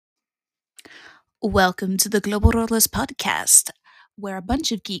Welcome to the Global Rollers podcast, where a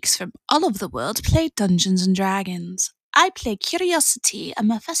bunch of geeks from all over the world play Dungeons and Dragons. I play Curiosity, a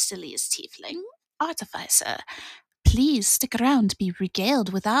Mephistopheles tiefling artificer. Please stick around to be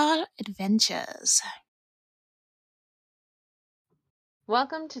regaled with our adventures.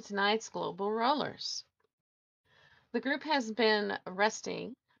 Welcome to tonight's Global Rollers. The group has been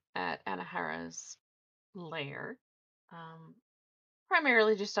resting at Anahara's lair, um,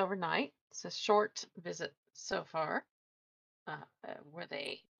 primarily just overnight. It's a short visit so far, where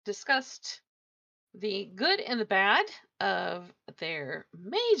they discussed the good and the bad of their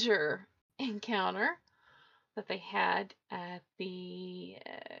major encounter that they had at the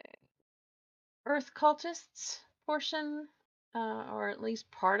Earth cultists portion, or at least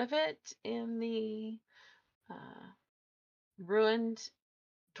part of it in the uh, ruined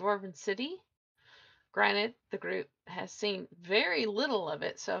Dwarven City. Granted, the group has seen very little of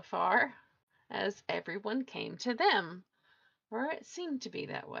it so far, as everyone came to them, or it seemed to be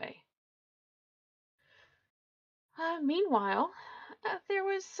that way. Meanwhile, there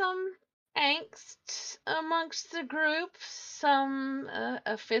was some angst amongst the group.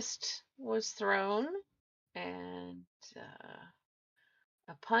 A fist was thrown, and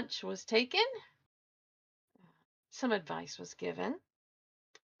a punch was taken. Some advice was given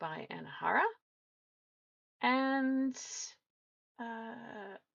by Anahara, and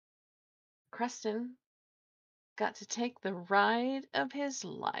uh, Creston got to take the ride of his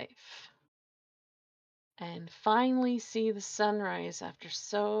life and finally see the sunrise after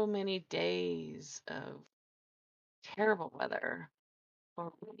so many days of terrible weather,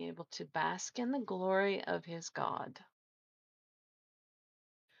 or being able to bask in the glory of his god.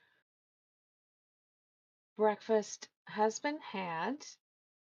 Breakfast has been had.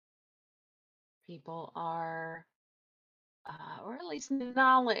 People are, or at least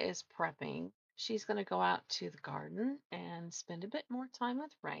Nala is prepping. She's going to go out to the garden and spend a bit more time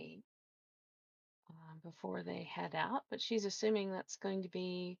with Rain before they head out, but she's assuming that's going to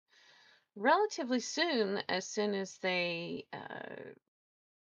be relatively soon, as soon as they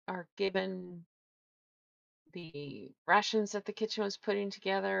are given the rations that the kitchen was putting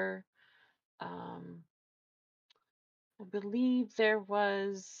together. Um, I believe there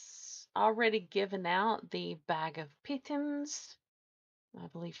was already given out the bag of pittance. I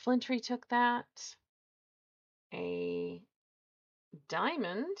believe Flintry took that. A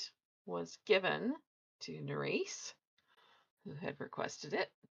diamond was given to Nerisse, who had requested it.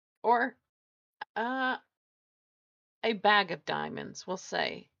 Or uh, a bag of diamonds, we'll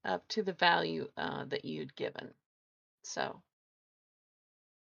say, up to the value that you'd given. So,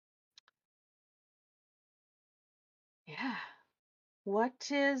 yeah. We'll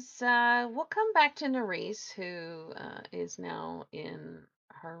come back to Nerisse, who is now in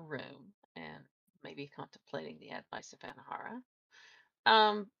her room and maybe contemplating the advice of Anahara.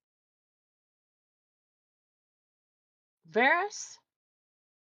 Um, Varys,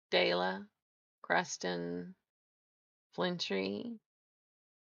 Dela, Creston, Flintry,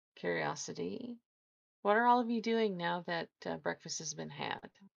 Curiosity. What are all of you doing now that breakfast has been had?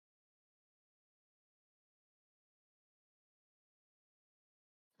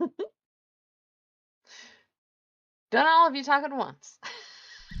 Don't all of you talk at once.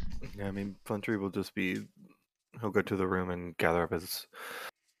 Yeah, I mean, Flintry will just be. He'll go to the room and gather up his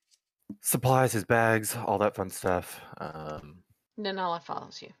supplies, his bags, all that fun stuff. Nanala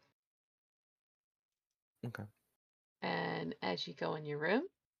follows you. Okay. And as you go in your room,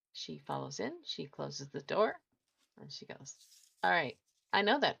 she follows in, she closes the door, and she goes, "All right, I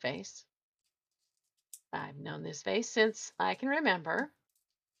know that face. I've known this face since I can remember.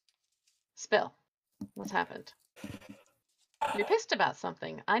 Spill. What's happened? You're pissed about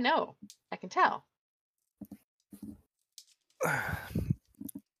something. I know. I can tell."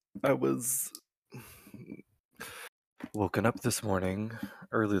 I was woken up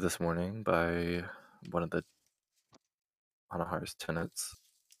early this morning, by one of the Anahar's tenants.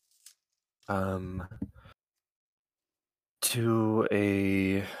 To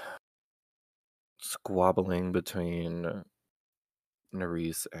a squabbling between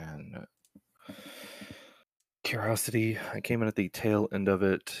Nerisse and Curiosity. I came in at the tail end of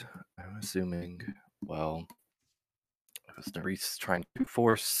it. I'm assuming, well, it was Nerisse trying to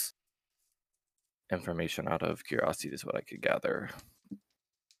force information out of Curiosity, is what I could gather.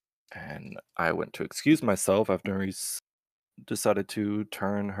 And I went to excuse myself after Nerisse decided to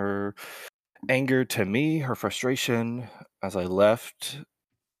turn her anger to me, her frustration. As I left,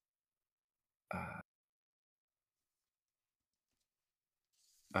 uh,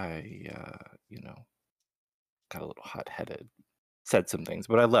 I got a little hot headed. said some things,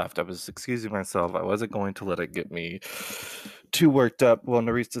 but I left. I was excusing myself. I wasn't going to let it get me too worked up. Well,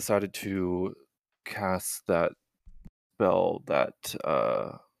 Nerys decided to cast that spell that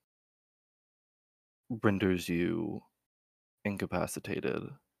renders you incapacitated,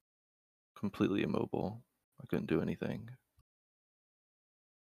 completely immobile. I couldn't do anything.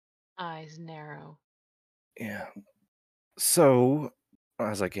 Eyes narrow. Yeah. So,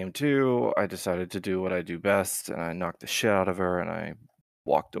 as I came to, I decided to do what I do best, and I knocked the shit out of her, and I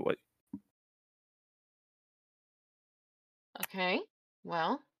walked away. Okay.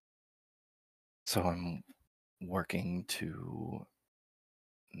 Well, So I'm working to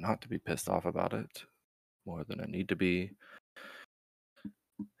not to be pissed off about it more than I need to be,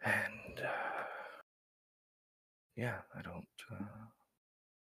 and yeah, I don't.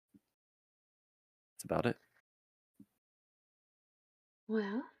 That's about it.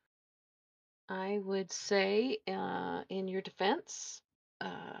 well, I would say, in your defense,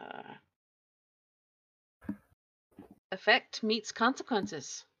 uh, effect meets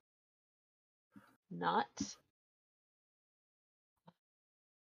consequences. Not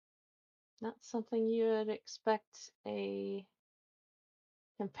something you would expect a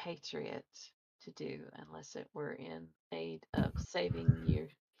compatriot to do unless it were in aid of saving you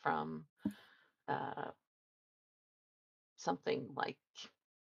from uh, something like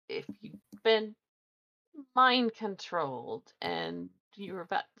if you'd been mind controlled and you were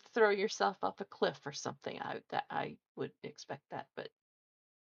about to throw yourself off a cliff or something. I would expect that, but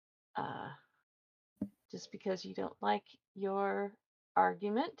uh, just because you don't like your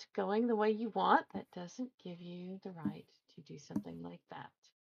argument going the way you want, that doesn't give you the right to do something like that.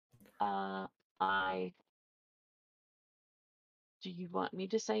 I Do you want me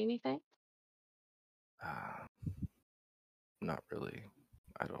to say anything? Uh, Not really.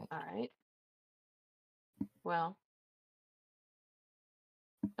 I don't. All right. Well,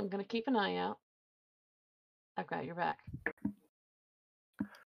 I'm gonna keep an eye out. I've got your back.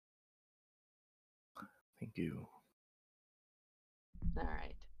 Thank you. All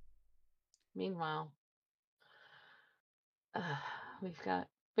right. Meanwhile, uh, we've got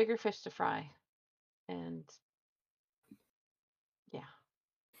bigger fish to fry, and yeah,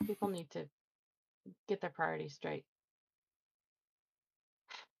 people need to get their priorities straight.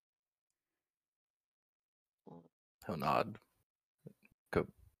 Well, He'll nod. Go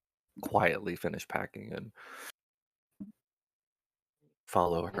quietly finish packing and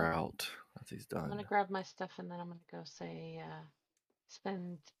follow I'm gonna, her out as he's I'm gonna done. grab my stuff and then I'm gonna go say,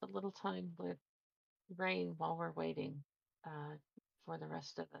 spend a little time with Rain while we're waiting for the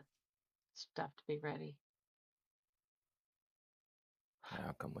rest of the stuff to be ready. Yeah,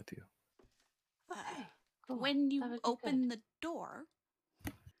 I'll come with you. Okay, cool. When That you would be open good. the door,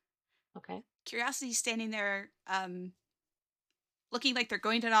 Okay. Curiosity's standing there, looking like they're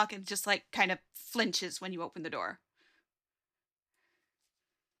going to knock and just like kind of flinches when you open the door.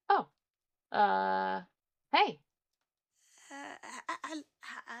 Oh, hey.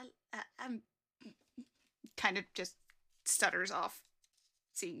 I'm kind of just stutters off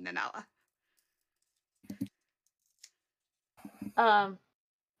seeing Nanala.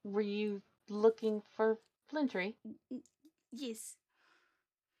 Were you looking for Flintry? Yes.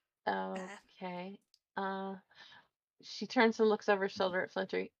 Okay. She turns and looks over her shoulder at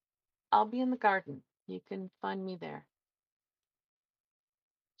Flintry. I'll be in the garden. You can find me there.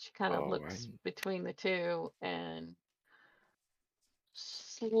 She kind of Oh, looks between the two and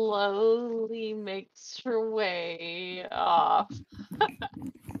slowly makes her way off.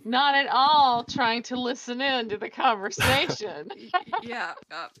 Not at all trying to listen in to the conversation. Yeah.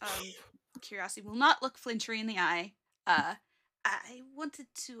 Curiosity will not look Flintry in the eye. I wanted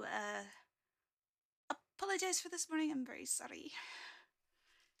to apologize for this morning. I'm very sorry.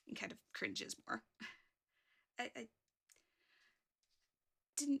 And kind of cringes more. I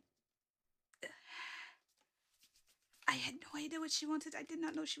didn't. I had no idea what she wanted. I did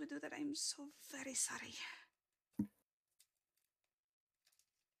not know she would do that. I'm so very sorry.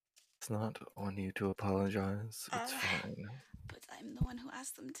 it's not on you to apologize. It's fine. But I'm the one who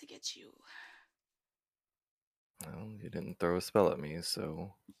asked them to get you. Well, you didn't throw a spell at me,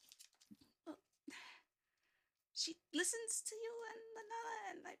 so. Well, she listens to you and the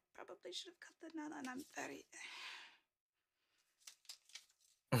Nala, and I probably should have cut the Nala, and I'm very.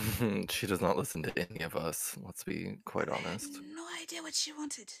 She does not listen to any of us, let's be quite honest. I had no idea what she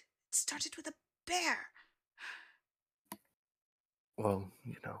wanted. It started with a bear. Well,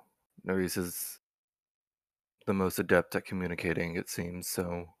 Nerys is the most adept at communicating, it seems,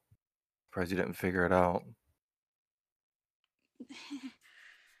 so surprised you didn't figure it out.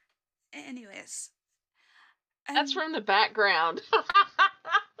 Anyways, That's And from the background.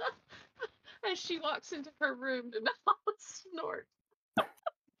 As she walks into her room to not snort.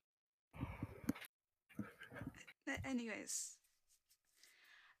 anyways,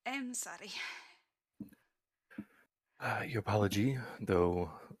 I'm sorry. Your apology, though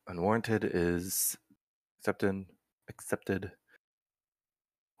unwarranted, is accepted.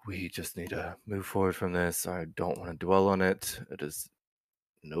 We just need to move forward from this. I don't want to dwell on it. It is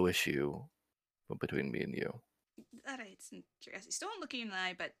no issue between me and you. Alright, curiosity. Still don't look you in the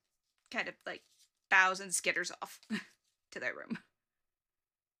eye, but kind of like bows and skitters off to their room.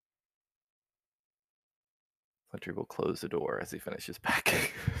 Hunter will close the door as he finishes packing.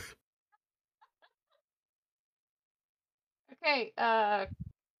 Okay, that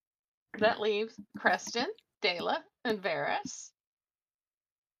leaves Creston, Dela, and Varys.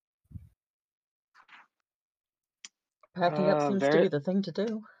 Packing up seems to be Varys, the thing to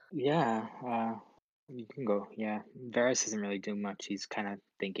do. yeah, you can go. Yeah, Varys doesn't really do much. He's kind of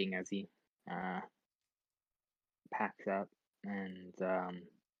thinking as he packs up, and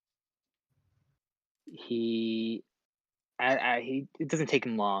he, it doesn't take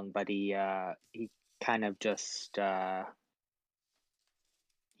him long, but he kind of just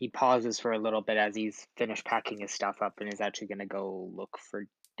he pauses for a little bit as he's finished packing his stuff up, and is actually gonna go look for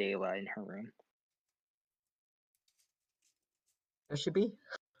Dela in her room. There she be.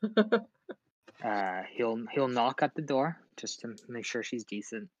 He'll knock at the door just to make sure she's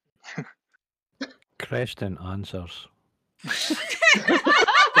decent. Creston answers.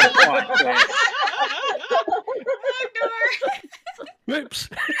 Whoops.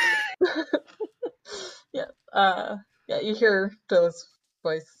 Yeah. Yeah. You hear Dela's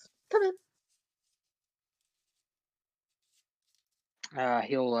voice. Come in.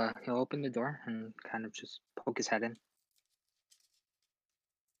 He'll open the door and kind of just poke his head in.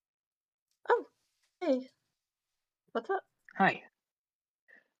 Oh, hey. What's up? Hi.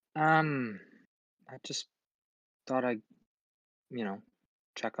 I just thought I'd,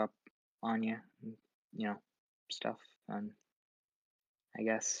 check up on you, and, stuff. I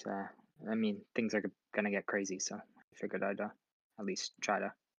guess, things are gonna get crazy, so I figured I'd at least try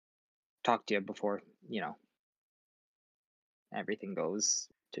to talk to you before, everything goes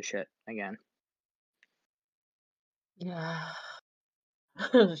to shit again. Yeah.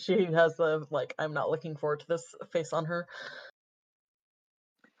 She has the I'm not looking forward to this face on her.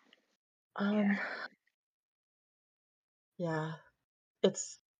 Yeah.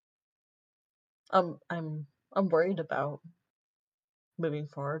 It's I'm worried about moving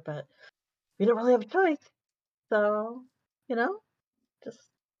forward, but we don't really have a choice. So, just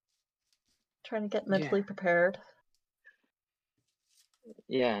trying to get mentally prepared.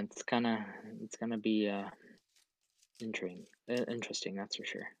 Yeah, it's gonna be interesting, that's for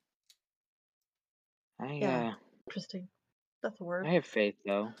sure. Yeah. Interesting. That's a word. I have faith,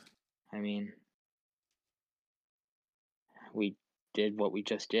 though. We did what we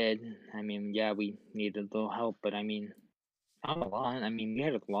just did. Yeah, we needed a little help, but not a lot. We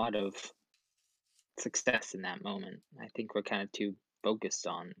had a lot of success in that moment. I think we're kind of too focused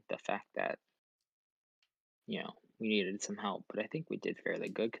on the fact that, we needed some help, but I think we did fairly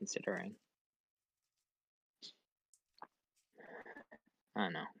good considering. I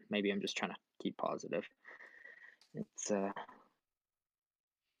don't know. Maybe I'm just trying to keep positive. It's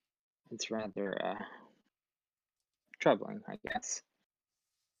rather troubling, I guess.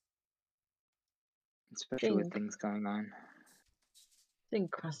 Especially with things going on. Seeing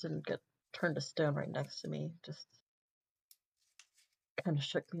Creston get turned to stone right next to me just kind of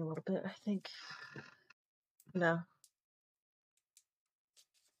shook me a little bit, I think. No.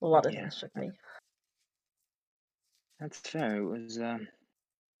 A lot of things shook me. That's fair. It was a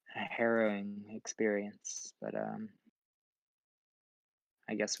harrowing experience, but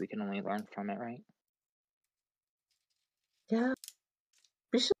I guess we can only learn from it, right? Yeah.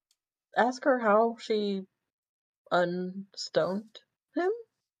 We should ask her how she unstoned him.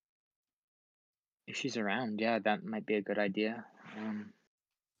 If she's around, yeah, that might be a good idea.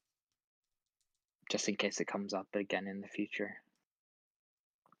 Just in case it comes up again in the future.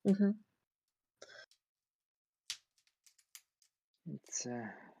 Mm-hmm. It's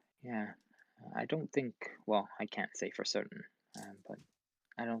yeah. I don't think. Well, I can't say for certain, but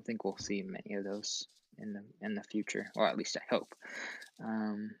I don't think we'll see many of those in the future, or at least I hope.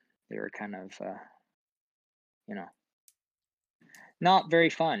 They were kind of, not very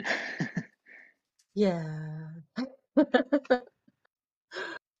fun. Yeah.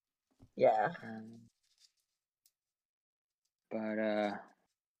 Yeah. But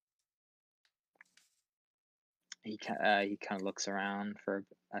he kind of looks around for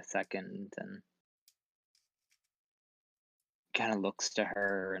a second, and kind of looks to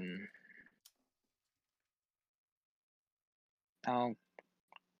her and, oh,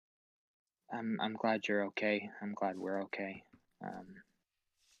 I'm glad you're okay. I'm glad we're okay.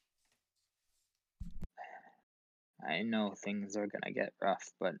 I know things are gonna get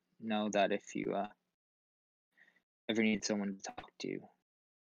rough, but know that if you ever need someone to talk to,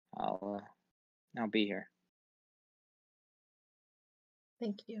 I'll be here.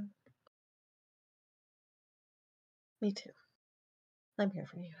 Thank you. Me too. I'm here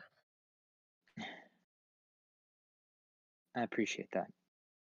for you. I appreciate that.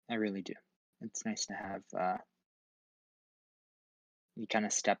 I really do. It's nice to have he kind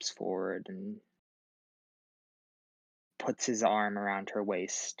of steps forward and puts his arm around her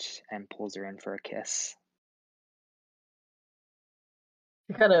waist and pulls her in for a kiss.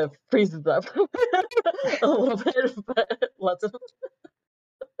 He kind of freezes up a little bit, but lets him.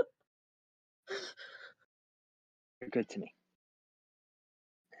 You're good to me.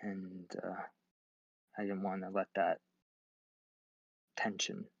 And I didn't want to let that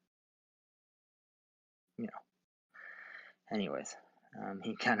tension, anyways.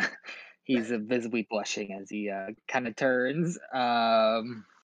 He's visibly blushing as he kind of turns. Yeah,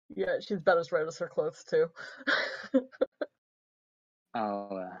 she's about as red as her clothes too.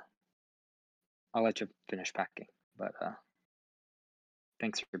 I'll let you finish packing, but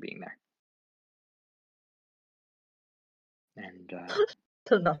thanks for being there. And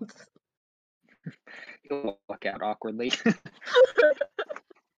To nuts. he'll walk out awkwardly.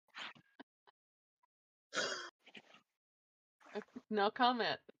 No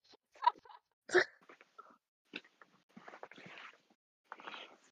comment.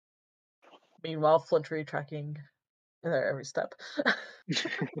 Meanwhile, Flintry tracking there every step. Yeah.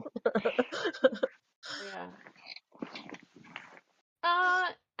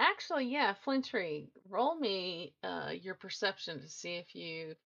 Actually, yeah, Flintry, roll me your perception to see if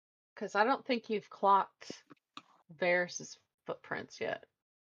you, because I don't think you've clocked Varys's footprints yet.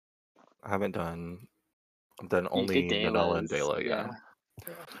 I've done You only did Nanella and Dela's, Dela, yeah.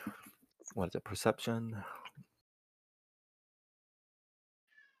 Yeah. What is it? Perception?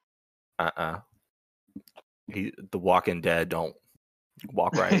 The Walking Dead don't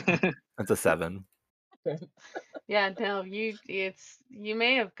walk right. That's a 7. Yeah, no, you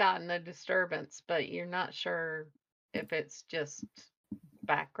may have gotten a disturbance, but you're not sure if it's just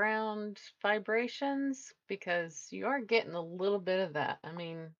background vibrations, because you are getting a little bit of that. I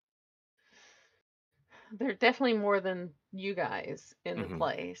mean, they're definitely more than you guys in the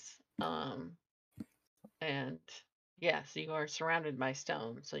place. And yes, you are surrounded by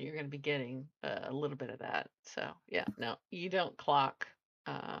stone, so you're going to be getting a little bit of that. So yeah, no, you don't clock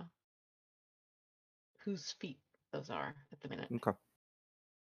whose feet those are at the minute. Okay.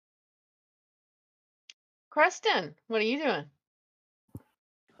 Creston, what are you doing?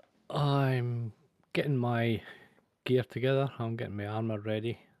 I'm getting my gear together. I'm getting my armor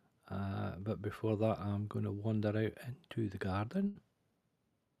ready. But before that, I'm going to wander out into the garden.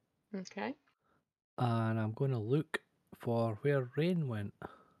 Okay. And I'm going to look for where Rain went.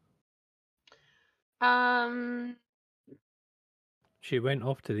 She went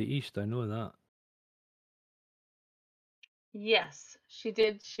off to the east, I know that. Yes, she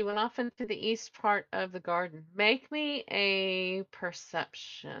did. She went off into the east part of the garden. Make me a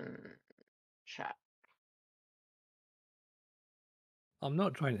perception check. I'm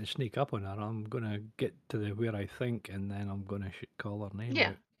not trying to sneak up on her. I'm going to get to where I think, and then I'm going to call her name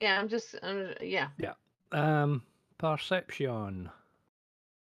out. Yeah, yeah. Yeah. Perception.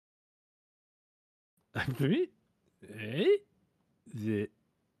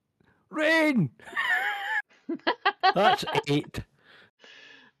 Rain! That's 8.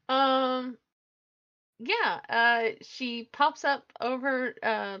 Yeah, she pops up over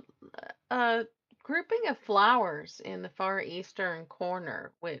a grouping of flowers in the far eastern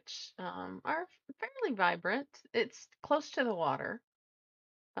corner, which are fairly vibrant. It's close to the water.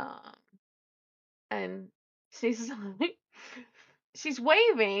 And she's she's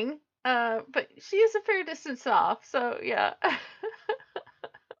waving, but she is a fair distance off, so yeah.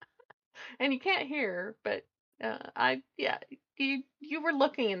 And you can't hear her, but you were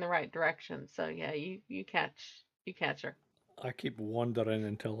looking in the right direction, so yeah, you catch her. I keep wandering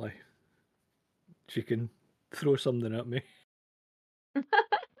until she can throw something at me. Kristen,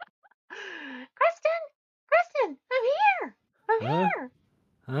 I'm here.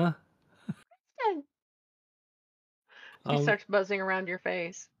 Huh? Kristen. She starts buzzing around your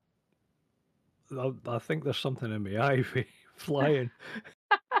face. I think there's something in my eye flying.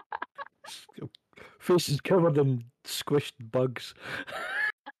 Face is covered in squished bugs.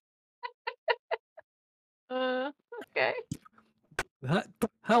 Okay.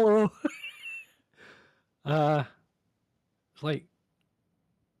 Hello. It's like,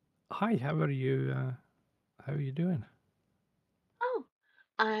 hi. How are you? How are you doing? Oh,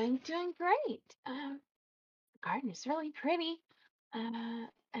 I'm doing great. The garden is really pretty. And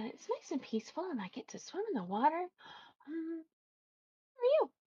it's nice and peaceful, and I get to swim in the water. How are you?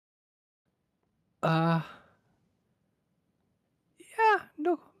 Uh, yeah.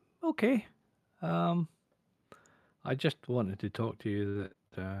 No. Okay. Um, I just wanted to talk to you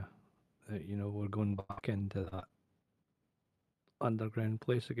that we're going back into that underground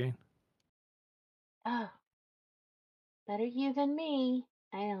place again. Oh, better you than me.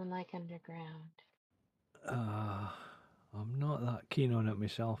 I don't like underground. I'm not that keen on it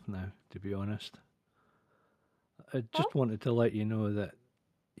myself now, to be honest. I Oh, just wanted to let you know that,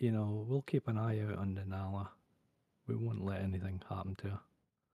 we'll keep an eye out on Denala. We won't let anything happen to her.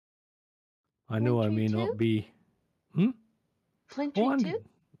 I know I Flintry may too? not be. Hmm? Flintry Oh, too? and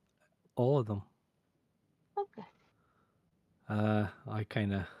all of them. Okay. I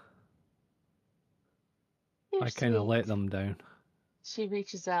kind of, You're I kind of let sweet. them down. She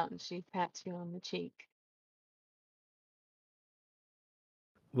reaches out and she pats you on the cheek.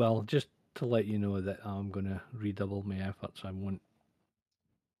 Well, just to let you know that I'm gonna redouble my efforts. I won't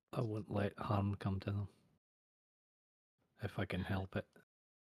let harm come to them if I can help it.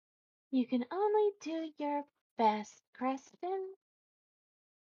 You can only do your best, Creston.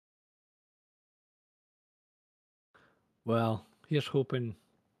 Well, here's hoping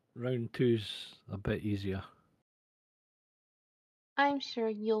round two's a bit easier. I'm sure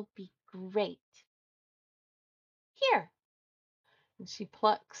you'll be great. Here. And she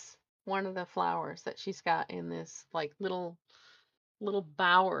plucks one of the flowers that she's got in this like little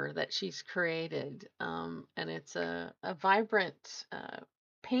bower that she's created. And it's a vibrant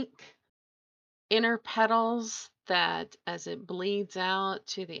pink inner petals that as it bleeds out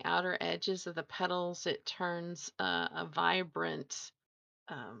to the outer edges of the petals, it turns a vibrant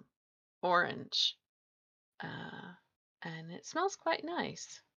um, orange. And it smells quite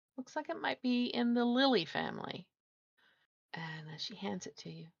nice. Looks like it might be in the lily family. And she hands it to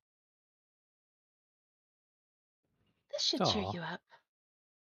you. This should cheer Oh, you up.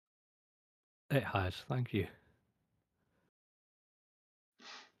 it has. Thank you.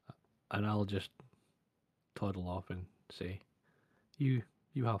 And I'll just toddle off and say, "You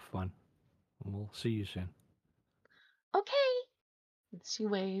have fun, and we'll see you soon." Okay. And she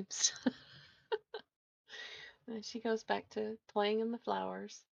waves. And she goes back to playing in the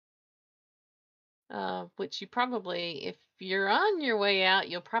flowers. Which you probably, if you're on your way out,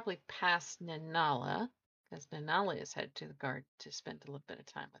 you'll probably pass Nanala, because Nanala is headed to the garden to spend a little bit of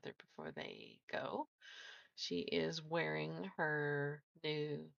time with her before they go. She is wearing her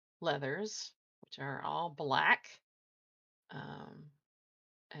new leathers, which are all black, um,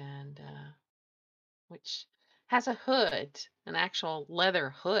 and which has a hood, an actual leather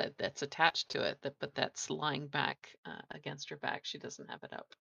hood that's attached to it, but that's lying back against her back. She doesn't have it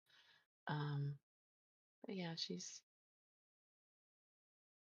up. But yeah, she's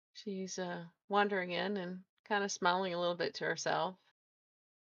wandering in and kind of smiling a little bit to herself.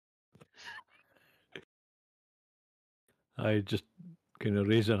 I just kind of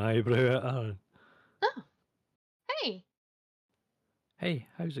raise an eyebrow at her. Oh, hey, Hey,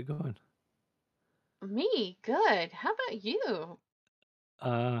 how's it going? me, good. How about you?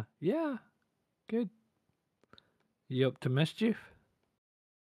 Yeah, good. You up to mischief?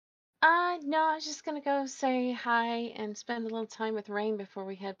 No, I was just gonna go say hi and spend a little time with Rain before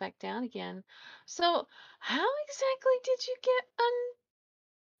we head back down again. So, how exactly did you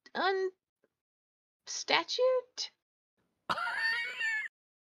get unstatued?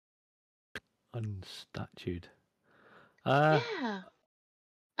 Unstatued. Uh, Yeah.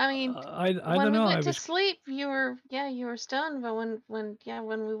 I mean, I when don't we know. went to sleep, you were stoned, but when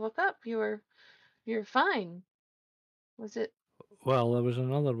we woke up, you were fine. Was it? Well, there was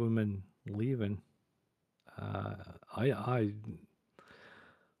another woman leaving. Uh, I I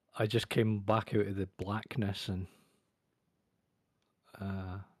I just came back out of the blackness and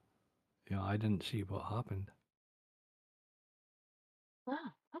uh, I didn't see what happened.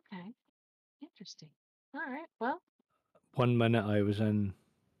 Oh, okay. Interesting. All right. Well, One minute I was in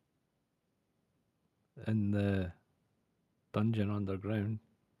the dungeon underground.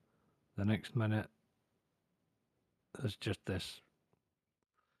 The next minute there's just this.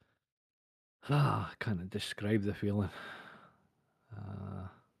 I can't describe the feeling. Uh,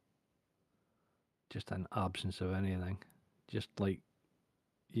 just an absence of anything. Just like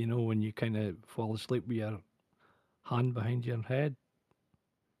when you kind of fall asleep with your hand behind your head,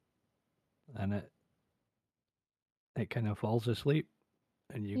 and it kind of falls asleep,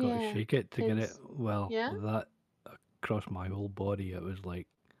 and you got to Yeah, shake it to get it. it's Well, yeah. that across my whole body, it was like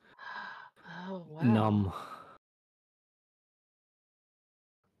Oh wow. numb.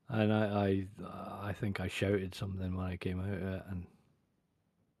 And I think I shouted something when I came out of it, and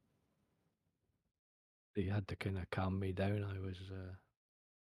they had to kind of calm me down. I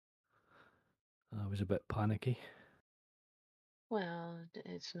was a bit panicky. Well,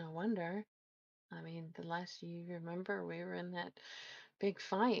 it's no wonder. I mean, the last you remember, we were in that big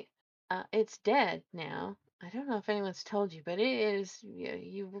fight. It's dead now. I don't know if anyone's told you, but it is.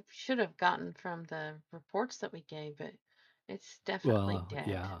 You should have gotten from the reports that we gave, but it's definitely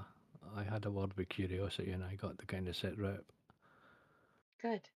dead. Yeah, I had a word with Curiosity, and I got to kind of sit rep.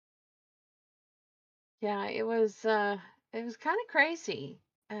 Good. Yeah, it was kind of crazy.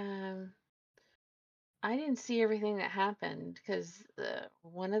 Um, I didn't see everything that happened because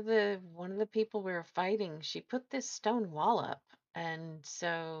one of the people we were fighting, she put this stone wall up, and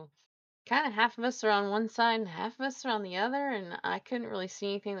so kind of half of us are on one side and half of us are on the other, and I couldn't really see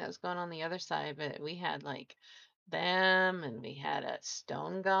anything that was going on the other side, but we had like them, and we had a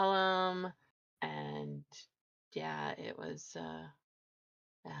stone golem, and yeah, it was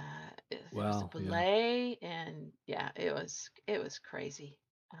there was a Well, yeah. belay, and yeah, it was crazy.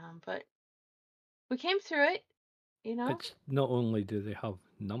 But we came through it, you know. It's not only do they have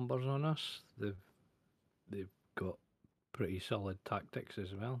numbers on us, they've got pretty solid tactics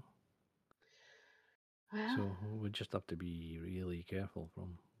as well. Well, So we just have to be really careful for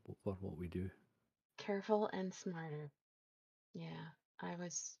what we do. careful and smarter. Yeah, I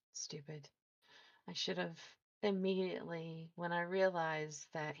was stupid. I should have immediately, when I realized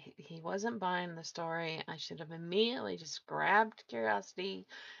that he wasn't buying the story, I should have immediately just grabbed Curiosity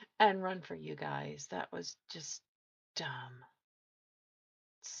and run for you guys. That was just dumb.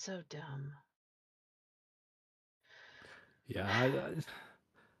 So dumb. Yeah,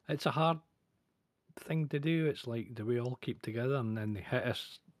 it's a hard thing to do. It's like, do we all keep together and then they hit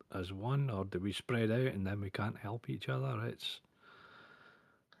us as one, or do we spread out and then we can't help each other?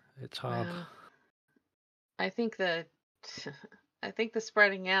 It's hard. Well, I think the I think the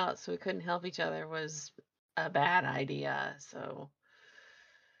spreading out so we couldn't help each other was a bad idea. So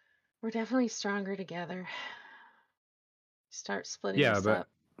we're definitely stronger together. Start splitting Yeah, us but up.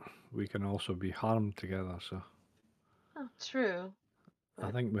 we can also be harmed together. So Oh, true.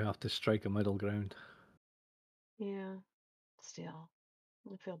 I But think we have to strike a middle ground. yeah, still,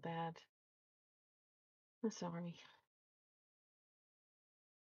 I feel bad. I'm sorry.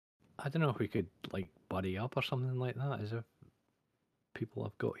 I don't know if we could like buddy up or something like that. As if people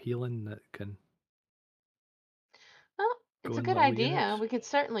have got healing that can Well, go it's a in good little idea. units. We could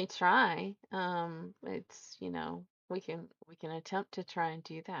certainly try. It's, we can attempt to try and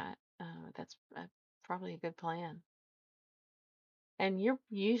do that. That's probably a good plan. And you're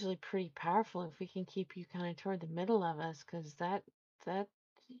usually pretty powerful if we can keep you kind of toward the middle of us, because that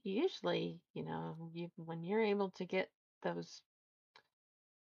usually, when you're able to get those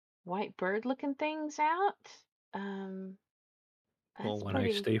white bird looking things out, um, Well, that's when I pretty.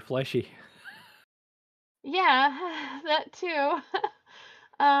 stay fleshy. Yeah, that too.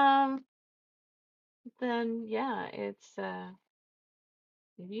 um, then yeah, it's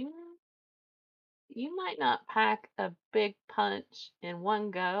you you might not pack a big punch in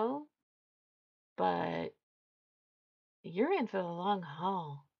one go, but you're in for the long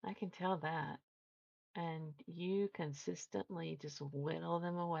haul. I can tell that. And you consistently just whittle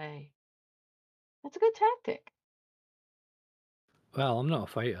them away. That's a good tactic. Well, I'm not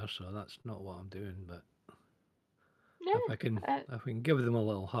a fighter, so that's not what I'm doing. But if I can, Yeah, if we can give them a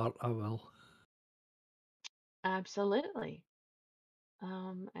little heart, I will. absolutely.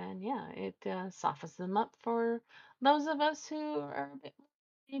 And yeah, it softens them up for those of us who are a bit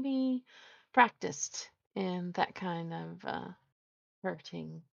maybe practiced in that kind of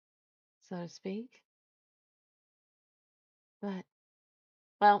hurting, so to speak. But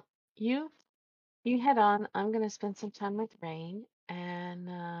well, you head on. I'm gonna spend some time with Rain, and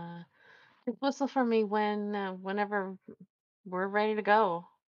just whistle for me whenever we're ready to go.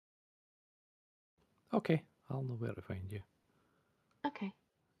 Okay, I'll know where to find you Okay.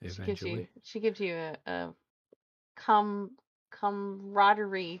 eventually. She gives you a com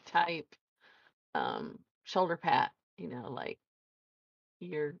camaraderie type shoulder pat, like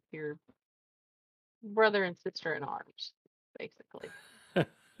your brother and sister in arms, basically.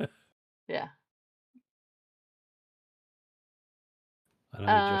 Yeah. And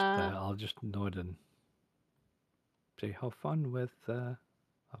Uh I'll just nod and say, have fun with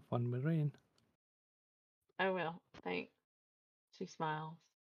Rain. I will. Thanks. She smiles.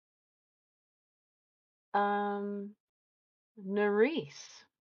 Um Nerisse,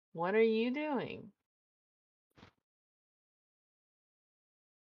 what are you doing?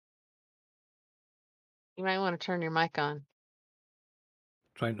 You might want to turn your mic on.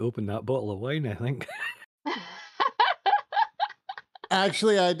 Trying to open that bottle of wine, I think.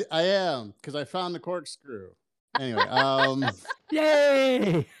 Actually, I am, because I found the corkscrew. Anyway,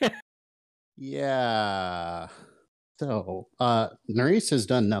 Yay! yeah. So, Nerisse has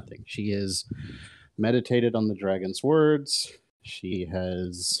done nothing. She has meditated on the dragon's words. She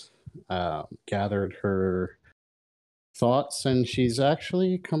has gathered her thoughts, and she's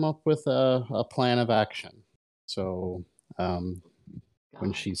actually come up with a plan of action. So, when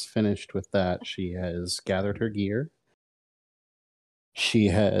God. she's finished with that, she has gathered her gear. She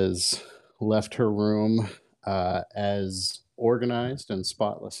has left her room as organized and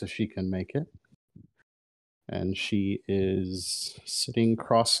spotless as she can make it. And she is sitting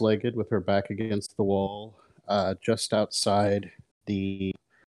cross-legged with her back against the wall just outside the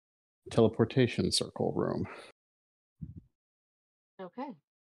teleportation circle room. Okay.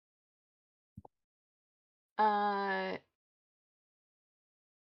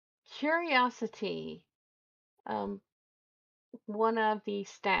 Curiosity. One of the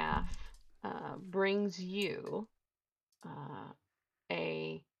staff brings you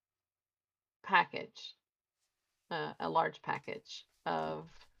a package, a large package of,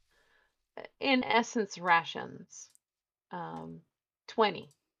 in essence, rations. 20,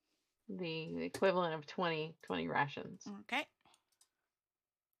 the equivalent of 20 rations. Okay.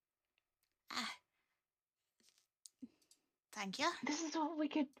 Ah, thank you. This is what we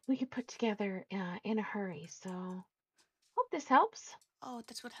could put together in a hurry. So hope this helps. Oh,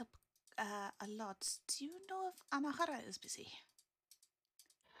 that would help a lot. Do you know if Anahara is busy?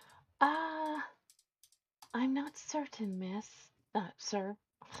 I'm not certain, miss. Sir.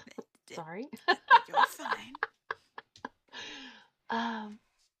 Sorry. You're fine.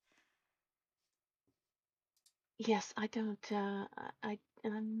 Yes, I don't.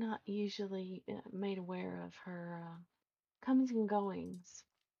 I'm not usually made aware of her comings and goings.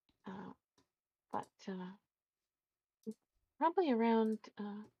 But probably around.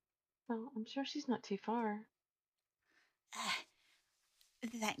 Well, I'm sure she's not too far.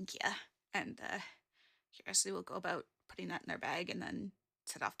 Thank you. And Curiosity will go about putting that in their bag and then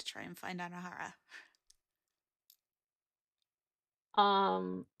set off to try and find Anahara.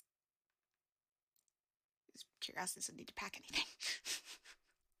 Curiosity doesn't need to pack anything.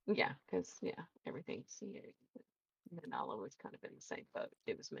 Yeah, because everything's. Nala was kind of in the same boat.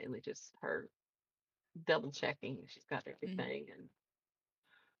 It was mainly just her double checking she's got everything and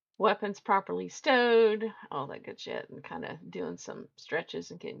weapons properly stowed, all that good shit, and kind of doing some stretches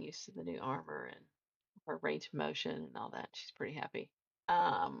and getting used to the new armor and her range of motion and all that. She's pretty happy.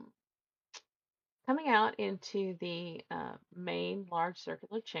 Coming out into the main large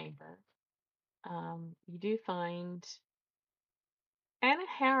circular chamber, you do find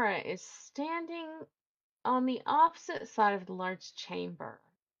Anahara is standing on the opposite side of the large chamber,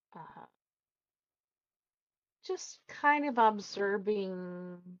 just kind of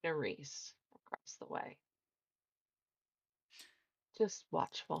observing Nerisse across the way. Just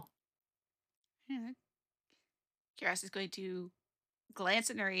watchful. Yeah. Curiosity's going to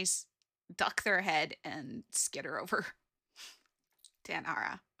glance at Nerisse, duck their head, and skitter over to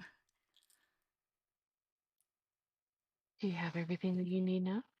Anahara. Do you have everything that you need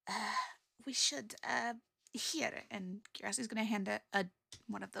now? We should, here. And Curiosity's going to hand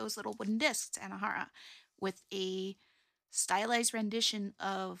one of those little wooden discs to Anahara with a stylized rendition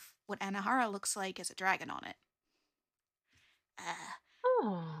of what Anahara looks like as a dragon on it.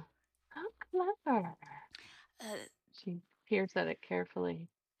 Oh, how clever. She peers at it carefully.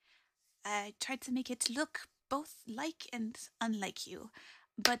 I tried to make it look both like and unlike you,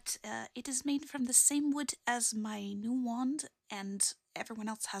 but it is made from the same wood as my new wand, and everyone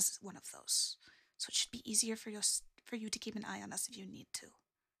else has one of those. So it should be easier for you to keep an eye on us if you need to.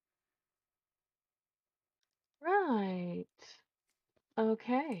 Right.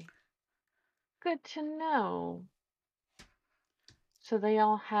 Okay. Good to know. So they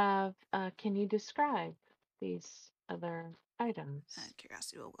all have, can you describe these other items?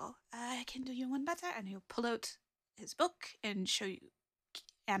 Curiosity will go, I can do you one better, and he'll pull out his book and show you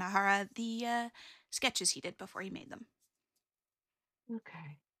Anahara the sketches he did before he made them.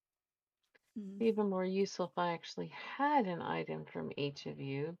 Okay. Even more useful if I actually had an item from each of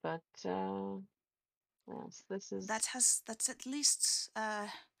you, but yes, this is. That's at least the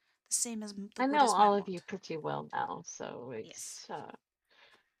same as the I wood know as my all wand. of you pretty well now, so it's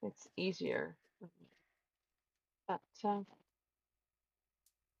it's easier. But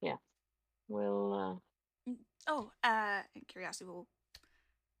yeah, we'll Oh, Curiosity will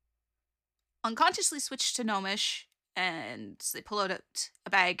unconsciously switch to Gnomish, and they pull out a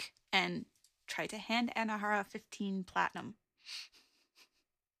bag and try to hand Anahara 15 platinum.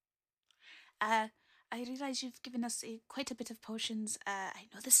 I realize you've given us quite a bit of potions. I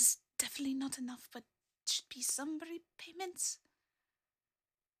know this is definitely not enough, but should be some repayments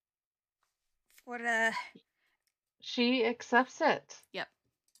for She accepts it. Yep.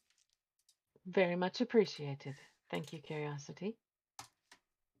 Very much appreciated. Thank you, Curiosity.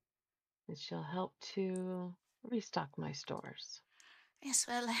 It shall help to restock my stores. Yes,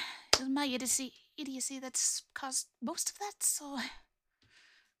 well, it was my idiocy that's caused most of that, so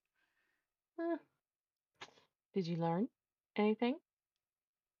Did you learn anything?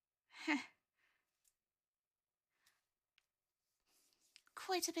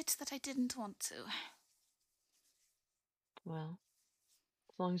 quite a bit that I didn't want to. Well,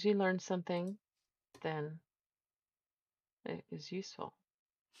 as long as you learn something, then it is useful.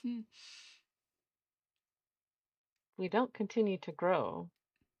 Hmm. We don't continue to grow,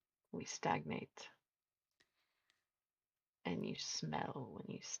 we stagnate. And you smell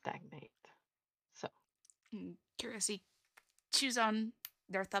when you stagnate. So, Curiosity chews on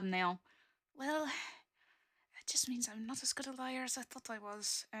their thumbnail. Well, it just means I'm not as good a liar as I thought I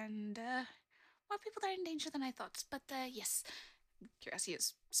was, and more people are in danger than I thought. But yes, Curiosity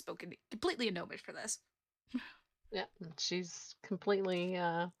has spoken completely in Gnomish for this. yeah, she's completely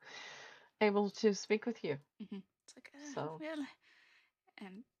able to speak with you. It's like, So, well,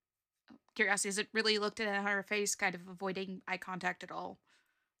 and Curiosity hasn't really looked at her face, kind of avoiding eye contact at all.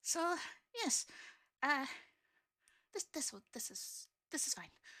 So yes, this is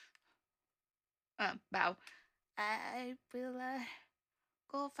fine. Bow. I will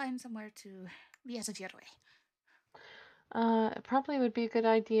go find somewhere to be out of your way. it probably would be a good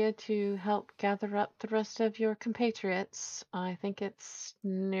idea to help gather up the rest of your compatriots. I think it's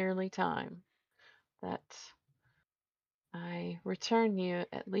nearly time that I return you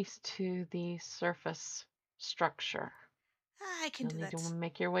at least to the surface structure. I can You'll do need that. to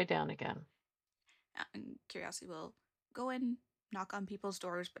make your way down again. And Curiosity will go in, knock on people's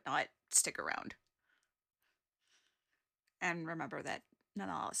doors, but not stick around. And remember that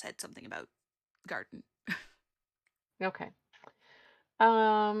Nanala said something about garden. Okay.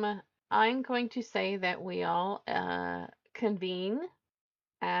 I'm going to say that we all convene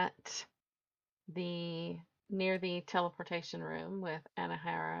at the near the teleportation room with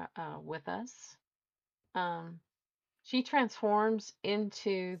Anahara with us. She transforms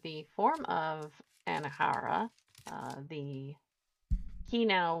into the form of Anahara, the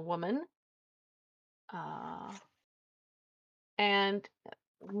Kinau woman. And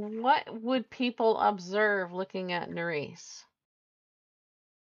what would people observe looking at Nerys?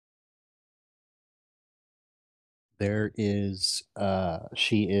 There is,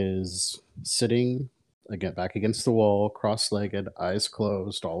 she is sitting again back against the wall, cross-legged, eyes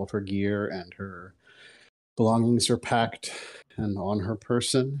closed. All of her gear and her belongings are packed and on her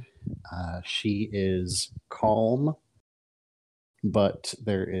person. She is calm, but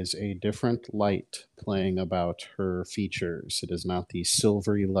there is a different light playing about her features. It is not the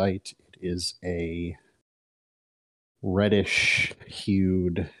silvery light, it is a reddish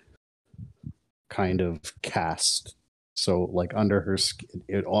hued kind of cast. So, like under her skin,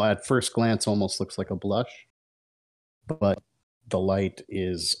 it at first glance almost looks like a blush, but the light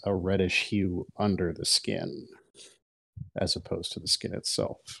is a reddish hue under the skin as opposed to the skin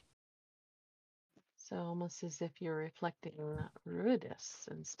itself. So almost as if you're reflecting Rudis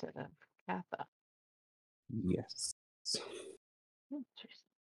instead of Katha. Yes. Interesting.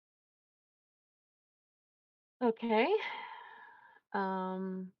 Okay.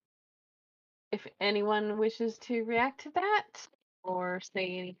 If anyone wishes to react to that or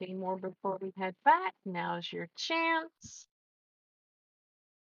say anything more before we head back, now's your chance.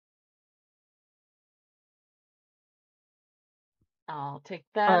 I'll take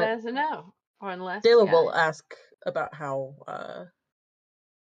that as a no. Or unless Dayla will ask about how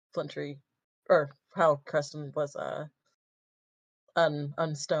Flintry, or how Creston was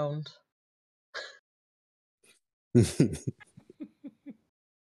unstoned.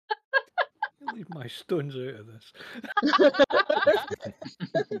 Leave my stones out of this.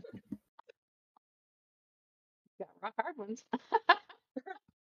 got rock hard ones.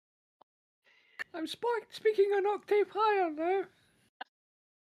 I'm speaking an octave higher now.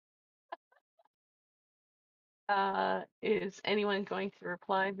 Is anyone going to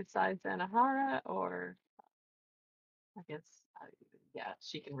reply besides Anahara, or I guess yeah,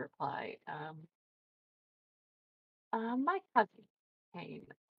 she can reply. My cousin came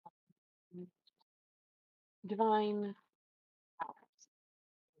divine powers.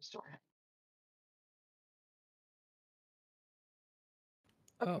 Restore him.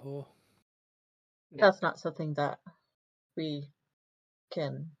 Uh Okay. oh. Yeah. That's not something that we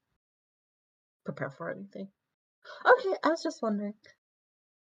can prepare for anything. Okay, I was just wondering.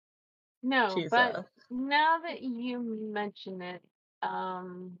 No, She's but now that you mention it,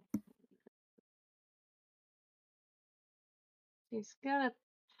 she's gonna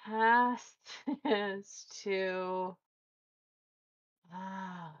pass this to.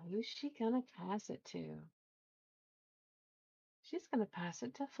 Who's she gonna pass it to? She's gonna pass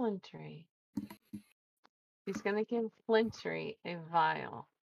it to Flintry. She's gonna give Flintry a vial.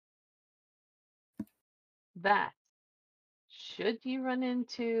 That, should you run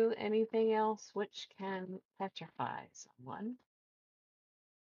into anything else which can petrify someone,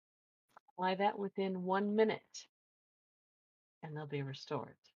 apply that within 1 minute, and they'll be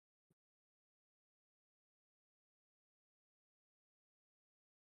restored.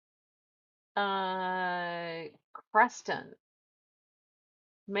 Creston,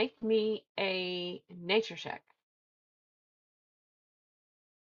 make me a nature check.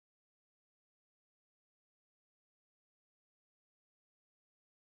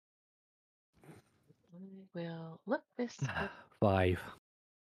 I will look this up. 5.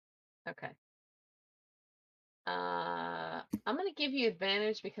 Okay. I'm going to give you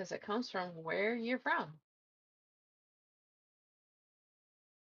advantage because it comes from where you're from.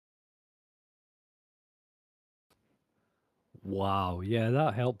 Wow. Yeah,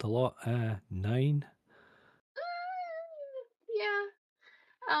 that helped a lot. 9.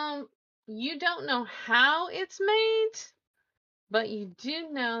 Yeah. You don't know how it's made, but you do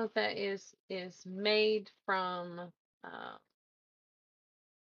know that is made from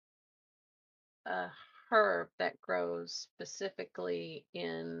a herb that grows specifically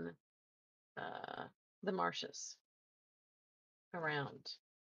in the marshes around.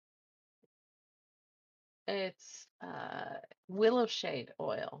 It's willow shade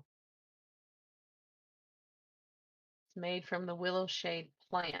oil. It's made from the willow shade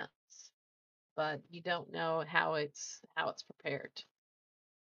plants, but you don't know how it's prepared.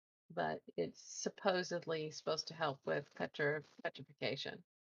 But it's supposedly supposed to help with petrification.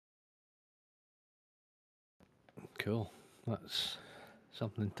 Cool. That's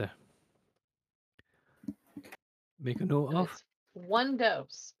something to make a note And of. it's 1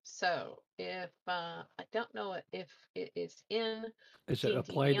 dose. So if I don't know if it is in Is it D&D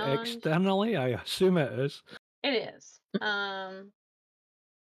applied Beyond. externally? I assume it is. It is.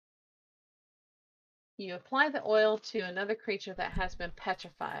 You apply the oil to another creature that has been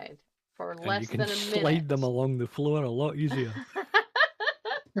petrified for And you less can than a slide minute. them along the floor a lot easier.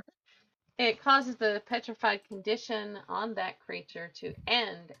 It causes the petrified condition on that creature to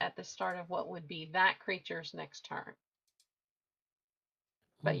end at the start of what would be that creature's next turn.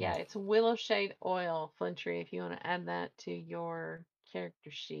 But yeah, it's willow shade oil, Flintry, if you want to add that to your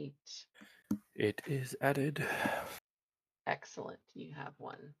character sheet. It is added. Excellent. You have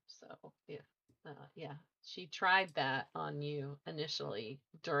one. So if yeah, she tried that on you initially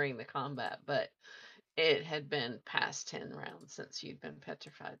during the combat, but it had been past 10 rounds since you'd been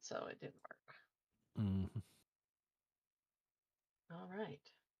petrified, so it didn't work. Mm-hmm. All right.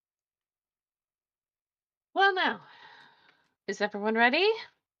 Well, now, is everyone ready?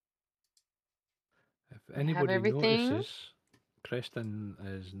 If We have anybody everything. notices, Creston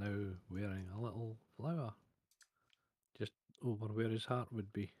is now wearing a little flower just over where his heart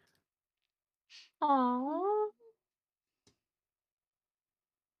would be. Aww.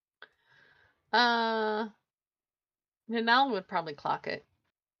 Nanelle would probably clock it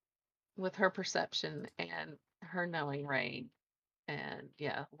with her perception and her knowing Rain, and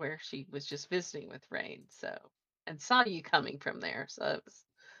yeah, where she was just visiting with Rain, so, and saw you coming from there, so it was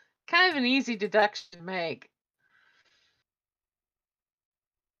kind of an easy deduction to make.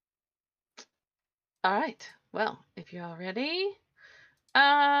 All right. Well, if you're all ready,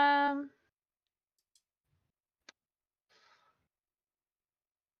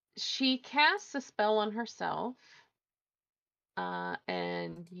 she casts a spell on herself,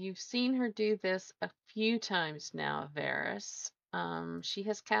 and you've seen her do this a few times now, Varys. She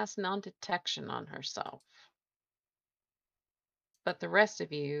has cast non-detection on herself, but the rest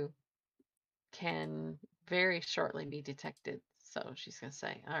of you can very shortly be detected. So she's going to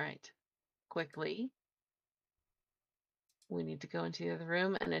say, all right, quickly, we need to go into the other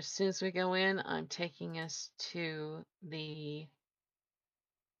room. And as soon as we go in, I'm taking us to the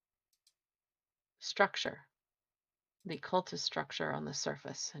structure, the cultist structure on the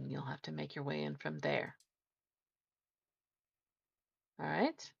surface, and you'll have to make your way in from there. All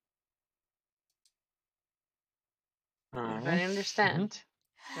right. Everybody understand?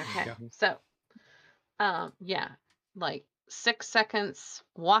 Okay. Yeah. So, yeah, like 6 seconds,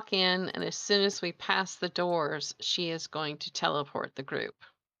 walk in, and as soon as we pass the doors, she is going to teleport the group.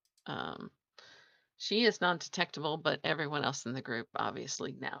 Um, she is non-detectable, but everyone else in the group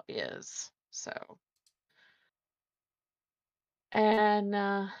obviously now is. So,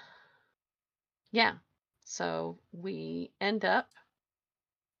 and yeah, so we end up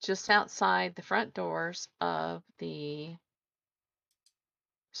just outside the front doors of the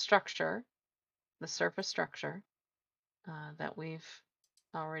structure, the surface structure that we've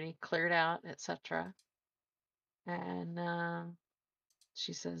already cleared out, etc. And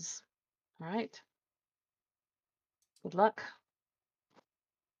she says, "All right, good luck."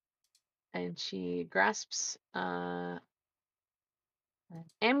 And she grasps an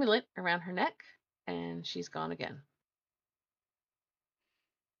amulet around her neck, and she's gone again.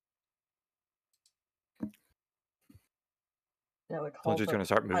 Yeah, like Flincher's going to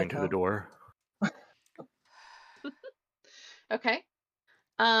start moving to the door. Okay.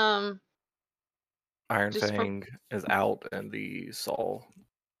 Um, Iron just for Fang is out, and the saw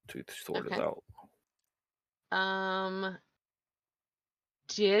tooth sword is okay. out.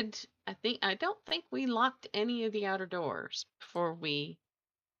 I don't think we locked any of the outer doors before we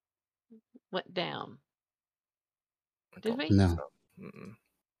went down. Did we? No. So. Mm-mm.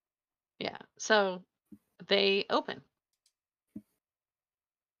 Yeah. So they open.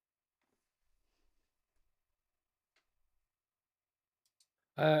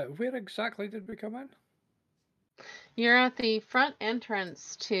 Where exactly did we come in? You're at the front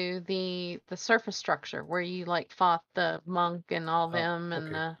entrance to the surface structure where you like fought the monk and all them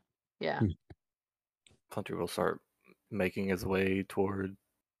and okay. yeah. Flincher will start making his way toward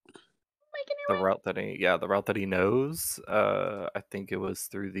Making the your way. route that he knows. I think it was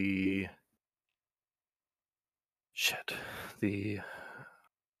through the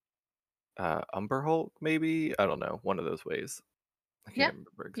Umber Hulk, maybe. I don't know, one of those ways. I Yeah, can't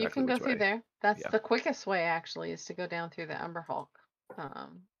remember you exactly can go which through way. there. That's Yeah. the quickest way actually is to go down through the Umber Hulk.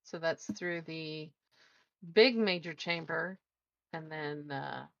 So that's through the big major chamber and then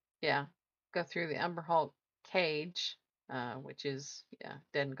yeah, go through the Umber Hulk cage, which is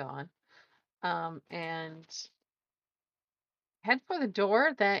dead and gone. And head for the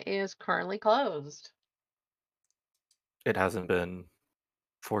door that is currently closed. It hasn't been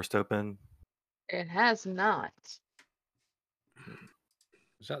forced open. It has not.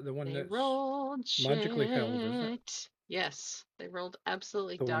 Is that the one They that's rolled magically held, is it? shit. Yes, they rolled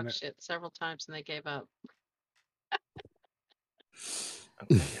absolutely The one dog that- shit several times and they gave up.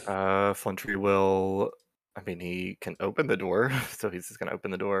 Okay. Flintry will. I mean, he can open the door, so he's just gonna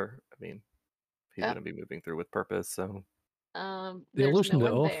open the door. I mean, he's Yep. gonna be moving through with purpose. So They There's loosened no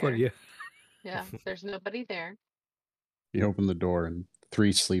it one off for there. you. Yeah, there's nobody there. You open the door and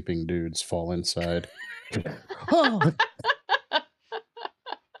 3 sleeping dudes fall inside. Oh!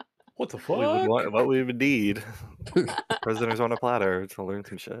 What the what we would fuck? want, what we would need. Prisoners on a platter to learn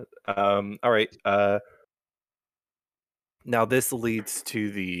some shit. All right. Now this leads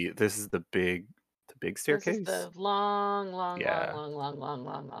to this is the big staircase. This is the long, Yeah.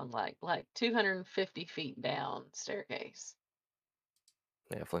 like 250 feet down staircase.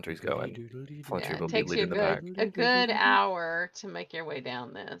 Yeah, Flintry's going. Flintry Yeah, will it be takes you leading the pack. a good hour to make your way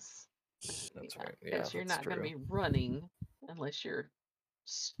down this. That's right. Yeah, Because you're that's not going to true. be running unless you're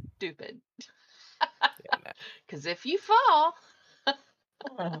stupid. Yeah, nah. Because if you fall,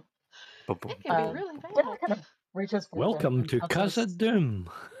 Boom, boom. it can be really They're bad. kind of reaches forward Welcome and to touches- Casa Doom.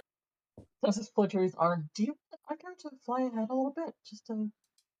 touches Flincher's arm. Do you want Ico to fly ahead a little bit just to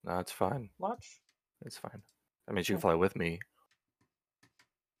No, it's fine. watch? It's fine. I mean, she can Okay. fly with me.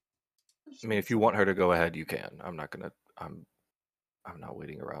 I mean, if you want her to go ahead, you can. I'm not gonna. I'm not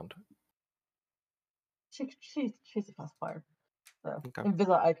waiting around. She's a fast flyer. So Okay.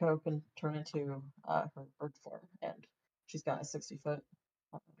 Invisible Ico can turn into her bird form, and she's got a 60-foot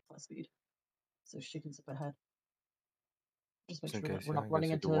fly speed, so she can zip ahead. Just make Just in sure case, we're yeah, not I guess running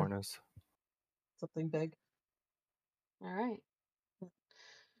you could into warn us. something big. All right.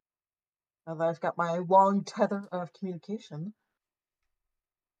 Now that I've got my long tether of communication.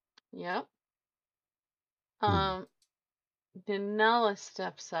 Yep. Danella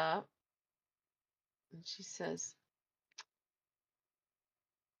steps up and she says,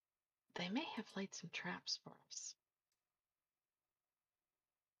 "They may have laid some traps for us.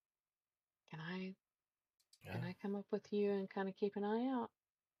 Can I come up with you and kind of keep an eye out?"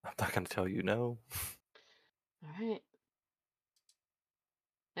 I'm not gonna tell you no. All right.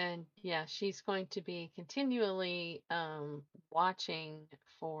 And yeah, she's going to be continually watching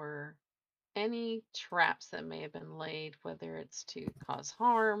for any traps that may have been laid, whether it's to cause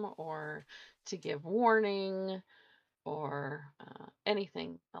harm or to give warning or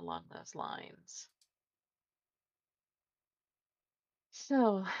anything along those lines.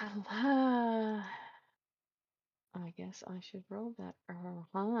 So, I guess I should roll that.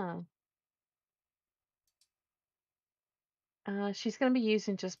 She's going to be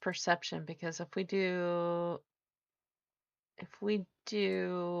using just perception because if we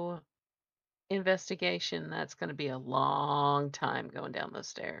do investigation, that's going to be a long time going down those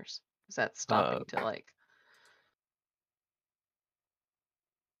stairs. Because that's stopping to like.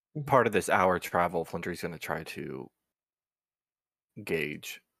 Part of this hour travel, Flintry's going to try to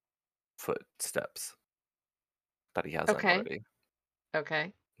gauge footsteps that he hasn't Okay. already.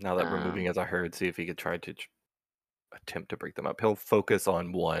 Okay. Now that we're moving as a herd, see if he could try to attempt to break them up. He'll focus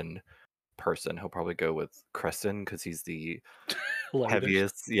on one person. He'll probably go with Creston because he's the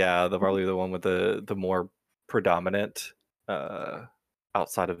heaviest. Yeah, probably the one with the more predominant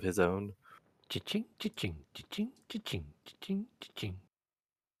outside of his own. Cha-ching, cha-ching, cha-ching, cha-ching, cha-ching, cha-ching.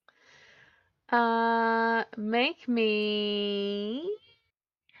 Make me.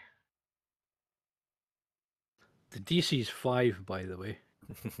 The DC's 5, by the way.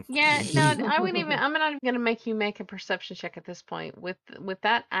 Yeah, no, I wouldn't even. I'm not even going to make you make a perception check at this point. With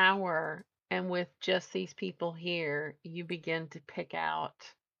that hour and with just these people here, you begin to pick out.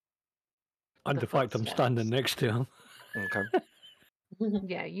 And the fact I'm standing next to him. Okay.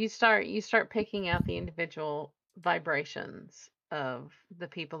 Yeah, you start picking out the individual vibrations of the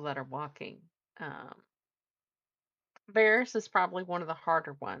people that are walking. Varys is probably one of the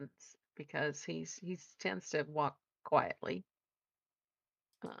harder ones because he tends to walk quietly,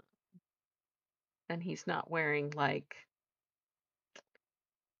 and he's not wearing like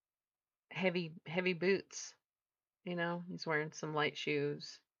heavy boots. You know, he's wearing some light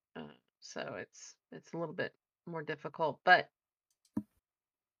shoes, so it's a little bit more difficult. But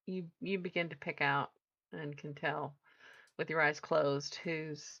you begin to pick out and can tell with your eyes closed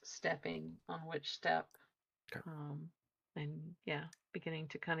who's stepping on which step. Okay. And yeah, beginning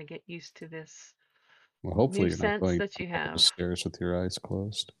to kind of get used to this Well, hopefully new you're not sense going that you up have. the stairs with your eyes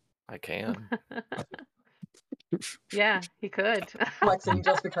closed. I can. Yeah, he could. Flexing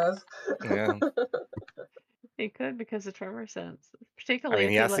just because. Yeah. He could because of tremor sense. Particularly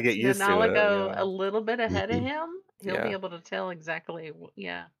he if has to get used to Nanala it. go Yeah. a little bit ahead of him, he'll be Yeah. able to tell exactly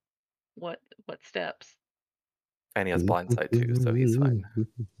what steps. And he has blind sight too, so he's fine.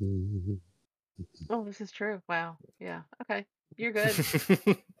 Oh, this is true. Wow. Yeah. Okay. You're good.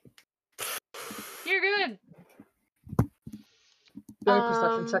 You're good. Doing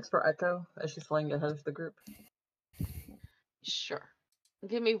perception checks for Echo as she's flying ahead of the group. Sure.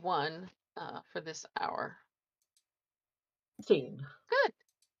 Give me one for this hour. 15. Good.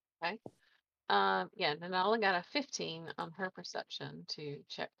 Okay. Yeah, Nanala got a 15 on her perception to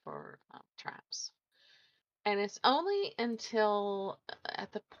check for traps. And it's only until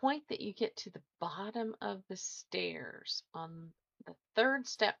at the point that you get to the bottom of the stairs, on the third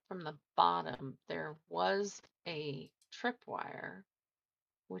step from the bottom, there was a tripwire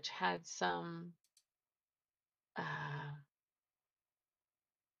which had some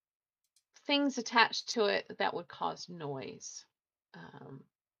things attached to it that would cause noise.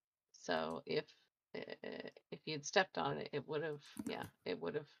 So if you had stepped on it, it would have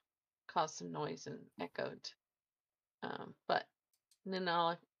caused some noise and echoed. But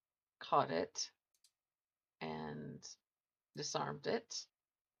Nanala caught it and disarmed it,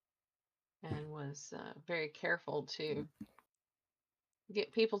 and was very careful to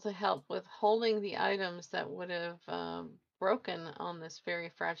get people to help with holding the items that would have broken on this very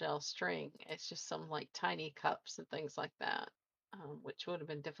fragile string. It's just some like tiny cups and things like that, which would have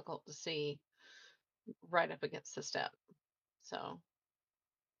been difficult to see right up against the step. So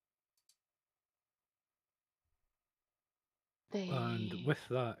And with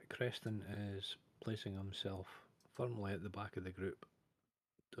that, Creston is placing himself firmly at the back of the group.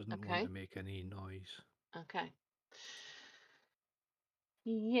 Doesn't want to make any noise. Okay.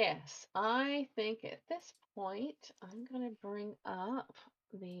 Yes, I think at this point I'm going to bring up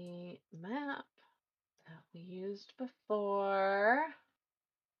the map that we used before.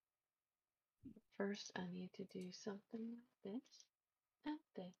 First, I need to do something like this and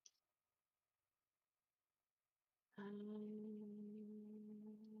this.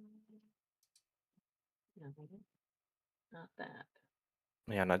 No, not that.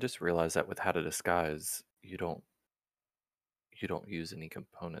 Yeah, and I just realized that with How to Disguise, you don't use any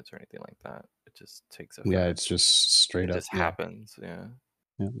components or anything like that. It just takes effect. Yeah, it's just straight it up. just happens. Yeah.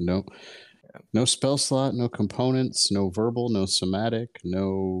 Yeah, no spell slot, no components, no verbal, no somatic,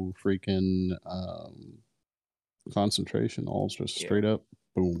 no freaking concentration. All just straight up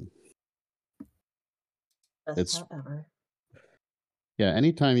boom. Best time ever. Yeah,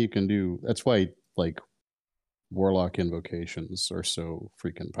 anytime you can do. That's why like warlock invocations are so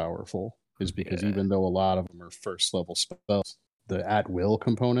freaking powerful. Is because even though a lot of them are first level spells, the at will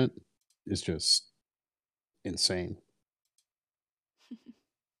component is just insane.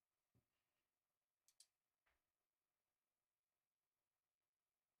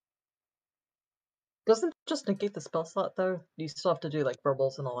 Doesn't it just negate the spell slot though? You still have to do like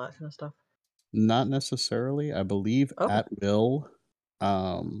verbals and all that kind of stuff. Not necessarily. I believe at will.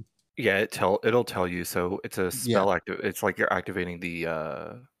 Yeah, it'll tell you. So it's a spell active. It's like you're activating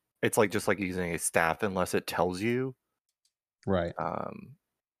the. It's like just like using a staff, unless it tells you. Right.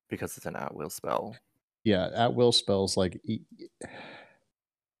 Because it's an at will spell. Yeah, at will spells like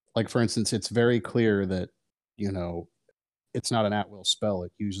for instance, it's very clear that it's not an at will spell.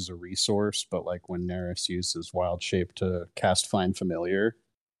 It uses a resource, but like when Neris uses Wild Shape to cast Find Familiar.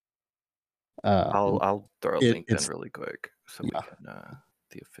 I'll throw a link in really quick so we can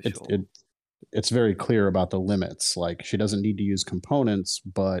the official. It's very clear about the limits. Like she doesn't need to use components,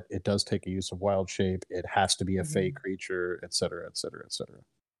 but it does take a use of Wild Shape. It has to be a fey creature, etc., etc., etc.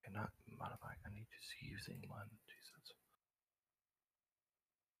 Cannot modify. I need to see using one. Jesus.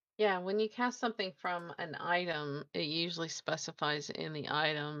 Yeah, when you cast something from an item, it usually specifies in the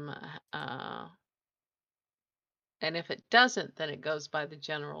item, and if it doesn't, then it goes by the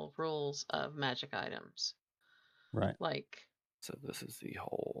general rules of magic items. Right. Like. So this is the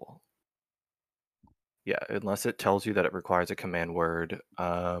whole. Yeah, unless it tells you that it requires a command word.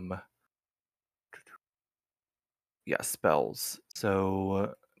 Yeah, spells.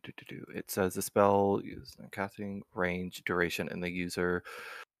 So it says the spell is casting range, duration, and the user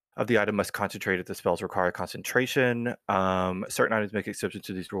of the item must concentrate if the spells require concentration. Certain items make exceptions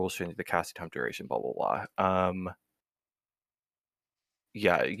to these rules, changing the casting time, duration, blah blah blah.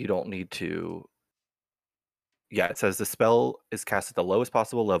 Yeah, you don't need to. Yeah, it says the spell is cast at the lowest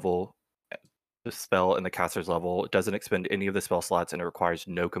possible level. The spell in the caster's level. It doesn't expend any of the spell slots, and it requires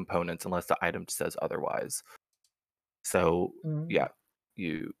no components unless the item says otherwise. So yeah,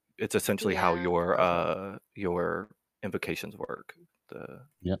 it's essentially how your invocations work. Okay.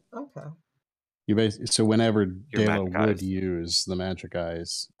 So whenever Dela magic would eyes. use the magic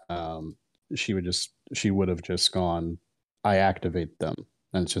eyes, she would have just gone, I activate them.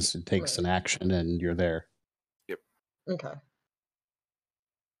 And it takes an action and you're there. Yep. Okay.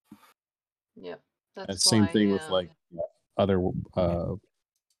 Yep. That's same thing with like other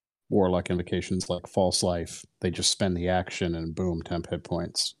warlock invocations like False Life. They just spend the action and boom, 10 hit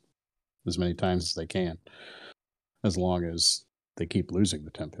points as many times as they can. As long as they keep losing the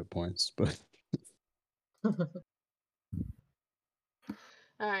 10 hit points. But all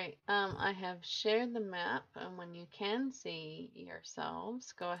right. I have shared the map, and when you can see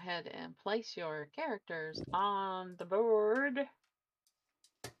yourselves, go ahead and place your characters on the board.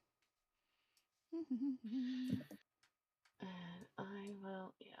 And I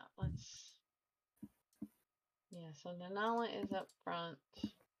will, so Nanala is up front.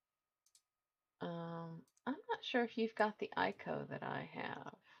 I'm not sure if you've got the ICO that I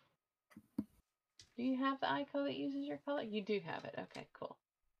have. Do you have the ICO that uses your color? You do have it. Okay, cool.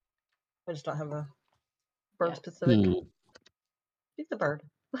 I just don't have a bird specific. She's a bird.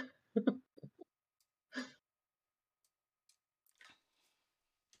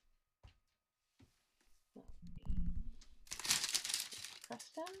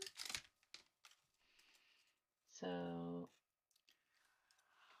 Preston. So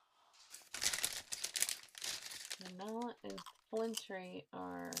Nanala and Flintry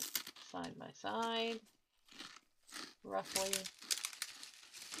are side by side, roughly.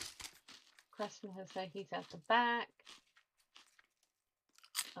 Preston has said he's at the back.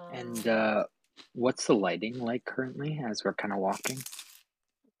 And what's the lighting like currently as we're kind of walking?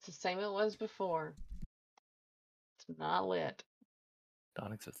 It's the same it was before. It's not lit.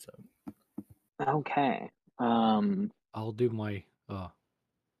 Non-existent. Okay. I'll do my.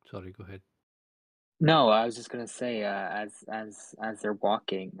 Sorry, go ahead. No, I was just gonna say, as they're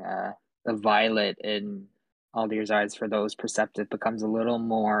walking, the violet in Aldir's eyes, for those perceptive, becomes a little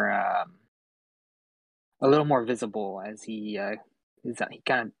more visible as he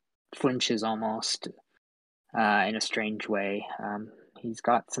kind of flinches almost in a strange way. He's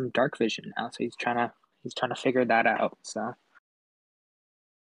got some dark vision now, so he's trying to figure that out. So.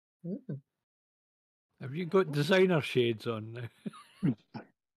 Have you got designer shades on now?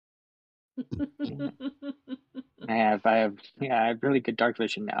 I have really good dark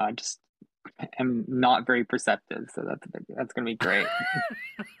vision now. I just am not very perceptive, so that's gonna be great.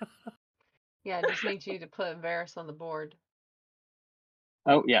 Yeah, I just need you to put Varys on the board.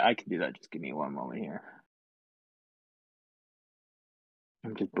 Oh yeah, I can do that. Just give me one moment here.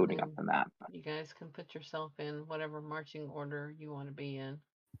 I'm just booting up the map. You guys can put yourself in whatever marching order you want to be in.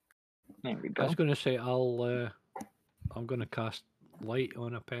 There we I go. was going to say I'm going to cast light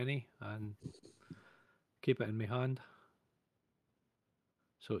on a penny and keep it in my hand,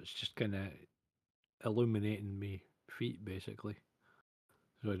 so it's just kind of illuminating me feet basically,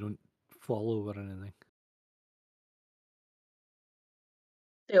 so I don't fall over anything.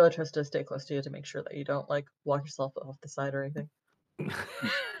 Dayla tries to stay close to you to make sure that you don't like walk yourself off the side or anything.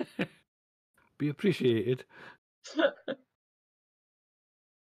 Be appreciated.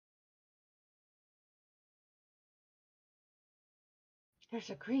 There's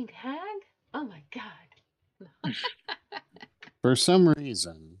a green hag? Oh my god. For some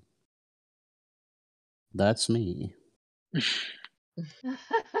reason, that's me.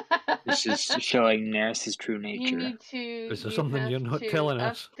 This is showing Neris's true You nature. need to. Is there you something have you're not to telling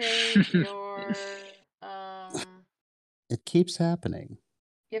us? update your. It keeps happening.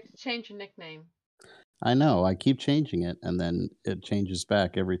 You have to change your nickname. I know. I keep changing it, and then it changes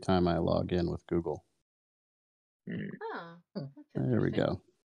back every time I log in with Google. Oh, that's There we interesting. go.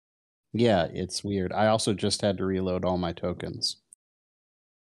 Yeah, it's weird. I also just had to reload all my tokens.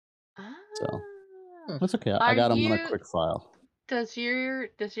 So Ah. that's okay. I Are got them on a you- quick file. Does your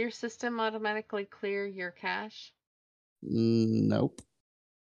system automatically clear your cache? Nope.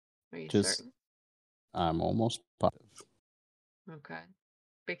 Are you Just certain? I'm almost positive. Okay,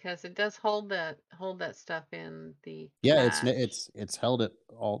 because it does hold that stuff in the Yeah, cache. it's held it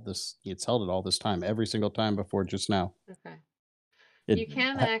all this. It's held it all this time, every single time before just now. Okay. It, You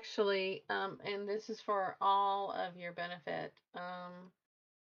can actually, and this is for all of your benefit,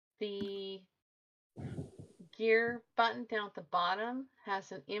 the gear button down at the bottom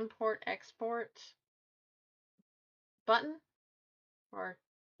has an import export button or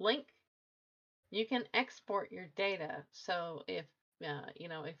link. You can export your data. So if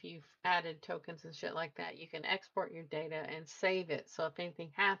if you've added tokens and shit like that, you can export your data and save it. So if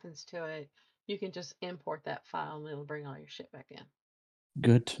anything happens to it, you can just import that file and it'll bring all your shit back in.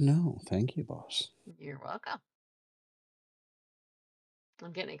 Good to know. Thank you, boss. You're welcome.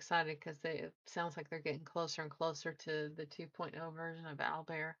 I'm getting excited because it sounds like they're getting closer and closer to the 2.0 version of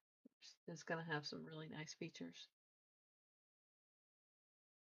Owlbear. It's going to have some really nice features.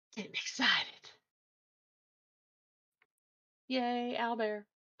 Getting excited. Yay, Owlbear.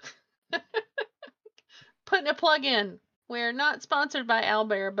 Putting a plug in. We're not sponsored by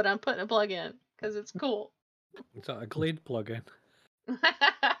Owlbear, but I'm putting a plug in because it's cool. Is that a Glade plugin?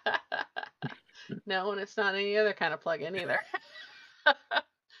 No, and it's not any other kind of plug-in either.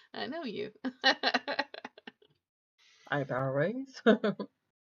 I know you. Eyebrow raise.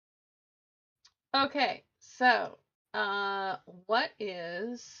 Okay, so what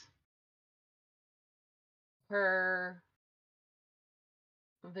is her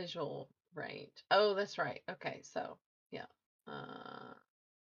visual range? Oh, that's right. Okay, so yeah.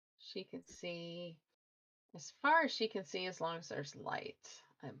 She can see as far as she can see as long as there's light,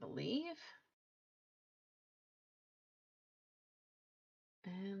 I believe.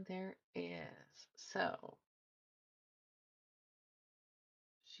 And there is. So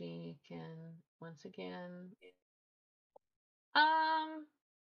she can once again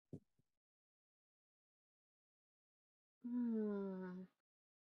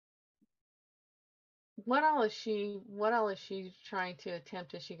what all is she trying to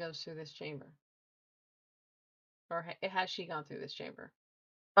attempt as she goes through this chamber? Or has she gone through this chamber?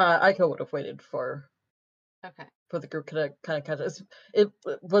 Aiko would have waited for the group to kind of catch it. It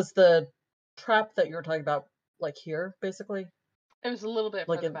was the trap that you were talking about, like here, basically. It was a little bit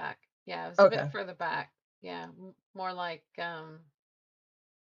like further back. Yeah, it was a bit further back. Yeah, more like is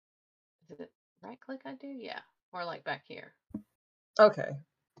it right click I do? Yeah, more like back here. Okay,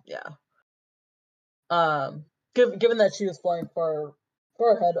 yeah. Given that she was flying far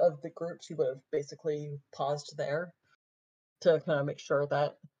ahead of the group, she would have basically paused there to kind of make sure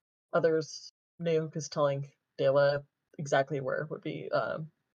that others knew, because telling Dayla exactly where would be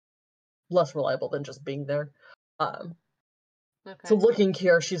less reliable than just being there. So looking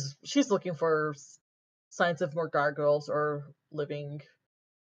here, she's looking for signs of more gargoyles or moving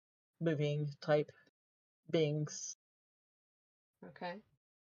type beings. Okay.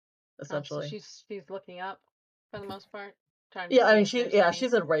 Essentially. So she's looking up for the most part. Yeah, I mean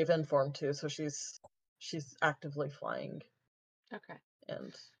she's in raven form too, so she's actively flying. Okay.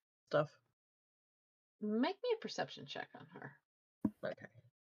 And stuff. Make me a perception check on her. Okay.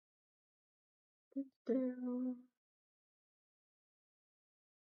 Do-do.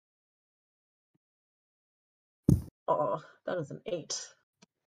 Oh, that is an 8.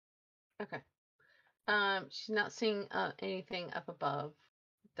 Okay. She's not seeing anything up above.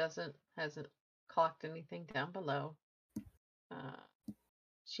 Hasn't clocked anything down below.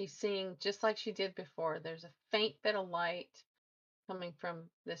 She's seeing, just like she did before, there's a faint bit of light coming from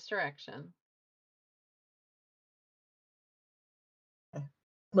this direction.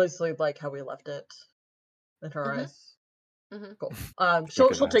 Mostly like how we left it in her Mhm. eyes. Mhm. Cool. You She'll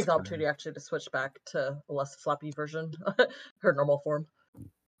can take ask the her. opportunity actually to switch back to a less flappy version, her normal form,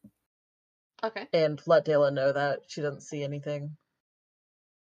 Okay. and let Dayla know that she doesn't see anything.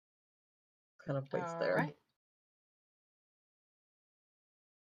 Kind of waits All there. right.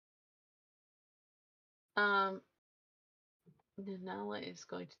 Nanala is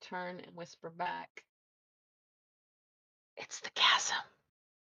going to turn and whisper back. It's the chasm.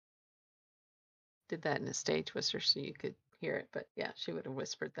 Did that in a stage whisper so you could hear it, but yeah, she would have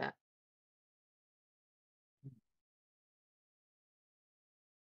whispered that.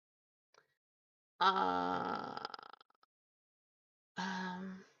 Um,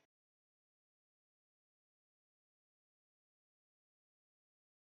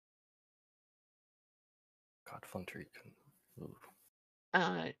 God, Flintry can move.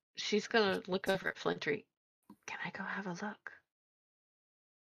 she's gonna look over at Flintry. Can I go have a look?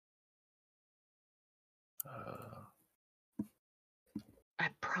 I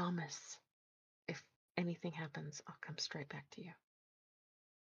promise. If anything happens, I'll come straight back to you.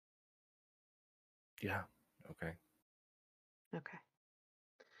 Yeah. Okay. Okay.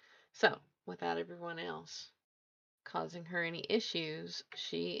 So, without everyone else causing her any issues,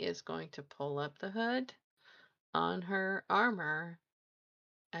 she is going to pull up the hood on her armor.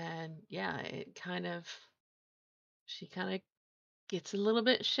 And yeah, she kind of gets a little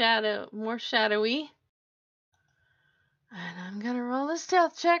bit more shadowy. And I'm going to roll a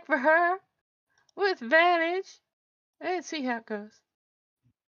stealth check for her with advantage and see how it goes.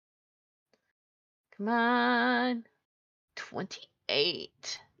 Come on.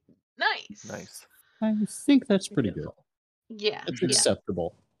 28. Nice. Nice. I think that's pretty good. Beautiful. Yeah. It's Yeah.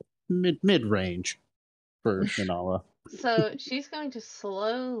 acceptable. Mid range for Nanala. So she's going to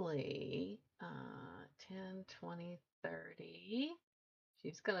slowly 10, 20, 30.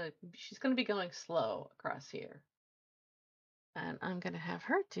 She's gonna be going slow across here. And I'm gonna have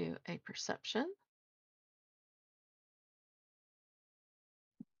her do a perception.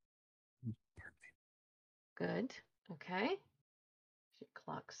 Good. Okay. She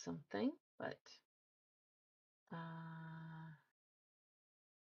clocks something, but 10,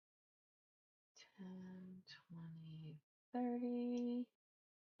 20, 30.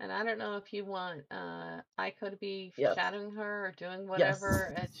 And I don't know if you want Aiko to be Yes. shadowing her or doing Yes.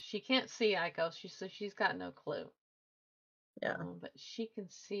 whatever. She can't see Aiko, so she's got no clue. Yeah. But she can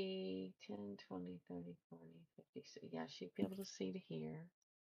see 10, 20, 30, 40, 50. So yeah, she'd be able to see to here.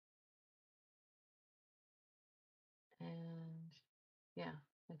 And yeah,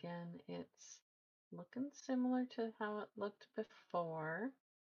 again, it's looking similar to how it looked before.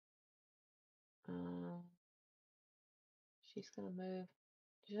 She's going to move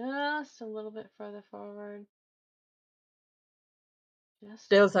just a little bit further forward.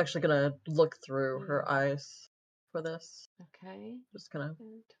 Dale's actually gonna look through her here. eyes for this. Okay. Just gonna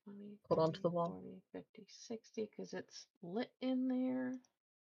 10, 20, hold 30, on to the wall. 40, 50, 60, because it's lit in there.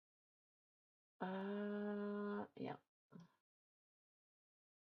 Yeah.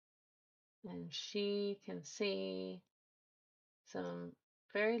 And she can see some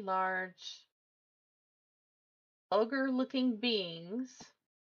very large ogre-looking beings,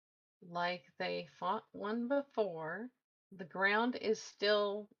 like they fought one before. The ground is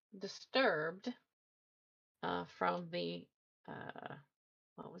still disturbed from the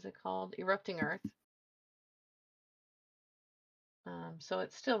what was it called? Erupting Earth. So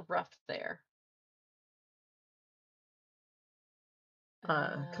it's still rough there.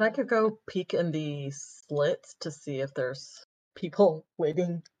 Can I go peek in the slits to see if there's people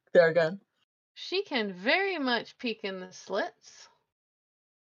waiting there again? She can very much peek in the slits.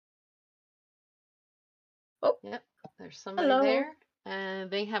 Oh. Yep, there's somebody Hello. there, and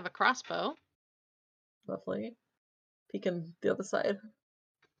they have a crossbow. Lovely. Peeking the other side.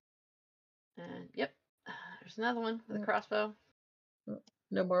 And yep, there's another one with a crossbow.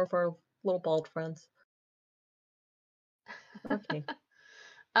 No more of our little bald friends. Okay.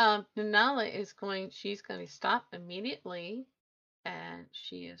 Nanala she's going to stop immediately, and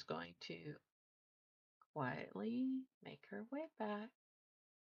she is going to quietly make her way back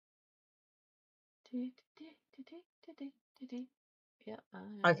Yep.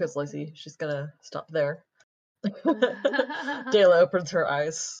 Ika's lazy. She's gonna stop there. Dayla opens her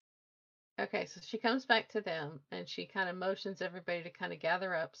eyes. Okay, so she comes back to them and she kind of motions everybody to kind of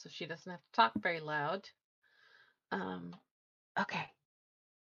gather up so she doesn't have to talk very loud. Okay.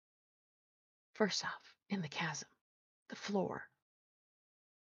 First off, in the chasm, the floor,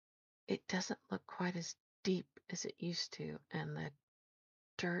 it doesn't look quite as deep as it used to, and the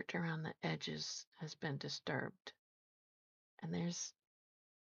dirt around the edges has been disturbed. And there's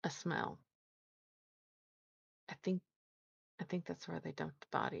a smell. I think that's where they dumped the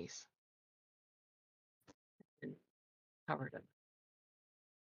bodies and covered them.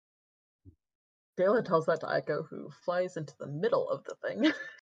 Dayla tells that to Aiko, who flies into the middle of the thing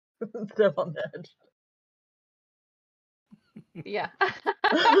instead of on the edge. Yeah.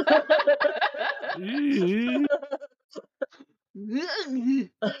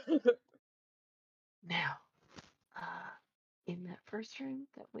 Now, in that first room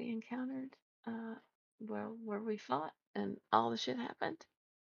that we encountered, where we fought and all the shit happened,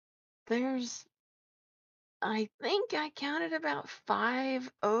 there's, I think I counted about 5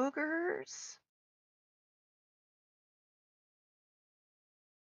 ogres.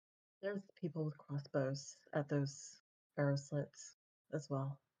 There's people with crossbows at those arrow slits as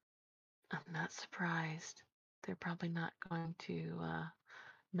well. I'm not surprised. They're probably not going to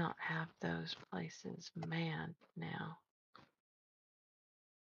not have those places manned now.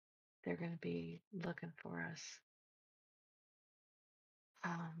 They're going to be looking for us.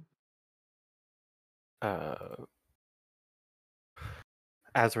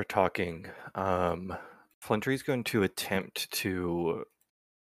 As we're talking, Flintry's going to attempt to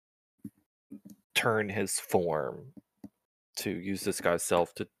turn his form to use this guy's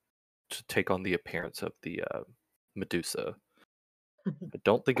self to take on the appearance of the Medusa. I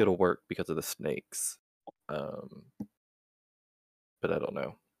don't think it'll work because of the snakes. But I don't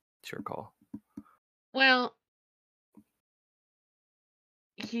know. It's your call. Well,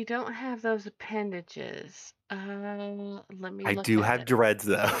 you don't have those appendages. Let me I look do at have it. dreads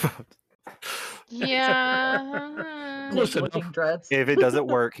though. Yeah. Close enough. Looking dreads. If it doesn't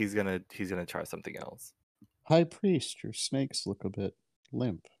work, he's gonna try something else. High Priest, your snakes look a bit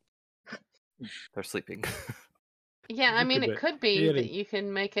limp. They're sleeping. Yeah, I Look mean, a it bit could be hairy. that you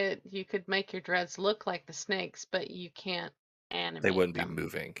could make your dreads look like the snakes, but you can't animate They wouldn't be them.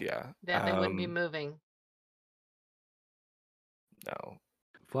 moving. Yeah. Then they wouldn't be moving. No.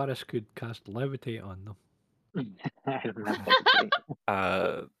 Varus could cast levitate on them. I don't know what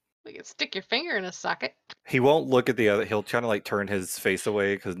to say. We could stick your finger in a socket. He won't look at the other. He'll try to like turn his face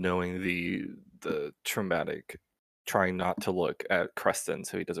away because knowing the traumatic, trying not to look at Creston,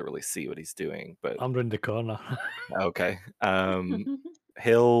 so he doesn't really see what he's doing. But I'm round the corner. okay,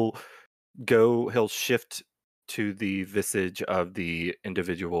 he'll shift to the visage of the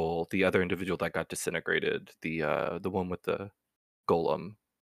other individual that got disintegrated, the one with the golem,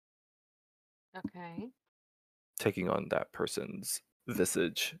 Okay. taking on that person's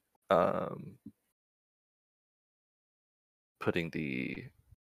visage. Putting the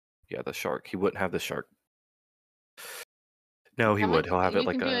shark. He wouldn't have the shark. No, he would. He'll have it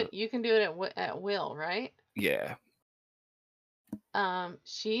like a You can do it at will, right? yeah.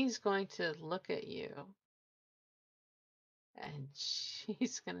 She's going to look at you, and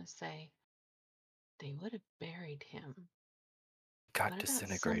she's gonna say, "They would have buried him. Got What about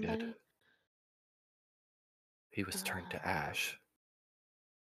disintegrated. somebody- He was turned to ash.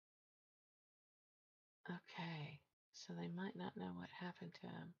 Okay, so they might not know what happened to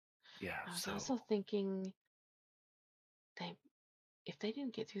him. Yeah. I was So also thinking if they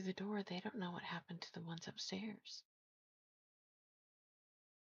didn't get through the door, they don't know what happened to the ones upstairs.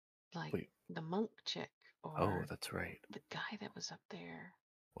 Like Wait. the monk chick oh, or that's right. the guy that was up there.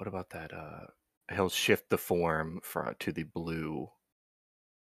 What about that? He'll shift the form to the blue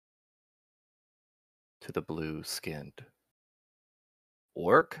skinned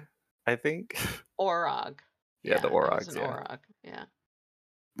orc, I think. Orog. Yeah, the it was Orogs, an yeah. Orog. Yeah.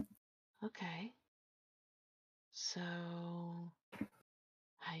 Okay. So,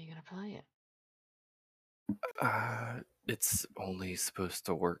 how are you gonna play it? It's only supposed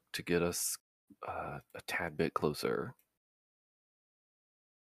to work to get us a tad bit closer.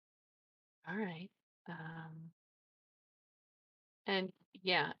 All right. And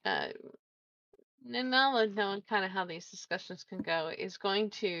yeah, Nala, knowing kind of how these discussions can go, is going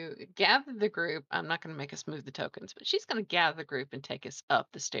to gather the group. I'm not going to make us move the tokens, but she's going to gather the group and take us up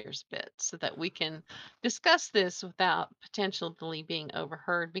the stairs a bit so that we can discuss this without potentially being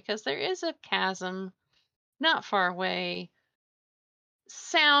overheard, because there is a chasm not far away.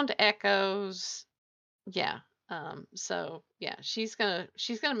 Sound echoes. Yeah. So yeah, she's gonna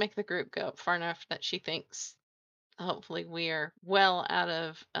make the group go up far enough that she thinks hopefully we are well out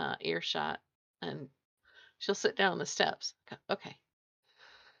of earshot, and she'll sit down on the steps. Okay,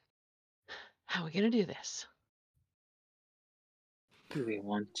 how are we gonna do this? Do we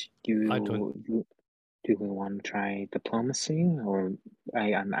want I don't. do we want to try diplomacy, or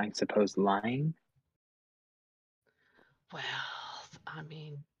I suppose lying? Well, I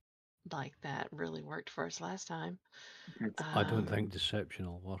mean, like that really worked for us last time. It's, I don't Um, think deception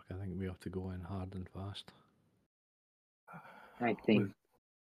will work. I think we have to go in hard and fast. I think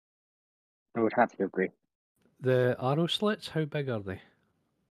I would have to agree. The arrow slits, how big are they?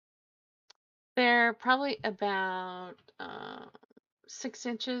 they're probably about 6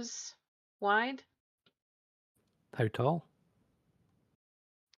 inches wide. How tall?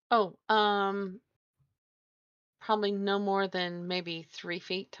 Oh, probably no more than maybe 3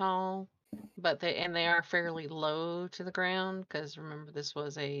 feet tall, but they are fairly low to the ground because remember this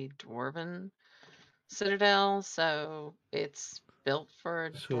was a dwarven citadel, so it's built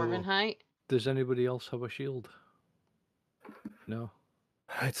for dwarven So, height. does anybody else have a shield? No.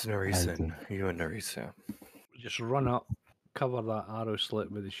 It's do. Narisan. You and Narisa. Just run up, cover that arrow slit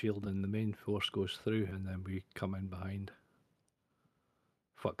with the shield, and the main force goes through, and then we come in behind.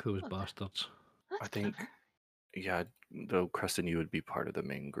 Fuck those Oh, bastards. I That's think, clever. yeah, though Creston, you would be part of the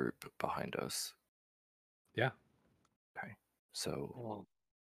main group behind us. Yeah. Okay. So, Well,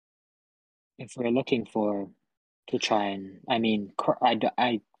 if we're looking to try and, I mean,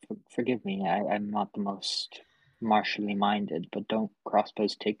 forgive me, I'm not the most martially minded, but don't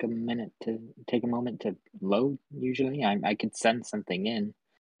crossbows take a moment to load usually? I could send something in,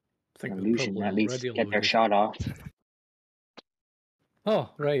 I think an they're illusion, probably at least already get their loaded. shot off. Oh,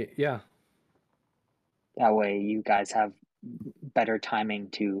 right, yeah. That way you guys have better timing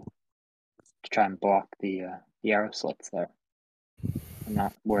to try and block the arrow slits there. I'm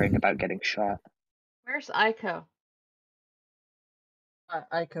not worrying about getting shot. Where's Aiko?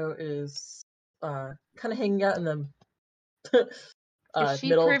 Aiko is kind of hanging out in the Is she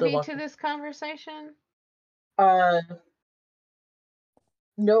middle of the privy walk. to this conversation?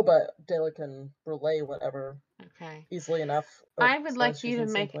 No, but Dela can relay whatever Okay. easily enough. I would as long like as you she's to in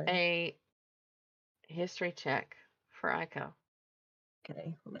the same make plane. a history check for Aiko.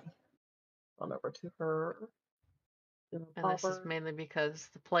 Okay, let me run over to her. And this is mainly because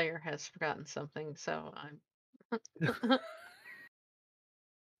the player has forgotten something, so I'm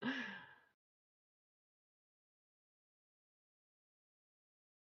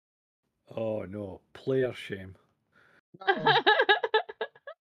Oh, no. Player shame. No.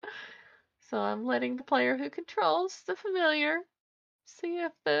 So I'm letting the player who controls the familiar see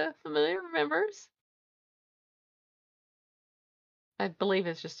if the familiar remembers. I believe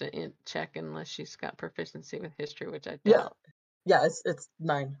it's just an int check unless she's got proficiency with history, which I Yeah, doubt. yeah, it's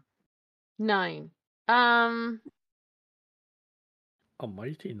 9. 9. A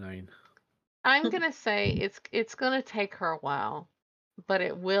mighty 9. I'm gonna say it's gonna take her a while, but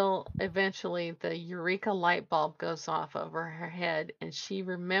it will eventually. The Eureka light bulb goes off over her head, and she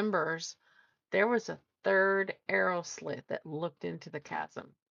remembers there was a third arrow slit that looked into the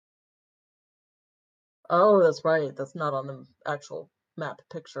chasm. Oh, that's right. That's not on the actual map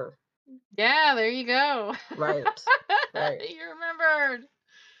picture. Yeah, there you go. Right. Right. You remembered.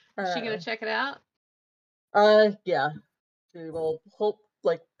 Is she gonna check it out? Yeah. She will hold,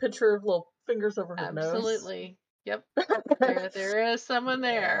 like, pinch her little fingers over her nose. Absolutely. Yep. There is someone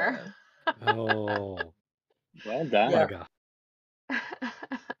there. Oh, Well done. Yeah. bugger.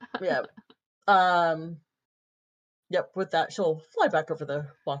 Yeah. Yep, with that, she'll fly back over the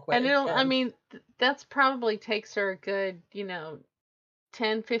walkway. And I mean, that's probably takes her a good,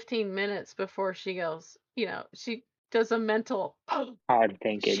 10, 15 minutes before she goes, she does a mental, oh, Hard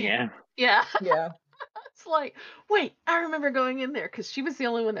thinking, shit. yeah. Yeah. Yeah. It's like, wait, I remember going in there because she was the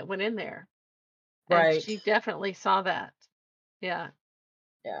only one that went in there. Right. And she definitely saw that. Yeah.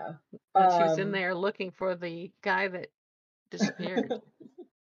 Yeah. When she was in there looking for the guy that disappeared.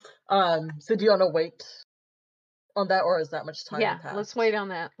 So do you want to wait on that, or is that much time Yeah, passed? let's wait on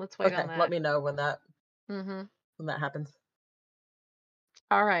that. Let's wait Okay, on that. let me know when that Mm-hmm. when that happens.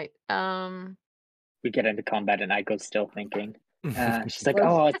 All right. We get into combat and Aiko's still thinking. She's like, Like,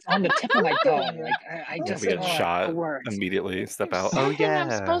 "Oh, it's on the tip of my tongue. Like, I yeah, just we get the shot worst." immediately. Step There's out. Oh something yeah.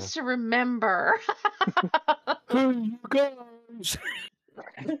 I'm supposed to remember. Who you guys?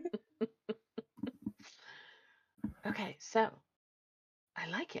 Okay, so I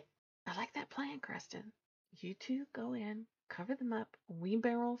like it. I like that plan, Creston. You two go in, cover them up, we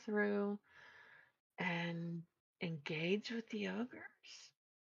barrel through, and engage with the ogres.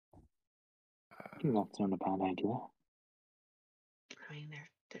 think that's not a bad idea. I mean,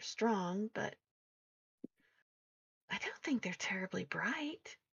 they're strong, but I don't think they're terribly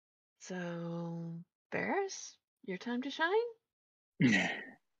bright. So, Barris, your time to shine?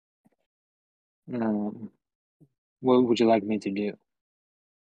 What would you like me to do?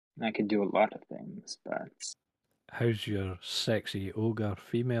 I could do a lot of things, but How's your sexy ogre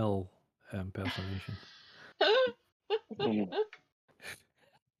female impersonation?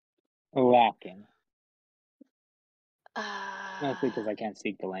 lacking. Mostly Uh, because I can't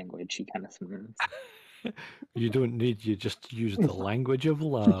speak the language. She kind of smiles. You don't need, you just use the language of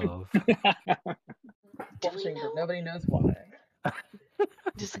love. do we Blushing, but know? nobody knows why.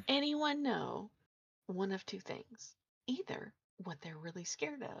 Does anyone know one of two things? Either what they're really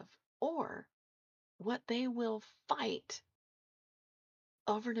scared of, or what they will fight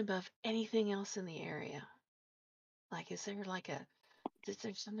over and above anything else in the area. Like, is there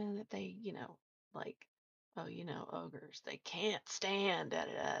something that they, like, oh, ogres, they can't stand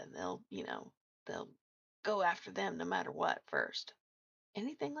and they'll, they'll go after them no matter what first.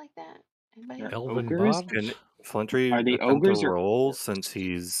 Anything like that? Anybody? Yeah. Elven Ogres? bards? Can Flintry Are they attempt to ogres or roll creatures? since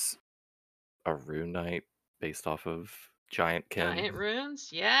he's a rune knight based off of giant kin? Giant runes?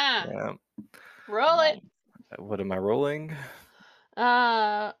 Yeah. Yeah. Roll it. What am I rolling?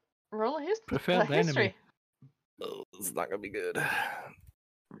 Roll a Preferred enemy. history. Oh, this is not gonna be good.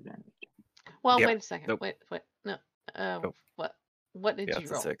 Well, Yeah, wait a second. nope. Wait. No. Nope. What did Yeah, you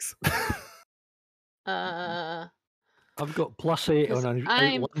it's a roll? 6. I've got +8 Because on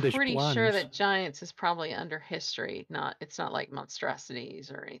I'm outlandish pretty plans. sure that giants is probably under history. It's not like monstrosities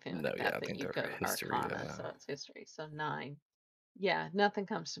or anything No, like yeah, I that think you they're go to history. Arcana. So it's history. So 9. Yeah, nothing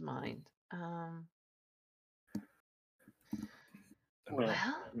comes to mind. Well,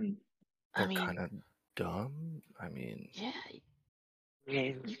 I They're mean, kind of dumb. I mean, yeah,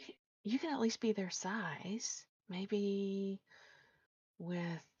 you can at least be their size. Maybe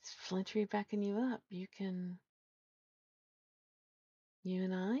with Flintry backing you up, you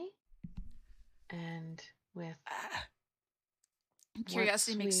and I, and with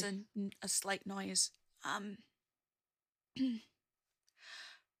Curiosity makes we've- a slight noise.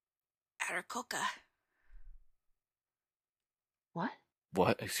 Arakoka. what?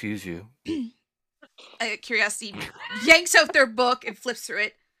 what? Excuse you. Curiosity yanks out their book and flips through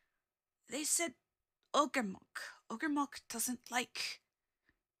it. They said Ogremok. Ogremok doesn't like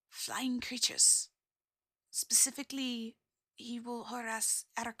flying creatures. Specifically, he will harass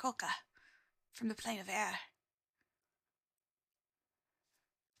Arakoka from the plane of air.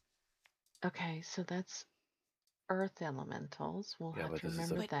 Okay, so that's earth elementals. We'll Yeah, have but to this is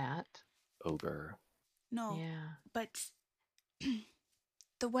remember a- that. Ogre. No, Yeah. but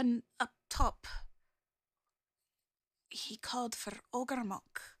the one up top, he called for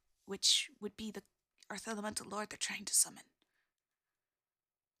Ogremok, which would be the earth elemental lord they're trying to summon.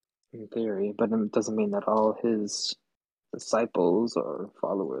 In theory, but it doesn't mean that all his disciples or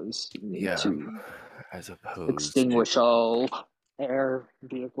followers need Yeah, to I suppose. extinguish all air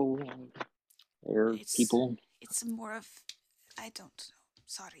vehicle air It's people. It's more of, I don't know.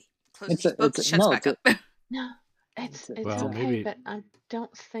 Sorry. It's Closes a- his book, it's a- shuts no, back it's up. No, it's Well, okay, maybe- but I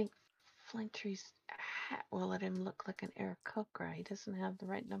don't think Flintry's hat will let him look like an Aarakocra. He doesn't have the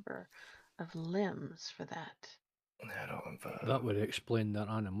right number of limbs for that. I don't That would explain their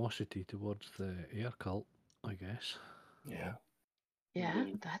animosity towards the air cult, I guess. Yeah.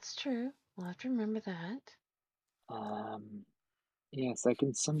 Yeah, that's true. We'll have to remember that. Yes, I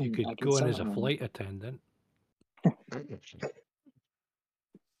can summon. You could I can go in as a summon him. flight attendant.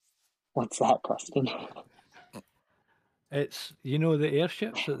 What's that, Preston? It's, you know, the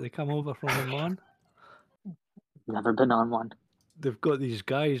airships that they come over from the Mon? Never been on one. They've got these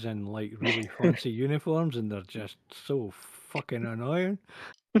guys in like really fancy uniforms and they're just so fucking annoying.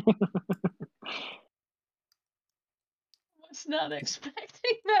 Was not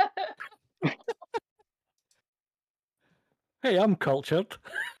expecting that. Hey, I'm cultured.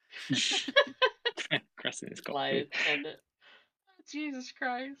 Preston is Flight cultured. attendant. Jesus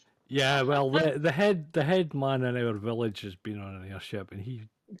Christ. Yeah, well, the head man in our village has been on an airship, and he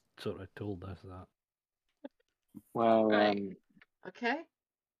sort of told us that. Well, Right. Okay.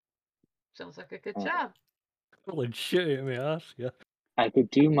 Sounds like a good job. Well, shit at me ass, yeah. I could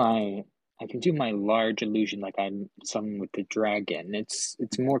do my large illusion like I'm someone with the dragon. It's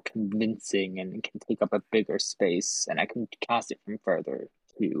more convincing and it can take up a bigger space, and I can cast it from further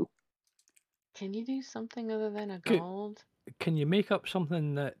too. Can you do something other than a Could- gold? Can you make up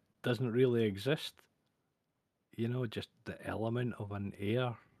something that doesn't really exist? You know, just the element of an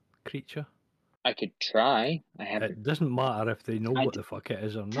air creature? I could try. I have It doesn't matter if they know I what d- the fuck it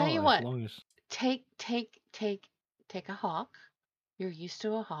is or Tell not, you as what. long as... take a hawk. You're used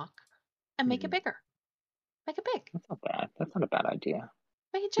to a hawk, and make it Mhm. bigger. Make it big. That's not bad. That's not a bad idea.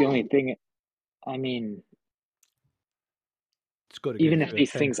 Make it The only giant. thing, I mean, It's got to get even if to a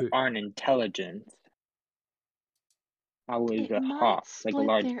these 10 things foot. aren't intelligent, how is It a might hawk, like a split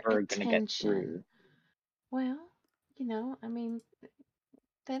large their bird, gonna get attention. through? Well, I mean,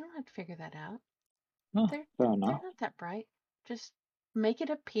 they don't have to figure that out. Oh, They're fair enough. not that bright. Just make it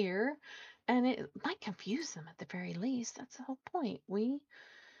appear, and it might confuse them at the very least. That's the whole point. We,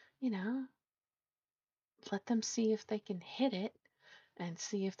 let them see if they can hit it, and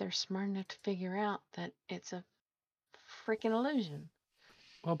see if they're smart enough to figure out that it's a freaking illusion.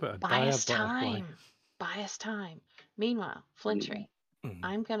 What about a Buy dire us butterfly? time. Buy us time. Meanwhile, Flintry, Mhm.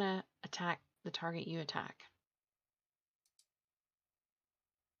 I'm gonna attack the target you attack.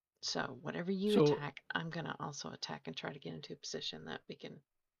 So whatever you So- attack, I'm gonna also attack and try to get into a position that we can. be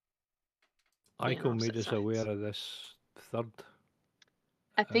on Aiko made opposite us aware sides. of this third.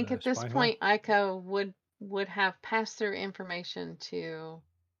 I think at this spy hole. point, Aiko would have passed their information to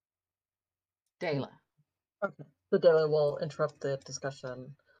Dela. Okay. The Dela will interrupt the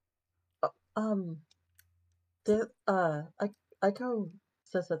discussion. Aiko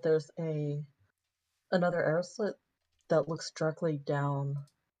says that there's another arrow slit that looks directly down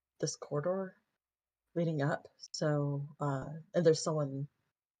this corridor leading up. So, and there's someone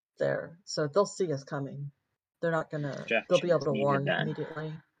there, so they'll see us coming. They're not gonna. They'll be Projection able is to needed warn then.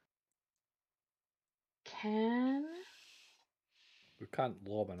 immediately. Can We can't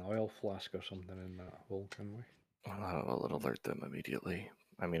lob an oil flask or something in that hole, can we? Well, it'll alert them immediately.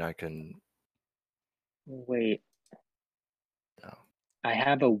 I mean, I can. Wait, No. I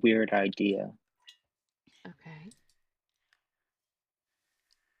have a weird idea. okay.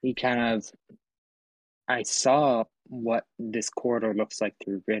 I saw what this corridor looks like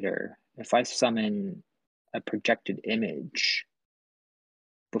through Ritter. If I summon a projected image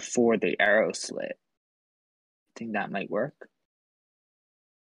before the arrow slit, I think that might work.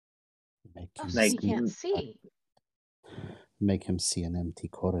 Make Oh, him so he Like, can't see. Make him see an empty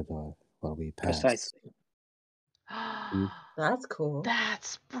corridor while we pass. Precisely. That's cool.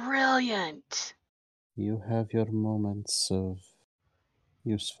 That's brilliant. You have your moments of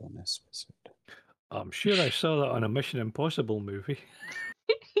usefulness, wizard. I'm sure I saw that on a Mission Impossible movie.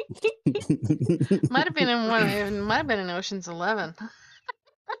 Might have been in one. It might have been in Ocean's 11.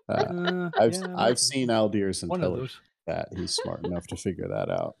 I've seen Aldir's one of intelligence. those. That he's smart enough to figure that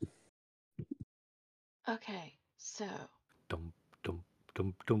out. Okay, so Dum dum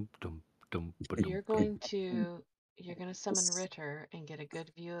dum dum dum dum. you're going to summon Ritter and get a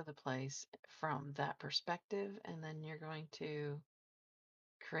good view of the place from that perspective, and then you're going to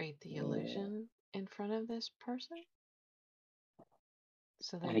create the illusion in front of this person,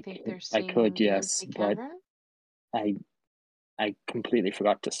 so they think they're I seeing could, the yes, empty but cavern. I completely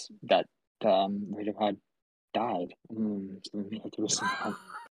forgot that Ritter had died.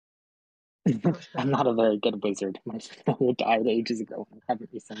 I'm not a very good wizard. My father died ages ago. I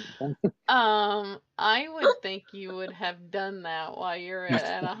haven't resummoned him. I would think you would have done that while you're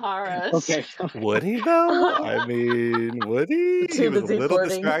at Anaharas. Okay. Would he though? I mean, would he? Too He was a busy little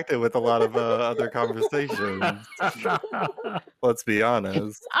flirting. distracted with a lot of other conversations. Let's be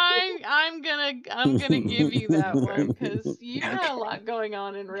honest. I'm gonna give you that one because you had a lot going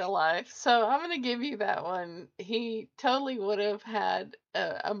on in real life. So I'm gonna give you that one. He totally would have had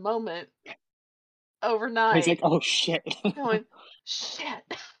a moment overnight. He's like, oh shit. Going, shit.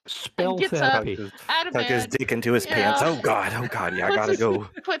 Spell Gets therapy. Out of Tuck his bed. dick into his pants. Oh god, yeah, I gotta go.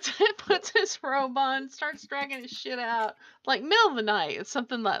 Puts his robe on, starts dragging his shit out. Like middle of the night. It's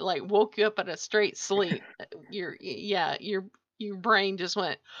something that like woke you up at a straight sleep. Your brain just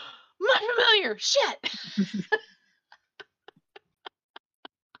went, my familiar shit.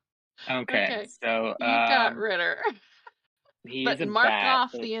 Okay, so You got Ritter. he But is a mark bat.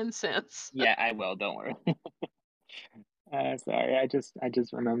 off the incense. Yeah, I will. Don't worry. Sorry, I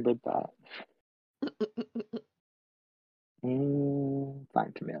just remembered that. Find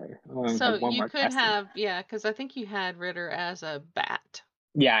familiar. So you could have, because I think you had Ritter as a bat.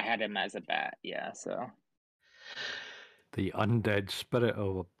 Yeah, I had him as a bat. Yeah, so The undead spirit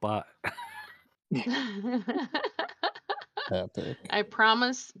of a bat. Epic. I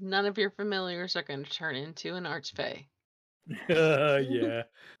promise none of your familiars are going to turn into an archfey. Yeah.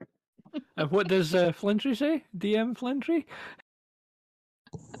 And what does Flintry say? DM Flintry?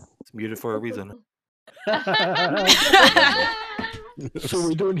 It's muted for a reason. So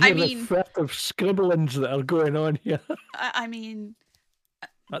we don't hear the furtive scribblings that are going on here. I mean,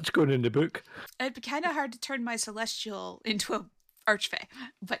 That's going in the book. it'd be kind of hard to turn my celestial into a Archfey.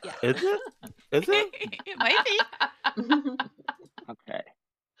 But yeah. Is it? Is it? It might be. Okay.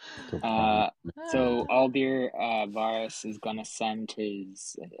 So fine. So Aldir Varus is gonna send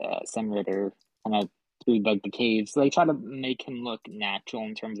his Sun Ritter kind of through like the caves, like try to make him look natural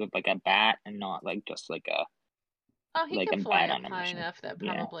in terms of like a bat and not like just like a Oh, he like can a fly bat up on a high mission. enough that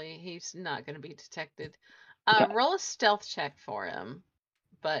Yeah. probably he's not going to be detected. Okay. Roll a stealth check for him.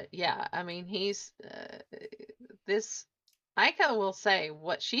 But yeah, I mean, he's this. Aika will say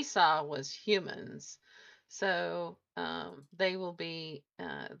what she saw was humans, so they will be.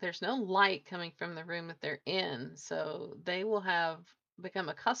 There's no light coming from the room that they're in, so they will have become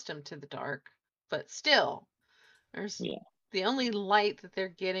accustomed to the dark. But still, there's Yeah. the only light that they're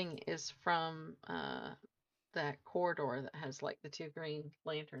getting is from that corridor that has like the two green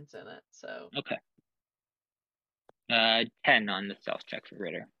lanterns in it. So Okay. 10 on the stealth check for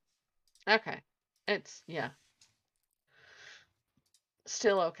Ritter. okay, it's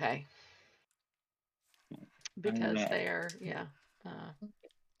still okay because Okay. they're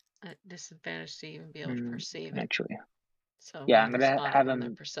at disadvantage to even be able to perceive it. Actually, So yeah, we I'm have to gonna spot have it on their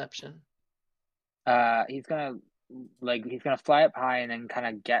him. perception. He's gonna fly up high and then kind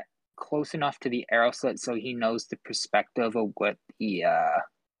of get close enough to the arrow slit so he knows the perspective of what the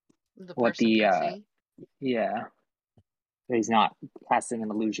The what person the can see. yeah. So he's not casting an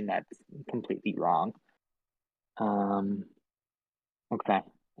illusion that's completely wrong. Okay,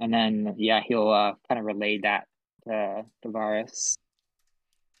 and then he'll kind of relay that to Varus.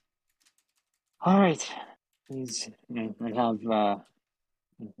 All right, I have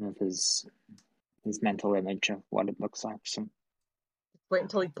his mental image of what it looks like. So Wait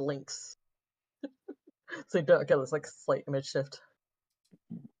until he blinks. So you don't get this like slight image shift.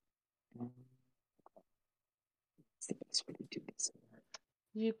 what's the best way to do this?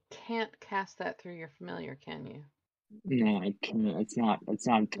 You can't cast that through your familiar, can you? No, I can't. It's not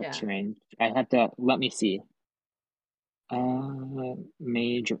touch Yeah. range. I have to let me see.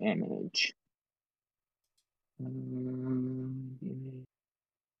 Major image.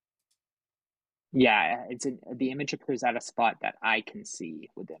 Yeah, the image appears at a spot that I can see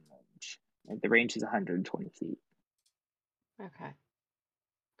within range. The range is 120 feet. Okay.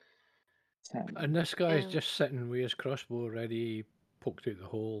 And this guy's And- just sitting with his crossbow ready, poked out the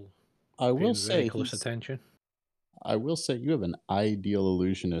hole. I will paying say very close attention. I will say you have an ideal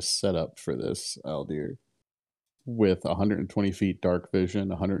illusionist setup for this, Aldir. With 120 feet dark vision,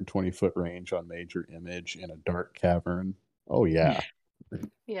 120 foot range on major image in a dark cavern. Oh yeah.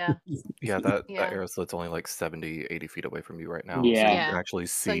 Yeah. Yeah, that Yeah. arrow slit's only like 70, 80 feet away from you right now. Yeah. So you Yeah. can actually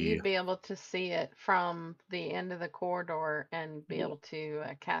So see. you'd be able to see it from the end of the corridor and be able to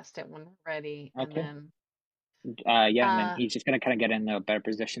cast it when ready. And Okay. then and then he's just gonna kind of get in a better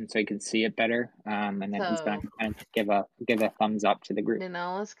position so he can see it better. And then he's gonna So- kind of give a thumbs up to the group.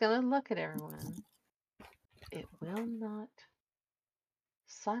 Ninala's gonna look at everyone. It will not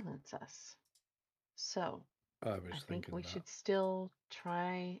silence us. So I I was think thinking we that. should still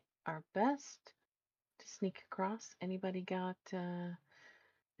try our best to sneak across. Anybody got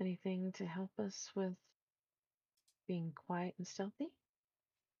anything to help us with being quiet and stealthy?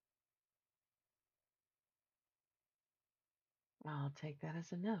 I'll take that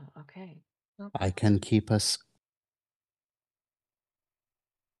as a no. Okay. I can keep us.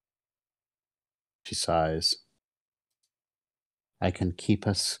 She sighs. I can keep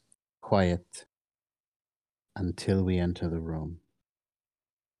us quiet until we enter the room.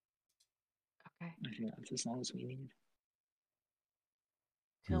 Okay. Yeah, that's as long as we need.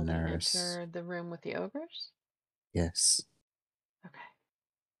 Till Nurse. we enter the room with the ogres? Yes.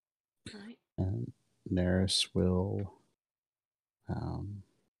 Okay. All right. And Neris will.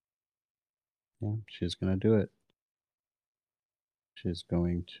 She's going to do it. She's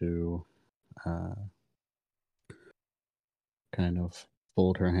going to kind of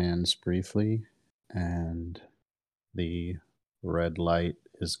fold her hands briefly, and the red light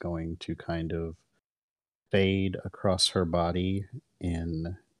is going to kind of fade across her body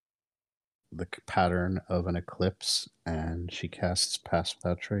in the pattern of an eclipse, and she casts Pass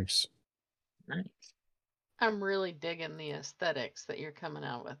Without Trace. Nice. I'm really digging the aesthetics that you're coming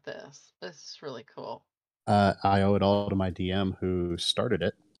out with this. This is really cool. I owe it all to my DM who started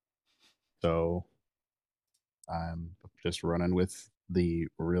it. So I'm just running with the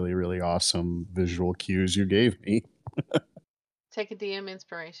really, really awesome visual cues you gave me. Take a DM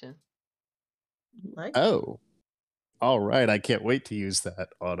inspiration. Nice. Oh. All right. I can't wait to use that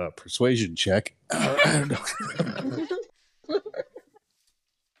on a persuasion check.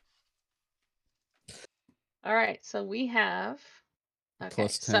 All right, so we have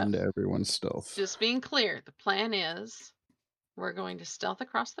Plus 10 to everyone's stealth. Just being clear, the plan is we're going to stealth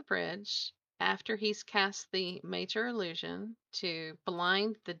across the bridge after he's cast the major illusion to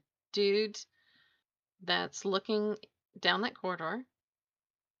blind the dude that's looking down that corridor.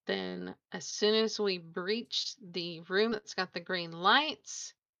 Then, as soon as we breach the room that's got the green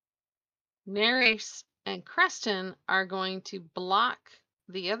lights, Nereus and Creston are going to block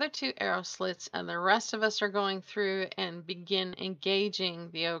the other two arrow slits, and the rest of us are going through and begin engaging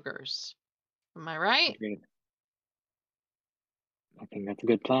the ogres. Am I right? Agreed. I think that's a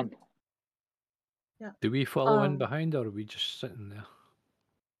good plan. Do we follow in Um, behind, or are we just sitting there?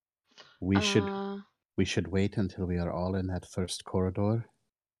 We should Uh, we should wait until we are all in that first corridor,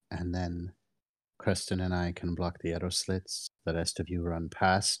 and then Creston and I can block the arrow slits. The rest of you run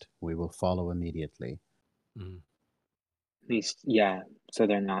past. We will follow immediately. Mm. At least, yeah, so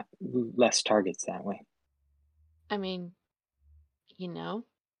they're not less targets that way. I mean,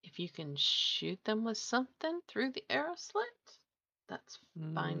 if you can shoot them with something through the arrow slit, that's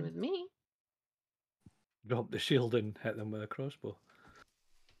fine with me. Drop the shield and hit them with a crossbow.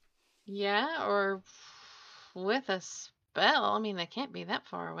 Yeah, or with a spell. I mean, they can't be that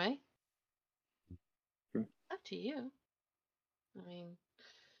far away. True. Up to you. I mean,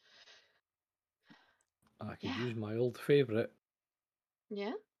 I could Yeah. use my old favourite.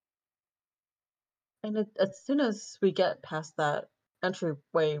 yeah. And as soon as we get past that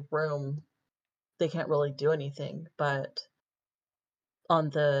entryway room, they can't really do anything. But on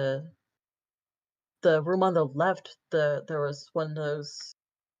the room on the left, there was one of those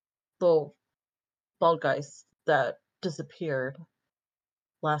little bald guys that disappeared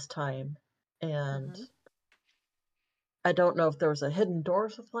last time, and Mhm. I don't know if there was a hidden door or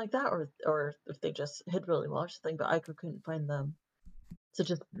something like that, or if they just hid really well or something. But I couldn't find them. So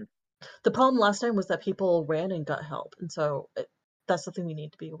just Mm. the problem last time was that people ran and got help, and so that's something we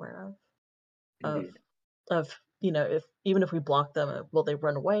need to be aware of. Indeed. Of if even if we block them, will they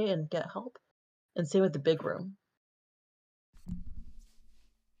run away and get help? And same with the big room.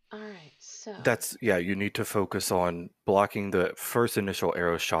 All right, so You need to focus on blocking the first initial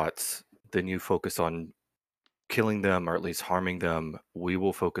arrow shots, then you focus on killing them or at least harming them. We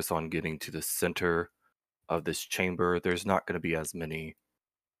will focus on getting to the center of this chamber. There's not going to be as many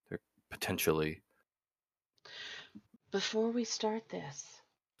there potentially. before we start this,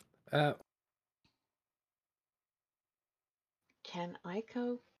 Uh, can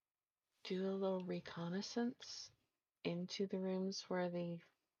Aiko do a little reconnaissance into the rooms where the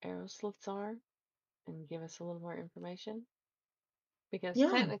arrow slits are and give us a little more information? Because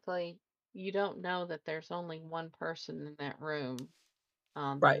Yeah. technically, you don't know that there's only one person in that room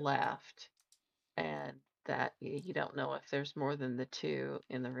on the Right. left, and that you don't know if there's more than the two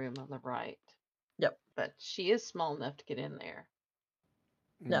in the room on the right. Yep. But she is small enough to get in there.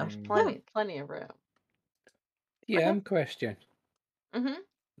 No. There's mm, plenty of room. yeah, question. Mm-hmm.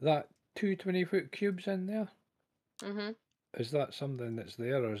 That 2 20-foot cubes in there, Mm-hmm. is that something that's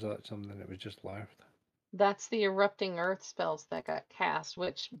there, or is that something that was just left? That's the erupting earth spells that got cast,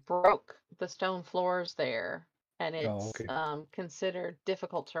 which broke the stone floors there, and Oh, it's okay. considered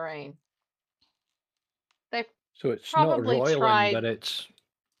difficult terrain. They've So it's not probably roiling, tried. but it's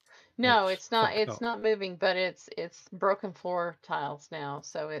No, it's not. fucked It's up. not moving, but it's broken floor tiles now,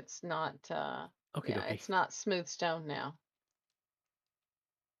 so it's not. Okay, Yeah, okay. it's not smooth stone now.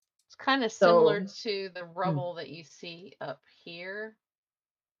 It's kind of So similar to the rubble that you see up here.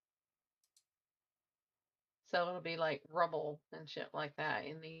 So it'll be like rubble and shit like that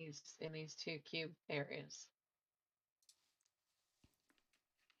in these two cube areas.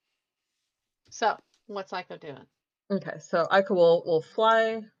 So what's Aiko doing? okay, so Aiko will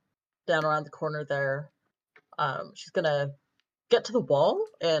fly down around the corner there. She's gonna get to the wall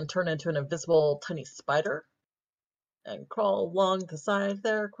and turn into an invisible tiny spider and crawl along the side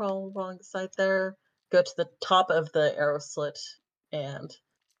there, go to the top of the arrow slit and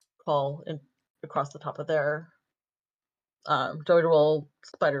crawl in across the top of there. Joey will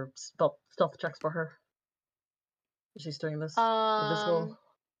spider stealth checks for her. She's doing this invisible.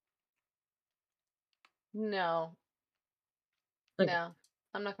 No. Okay. No.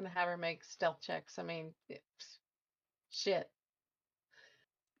 I'm not gonna have her make stealth checks. I mean, shit.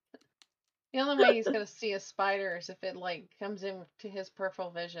 The only way he's gonna see a spider is if it like comes into his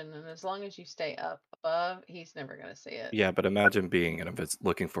peripheral vision, and as long as you stay up above, he's never gonna see it. Yeah, but imagine being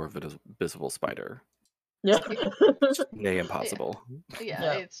looking for a visible spider. Yeah. Nay, impossible.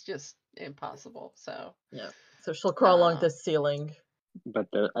 Yeah, it's just impossible. So yeah. So she'll crawl along the ceiling. But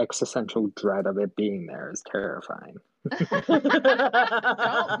the existential dread of it being there is terrifying.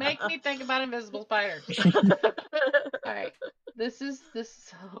 Don't make me think about invisible spiders. All right. This is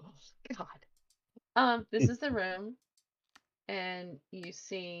oh god. This is the room. and you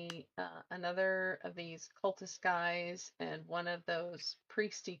see another of these cultist guys and one of those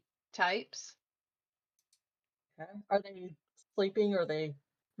priesty types Okay. Are they sleeping? Or are they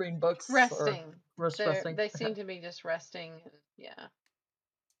reading books? Or resting. resting? They seem to be just resting. Yeah.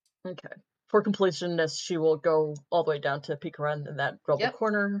 Okay. For completionist, she will go all the way down to Pikaran in that rubble Yep.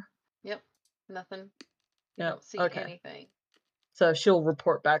 corner. Yep. Nothing. You Yep. don't see Okay. anything. So she'll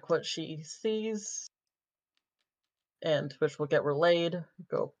report back what she sees, and which will get relayed.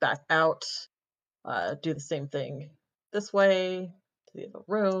 Go back out. Do the same thing this way to the other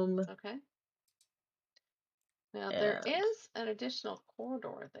room. Okay. Now there is an additional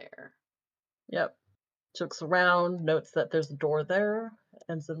corridor there. Yep. She looks around, notes that there's a door there,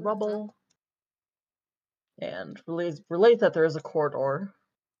 ends in rubble, and relays that there is a corridor,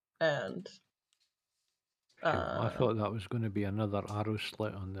 and I thought that was going to be another arrow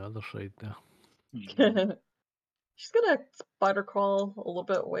slit on the other side there. she's gonna spider crawl a little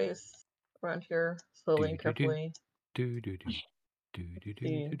bit ways around here, slowly and carefully.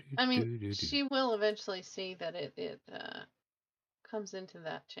 I mean, she will eventually see that it comes into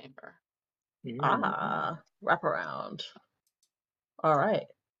that chamber. Wrap around. All right.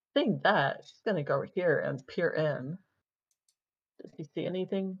 Seeing that, she's gonna go over here and peer in. Does she see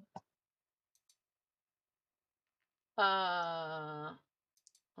anything? Oh, I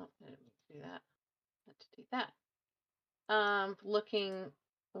didn't mean to do that. I had to do that. Looking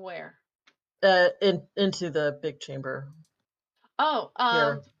where? Into the big chamber. Oh,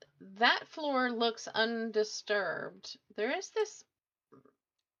 Here. that floor looks undisturbed. There is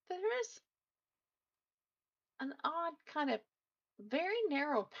an odd kind of very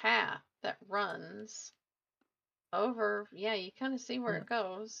narrow path that runs over. Yeah, you kind of see where it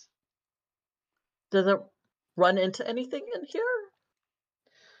goes. Does it run into anything in here?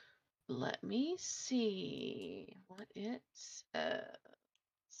 Let me see what it says.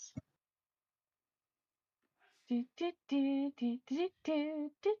 Dale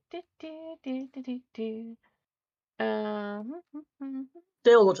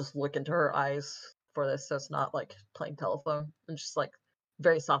will just look into her eyes for this, so it's not like playing telephone, and just like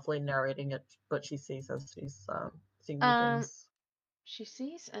very softly narrating it, what she sees as she's seeing new things. She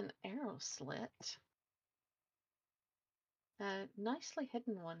sees an arrow slit, a nicely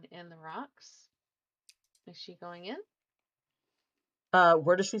hidden one in the rocks. Is she going in?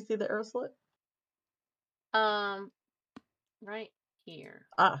 Where does she see the arrow slit? Right here.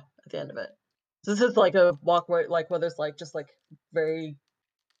 At the end of it. So this is like a walkway, like where there's like just like very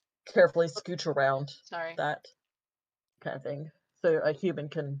carefully scooch around. Sorry. That kind of thing. So a human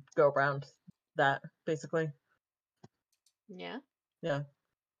can go around that, basically. Yeah. Yeah.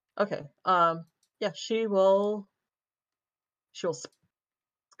 Okay. Yeah, she'll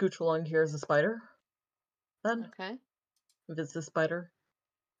scooch along here as a spider. Then. Okay. If it's a spider.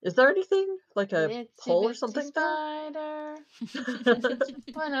 Is there anything like a hole or something spider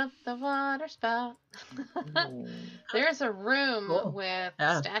went up the water spout. There's a room with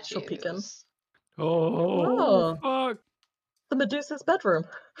she'll peek in. statues. Oh, fuck! The Medusa's bedroom.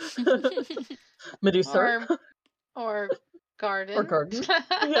 Medusa. Or garden. Or garden.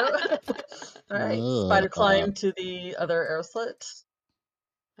 Yeah. All right. Spider climb to the other arrow slit.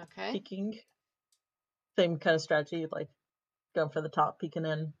 Okay. Peeking. Same kind of strategy, like going for the top, peeking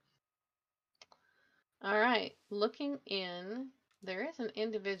in. All right. Looking in, there is an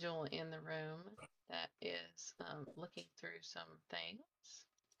individual in the room that is looking through some things.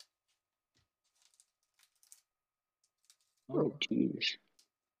 Oh, jeez.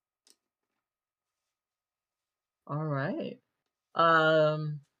 All right. I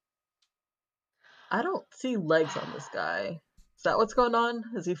don't see legs on this guy. Is that what's going on?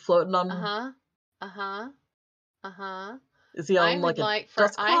 Is he floating on? Is he on I would like for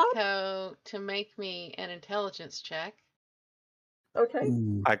dust cloud? Aiko to make me an intelligence check. Okay.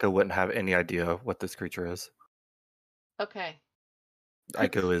 Aiko wouldn't have any idea what this creature is. Okay.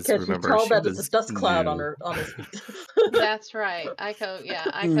 Aiko is, Can remember, you tell she that was it's a dust cloud new. on his feet? That's right.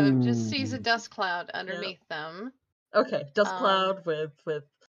 Aiko just sees a dust cloud underneath them. Okay, dust cloud with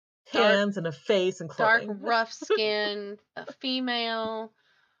hands and a face and clothing. Dark, rough skin, a female.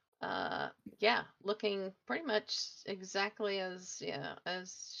 Looking pretty much exactly as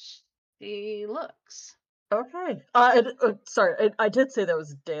she looks. Okay. Sorry, I did say that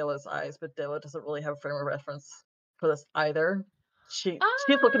was Dayla's eyes, but Dayla doesn't really have a frame of reference for this either. She's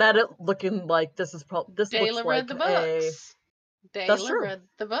looking at it, looking like this Dayla looks read like the books. That's true. Dayla read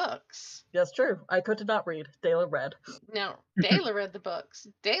the books. That's true. Aiko did not read. Dayla read. No, Dayla read the books.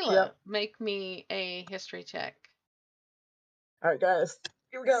 Dayla, make me a history check. All right, guys.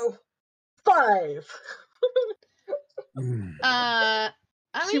 Here we go. 5. I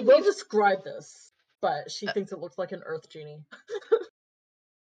She mean, will describe this, but she thinks it looks like an earth genie.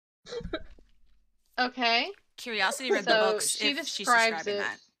 okay. Curiosity read So the books she if she's describes describing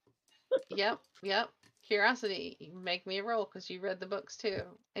it. that. Yep. Curiosity, you make me a roll because you read the books too.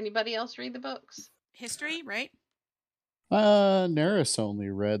 Anybody else read the books? History, right? Neris only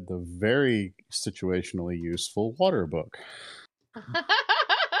read the very situationally useful water book.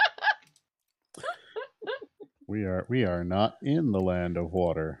 We are not in the land of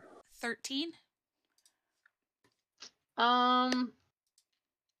water. 13.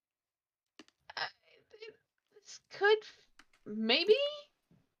 This could maybe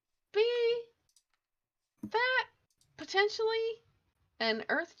be that potentially an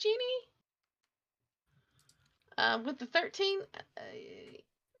Earth genie. With the 13,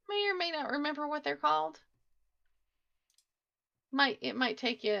 may or may not remember what they're called. It might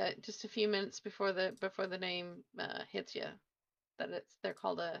take you just a few minutes before the name hits you that they're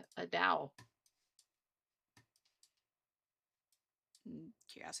called a Dao.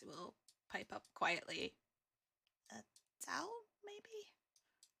 Curiosity will pipe up quietly. A Dao,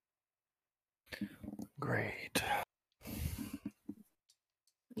 maybe? Great.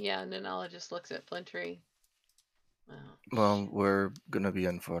 Yeah, Nanala just looks at Flintry. Oh, Well, we're gonna be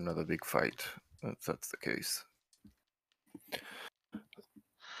in for another big fight if that's the case.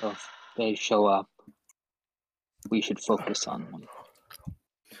 So if they show up, we should focus on them.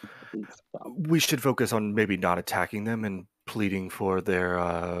 We should focus on maybe not attacking them and pleading for their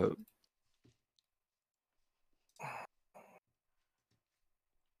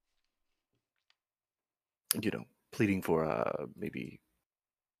pleading for maybe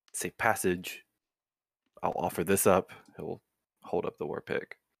safe passage. I'll offer this up. He'll hold up the war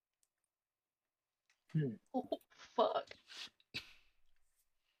pick. Oh, fuck.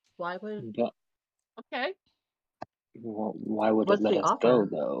 Why would? But Okay. why would What's it let the us go, offer?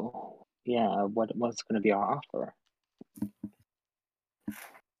 though? Yeah, what's going to be our offer?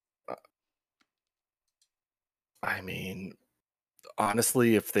 I mean,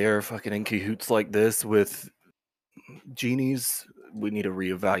 honestly, if they're fucking in cahoots like this with genies, we need to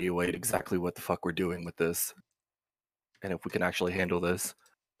reevaluate exactly what the fuck we're doing with this. And if we can actually handle this.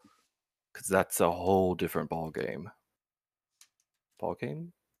 Because that's a whole different ball game. Ball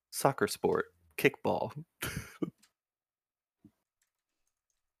game? Soccer sport. Kickball.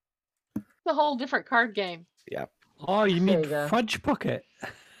 It's a whole different card game. Yeah. Oh, you There mean you go. Fudge Bucket?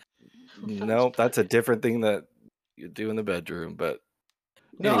 No, that's a different thing that you do in the bedroom, but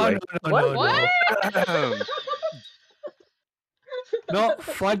No, anyway. no. What? Not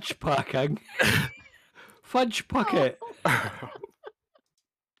fudge packing. Fudge bucket.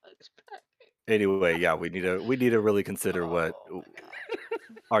 Anyway, yeah, we need to really consider what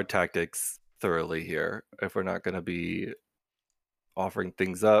our tactics thoroughly here. If we're not going to be offering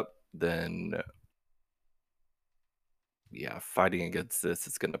things up, then yeah, fighting against this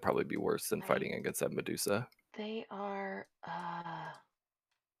is going to probably be worse than fighting against that Medusa. They are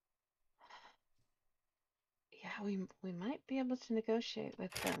yeah, we might be able to negotiate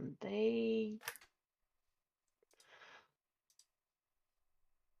with them. They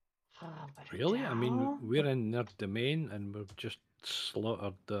but Really? I mean, Dao? we're in their domain and we've just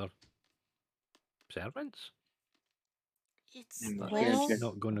slaughtered their servants? It's And Well- we're That's just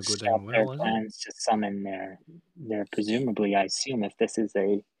not going to go stop down their well, is it? plans to summon their presumably, I assume, if this is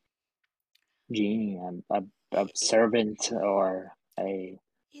a genie, a servant or a.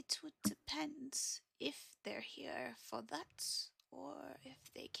 It would depend if they're here for that or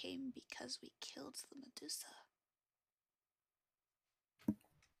if they came because we killed the Medusa.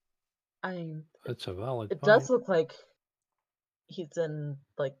 I mean, That's a valid it point. does look like he's in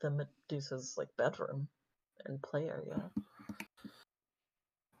like the Medusa's like bedroom and play area.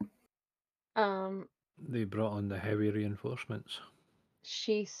 They brought on the heavy reinforcements.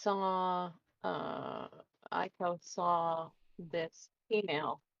 She saw Aiko saw this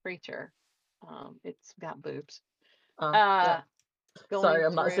female creature. It's got boobs. Yeah. Going Sorry,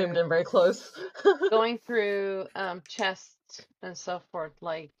 I'm not zoomed in very close. going through chests and so forth,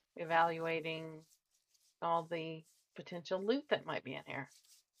 like evaluating all the potential loot that might be in here.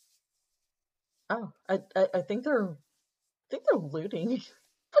 Oh, I think they're looting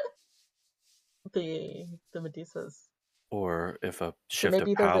the Medusas. Or if a shift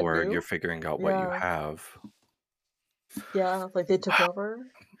maybe of they're the power, new? you're figuring out what you Yeah. have. Yeah, like they took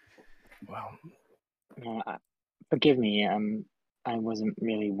over. Well, Forgive me. I wasn't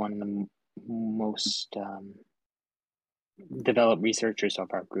really one of the most developed researchers of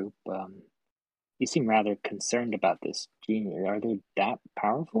our group. You seem rather concerned about this genie. Are they that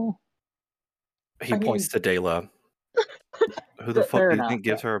powerful? he I points to Dela. Who the fuck Fair do you enough. think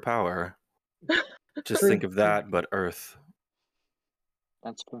gives her a power? Just True, think of true. that, but Earth.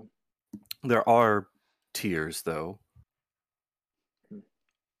 That's true. There are tiers, though, Hmm.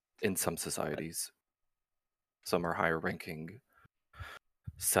 in some societies. Some are higher ranking,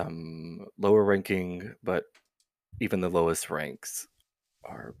 some lower ranking, but even the lowest ranks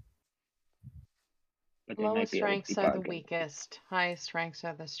are. But they might Lowest be able to ranks be are the bargained. weakest. Highest ranks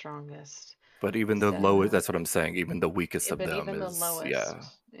are the strongest. But even the So- lowest, that's what I'm saying, even the weakest Yeah, of but them even the is, lowest, yeah.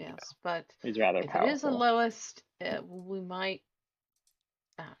 yes. But He's rather if powerful. it is the lowest, we might.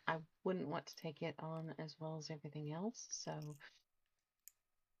 I wouldn't want to take it on as well as everything else. So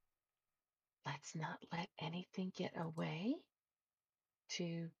let's not let anything get away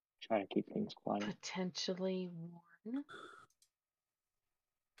to Try to keep things quiet. potentially warn.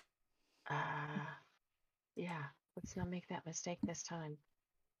 Yeah, let's not make that mistake this time.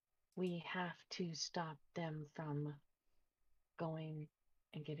 We have to stop them from going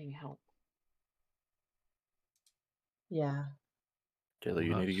and getting help. Yeah. Jayla,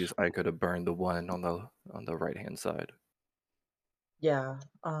 you need to use Ico to burn the one on the right hand side. Yeah.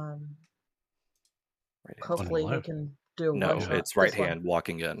 Right hand Hopefully On we left? can do a No, one shot. it's right this one. hand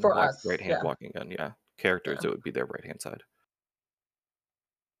walking in. For like us, right hand yeah. walking in, yeah. Characters, Yeah. it would be their right hand side.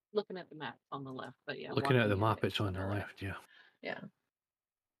 Looking at the map on the left, but yeah. Looking at the walking in, map, it's on the right. left, yeah. Yeah.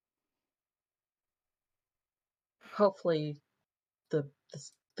 Hopefully the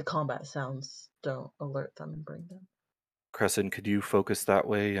combat sounds don't alert them and bring them. Crescent, could you focus that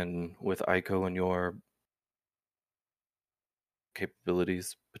way and with Ico and your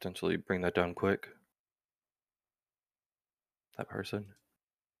capabilities potentially bring that down quick? That person?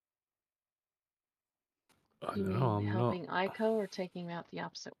 I You don't mean know, I'm helping not. Ico or taking out the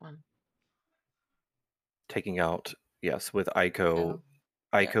opposite one? Taking out, yes, with Ico. Oh,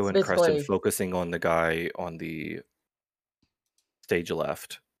 Ico yes. and Crescent Basically- focusing on the guy on the stage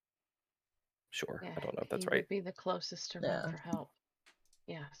left. Sure, Yeah, I don't know if that's he right. would be the closest to run Yeah. for help.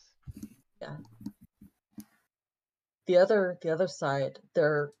 Yes. Yeah. The other side,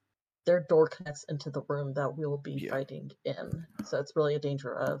 their door connects into the room that we'll be Yeah. fighting in. So it's really a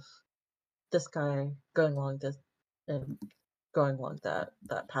danger of this guy going along this and going along that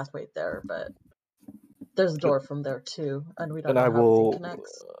pathway there, but there's a door from there too, and we don't And know I how the will. thing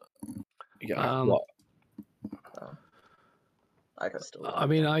connects. Yeah. So I could still. I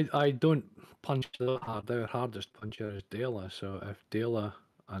mean, I don't punch that hard. Our hardest puncher is Dela, so if Dela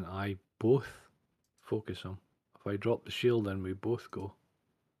and I both focus him, if I drop the shield and we both go,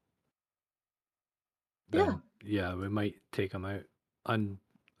 then yeah, we might take him out. And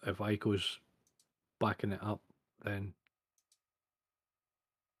if Ico's backing it up, then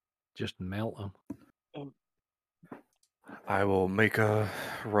just melt him. I will make a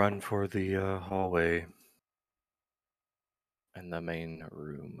run for the hallway in the main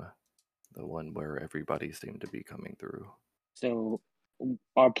room, the one where everybody seemed to be coming through. So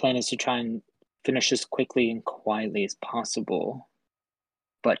our plan is to try and finish this quickly and quietly as possible.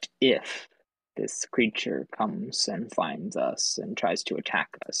 But if this creature comes and finds us and tries to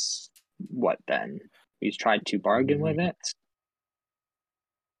attack us, what then? We've tried to bargain with it.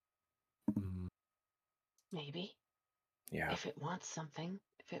 Maybe. Yeah. If it wants something,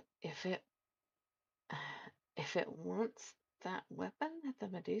 if it wants that weapon that the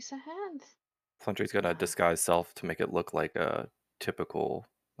Medusa had. Flintry's gonna disguise self to make it look like a typical,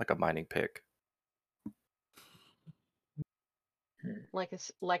 like a mining pick. Like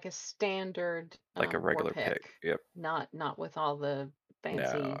a standard, Like a war regular pick. Yep. Not with all the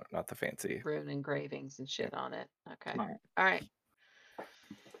fancy, No, not the fancy rune engravings and shit on it. Okay. All right. All right.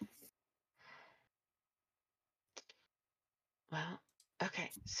 Well, okay.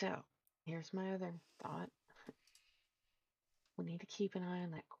 So here's my other thought. We need to keep an eye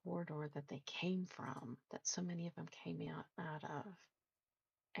on that corridor that they came from, that so many of them came out of,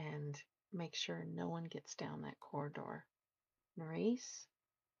 and make sure no one gets down that corridor. Maurice,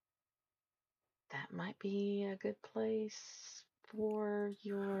 that might be a good place for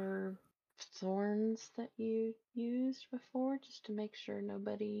your thorns that you used before, just to make sure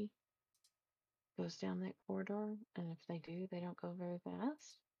nobody goes down that corridor. And if they do, they don't go very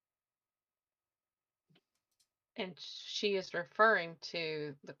fast. And she is referring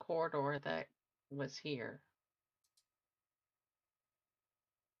to the corridor that was here.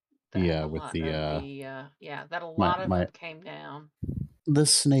 Yeah, with the that a lot of them came down. The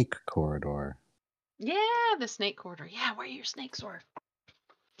snake corridor. Yeah, the snake corridor. Yeah, where your snakes were.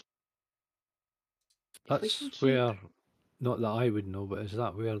 That's where, not that I would know, but is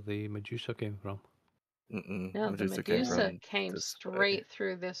that where the Medusa came from? No, the Medusa came straight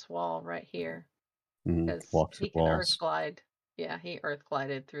through this wall right here. because Walks he through can earth walls. glide. Yeah, he earth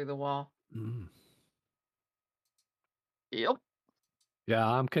glided through the wall. Mm. Yep. Yeah,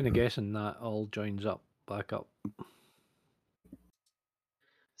 I'm kind of guessing that all joins up, back up.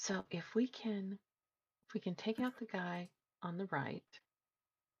 So if we can take out the guy on the right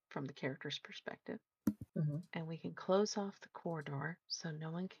from the character's perspective, Mhm. and we can close off the corridor so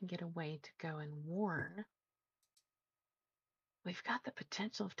no one can get away to go and warn, we've got the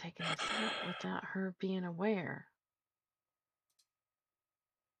potential of taking this out without her being aware.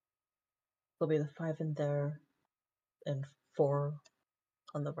 There'll be the 5 in there and 4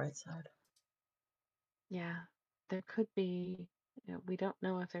 on the right side. Yeah, there could be. We don't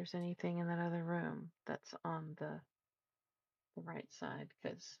know if there's anything in that other room that's on the right side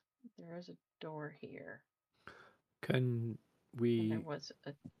because there is a door here, Can and there we? was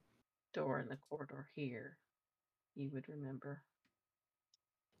a door in the corridor here. You would remember.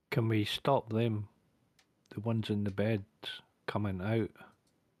 Can we stop them, the ones in the beds, coming out?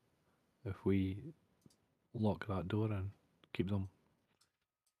 If we lock that door and keep them.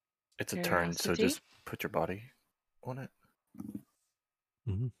 It's a turn, so Curiosity? just put your body on it.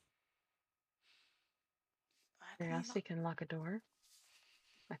 Mm-hmm. Curiosity can lock a door,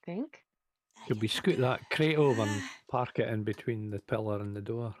 I think. Could we scoot that crate over and park it in between the pillar and the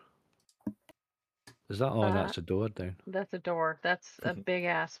door? Is that? Oh, that's a door down. That's a door. That's a big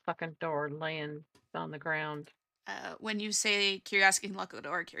ass fucking door laying on the ground. When you say Curiosity can lock a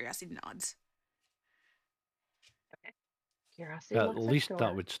door, Curiosity nods. Curiosity At locks that least door.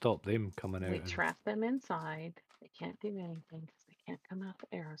 that would stop them coming out. We and- trap them inside. They can't do anything because they can't come out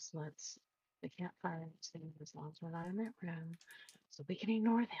the arrow slits. They can't fire anything as long as we're not in that room. So we can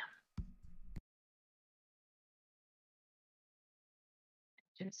ignore them.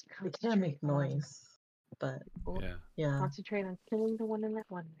 Just They can concentrate make on noise, but Yeah. yeah. concentrate on killing the one in that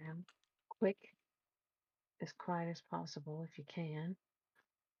one room. Quick, as quiet as possible if you can.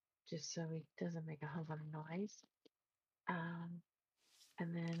 Just so he doesn't make a whole lot of noise.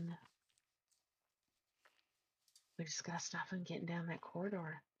 And then we just gotta stop him getting down that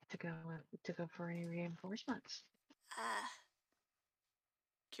corridor to go for any reinforcements.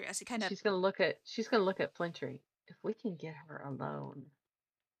 Curiosity kind of. She's gonna look at Flintry. If we can get her alone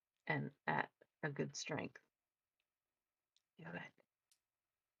and at a good strength, do it.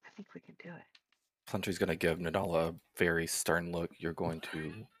 I think we can do it. Plunty's going to give Nadala a very stern look. You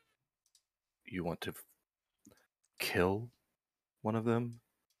want to kill one of them?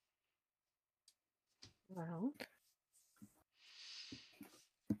 Well,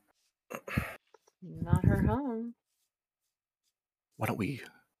 not her home. Why don't we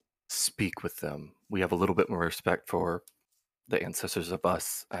speak with them? We have a little bit more respect for the ancestors of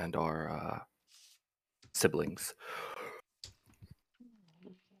us and our siblings.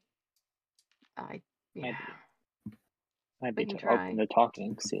 Yeah. Might We be can try. open to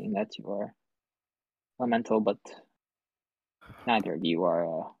talking, seeing that you are elemental, but neither of you are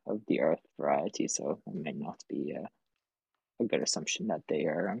of the earth variety, so it may not be a good assumption that they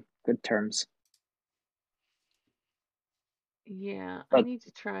are on good terms. Yeah, I But- need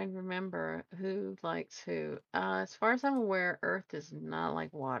to try and remember who likes who. As far as I'm aware, Earth is not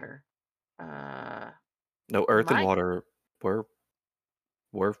like water. No, earth and water, we're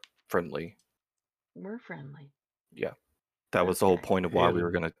friendly. We're friendly. Yeah. That was the whole Okay. point of why we Air were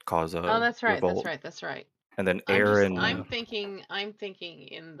and- going to cause a Oh, that's right. revolt. That's right. And then air and... I'm thinking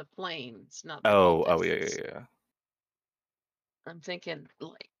in the plains, not the Oh, cultists. yeah. I'm thinking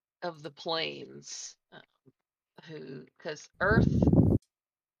like of the plains, because Earth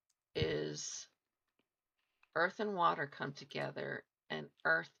and water come together, and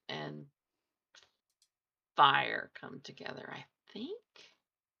Earth and fire come together. I think.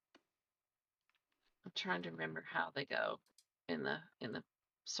 I'm trying to remember how they go in the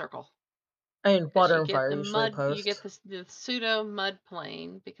circle. I mean, 'Cause water you and get fire the usually mud, opposed. you get the pseudo mud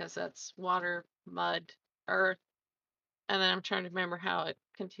plane because that's water, mud, earth, and then I'm trying to remember how it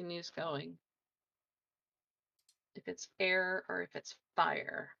continues going. If it's air or if it's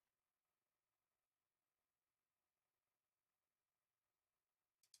fire.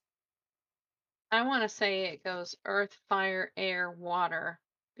 I want to say it goes earth, fire, air, water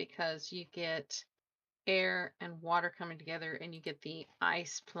because you get air and water coming together and you get the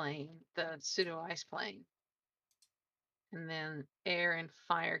ice plane, the pseudo ice plane. And then air and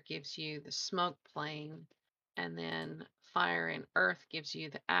fire gives you the smoke plane, and then fire and earth gives you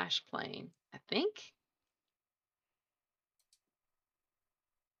the ash plane, I think.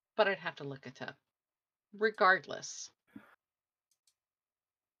 But I'd have to look it up. Regardless,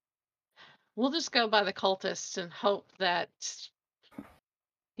 we'll just go by the cultists and hope that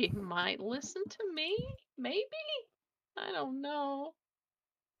He might listen to me, maybe? I don't know.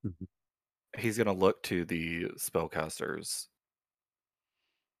 He's gonna look to the spellcasters.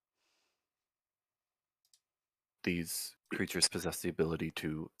 These creatures possess the ability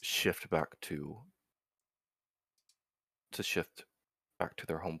to shift back to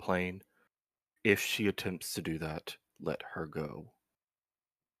their home plane. If she attempts to do that, let her go.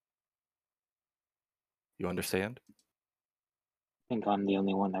 You understand? I think I'm the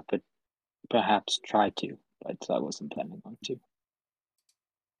only one that could perhaps try to, but I wasn't planning on to.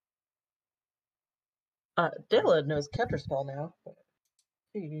 Dela knows counterspell now. But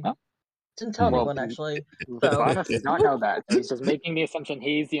she Oh. didn't tell Well, anyone actually. Lana does not know that, so he's just making the assumption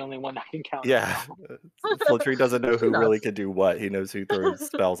he's the only one that can count. Yeah. Flintry doesn't know She who really nods. can do what. He knows who throws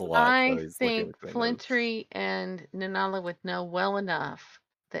spells a lot, so I he's looking think at who knows. Flintry and Nanala would know well enough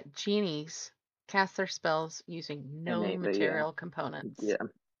that genies cast their spells using no Innately, yeah. material components Yeah,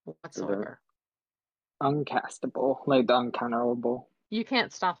 whatsoever. uncastable, like uncounterable. You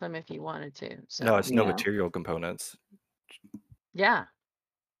can't stop them if you wanted to. So No, it's no Yeah. material components. yeah.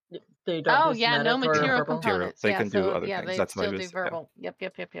 They don't Oh do yeah, no somatic or material verbal. components. They yeah, can do so other yeah, things. they That's what I still do was- yeah. verbal.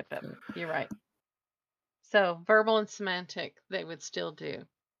 Yep. You're right. So verbal and semantic, they would still do.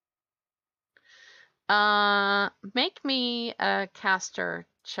 Make me a caster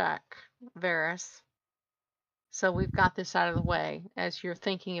check, Varys. So we've got this out of the way as you're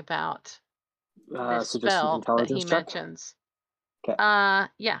thinking about this So just an spell that intelligence he check? mentions. Okay.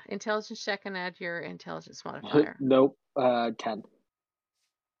 Yeah, intelligence check and add your intelligence modifier. Nope. 10.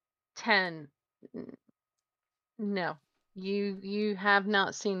 10. No. You have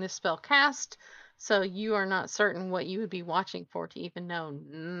not seen this spell cast, so you are not certain what you would be watching for to even know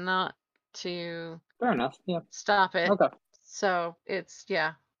not to Fair enough. Yeah. stop it. Okay. So it's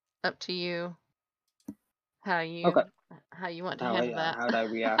up to you how you Okay. how you want to How handle that. how'd I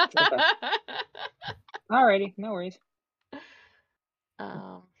react? Okay. Alrighty, no worries.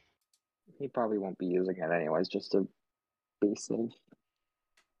 He probably won't be using it anyways, just to be safe.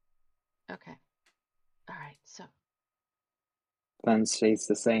 Okay. All right. So Then stays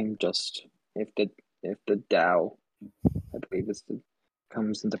the same. Just if the Tao, I believe,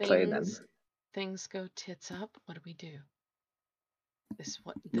 comes into play, then things go tits up. What do we do? This is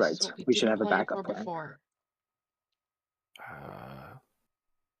what right. We should didn't have a plan backup for plan. before.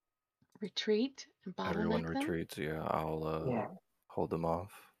 Retreat and Everyone bottleneck them? retreats. Yeah, I'll hold them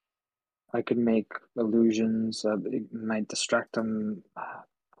off. I could make illusions. It might distract them.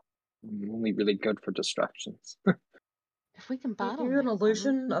 I'm only really good for distractions. If we can Do bottleneck you do an them.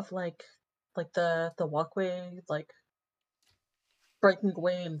 illusion of like the walkway like breaking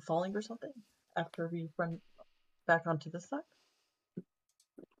away and falling or something after we run back onto this side?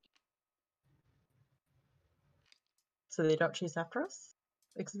 So they don't chase after us?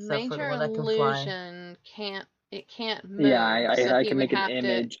 Except for the Major one that can fly. illusion can't move. Yeah, so I he can would make an have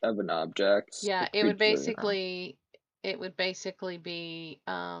image of an object. Yeah, a it would creature. basically be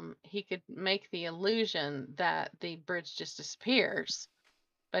he could make the illusion that the bridge just disappears,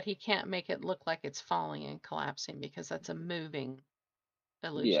 but he can't make it look like it's falling and collapsing because that's a moving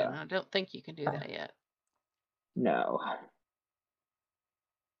illusion. Yeah. I don't think you can do that yet. No.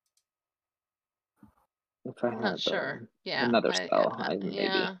 If I I'm had not sure. Yeah. another spell, I maybe.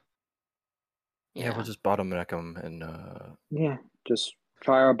 Yeah. Yeah, we'll just bottleneck them and Yeah, just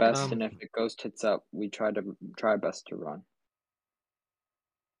try our best, Um, and if it goes tits up, we try our best to run.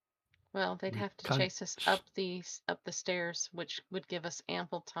 Well, they'd We have to can't chase us up the stairs, which would give us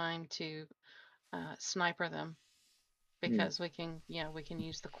ample time to sniper them because we can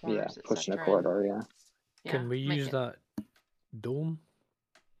use the corners. Yeah, push in a etc. corridor. Yeah. Can we make use it- that dome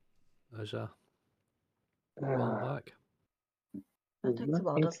as a wall back? That takes a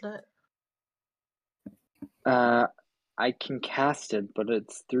while, doesn't it? I can cast it, but it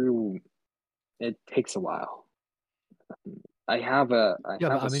takes a while. I have a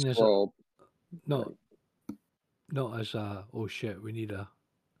scroll. Not as a oh shit, we need a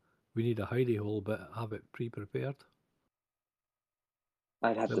hidey hole, but have it pre-prepared.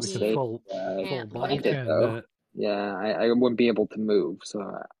 I'd have That to we say can fall Can't back leave in. it. though. Yeah, I wouldn't be able to move,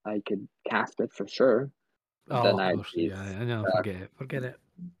 so I could cast it for sure. Oh, Then of I'd course, be yeah. I know. Forget it.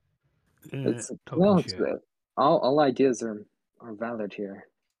 It's Talking shit. all ideas are valid here.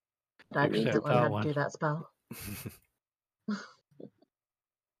 I actually Except don't learn that how to one. do that spell.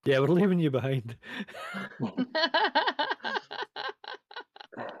 Yeah, we're leaving you behind.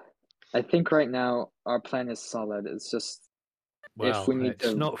 I think right now our plan is solid. It's just Well, if we need it's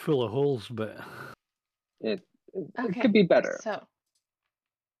to, not full of holes, but it Okay, could be better. So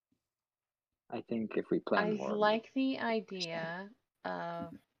I think if we plan I more. like the idea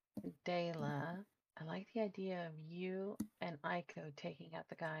of Dayla, I like the idea of you and Aiko taking out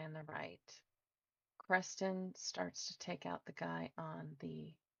the guy on the right. Creston starts to take out the guy on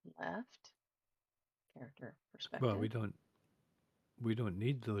the left. Character perspective. Well, we don't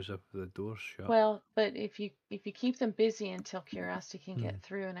need those if the door's shut. Well, but if you keep them busy until Curiosity can get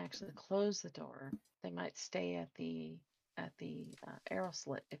through and actually close the door, they might stay at the arrow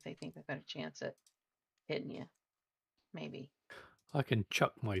slit if they think they've got a chance at hitting you. Maybe. I can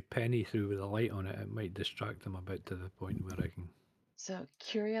chuck my penny through with a light on it. It might distract them a bit to the point where I can. So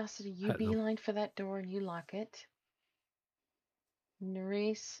Curiosity, you Hit them. beeline for that door and you lock it.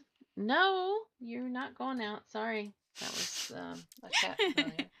 Nerisse, no, you're not going out. Sorry, that was a cat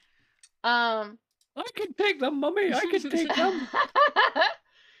failure. I can take them, Mummy. I can take them.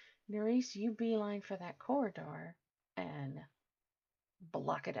 Nerisse, you beeline for that corridor and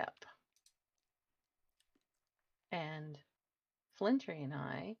block it up. And Flintry and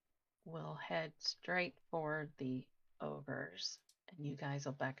I will head straight for the ogres, and you guys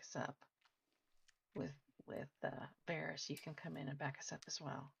will back us up. With Varys, you can come in and back us up as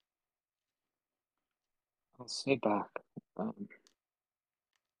well. I'll stay back.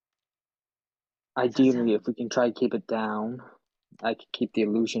 Ideally, if we can try to keep it down, I could keep the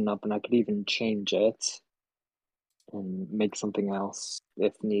illusion up, and I could even change it and make something else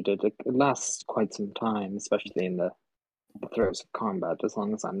if needed. It lasts quite some time, especially in the throes of combat, as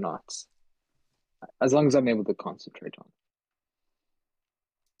long as I'm able to concentrate on it.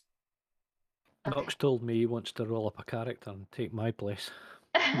 Okay. Nox told me he wants to roll up a character and take my place.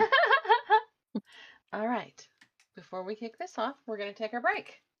 All right. Before we kick this off, we're going to take our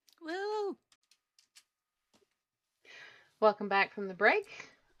break. Woo! Welcome back from the break.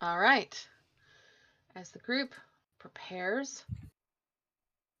 All right. As the group prepares,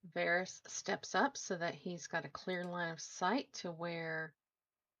 Varys steps up so that he's got a clear line of sight to where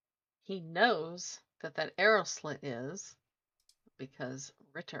he knows that arrow slit is, because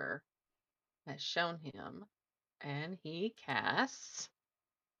Ritter has shown him, and he casts.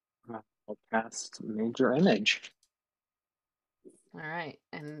 I'll cast Major Image. All right.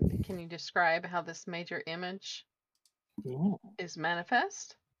 And can you describe how this major image is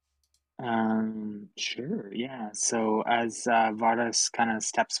manifest? Sure, yeah. So as Vardas kind of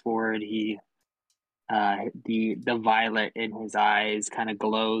steps forward, he the violet in his eyes kind of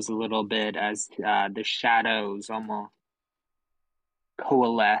glows a little bit as the shadows almost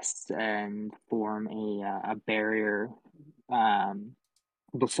coalesce and form a barrier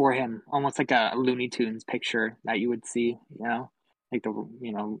before him, almost like a Looney Tunes picture that you would see, like the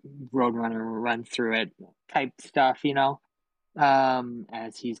Roadrunner runs through it type stuff,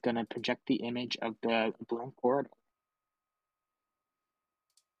 as he's gonna project the image of the blank corridor.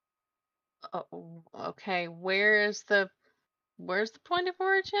 Oh, okay. Where's the point of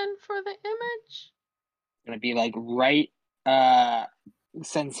origin for the image? It's gonna be like right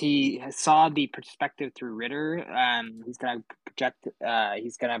since he saw the perspective through Ritter, he's gonna project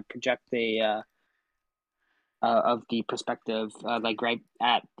the of the perspective like right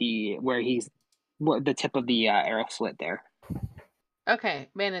at the tip of the arrow slit there. Okay,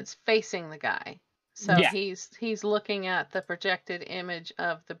 man, it's facing the guy. So Yeah. he's looking at the projected image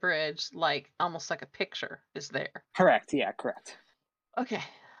of the bridge, like almost like a picture is there. Correct. Yeah, correct. Okay.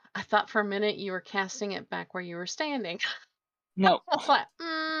 I thought for a minute you were casting it back where you were standing. No. I was like,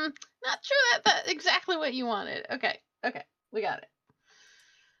 not sure that's exactly what you wanted. Okay, we got it.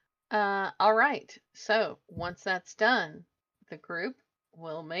 All right. So once that's done, the group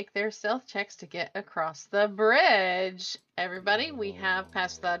will make their stealth checks to get across the bridge. Everybody, we have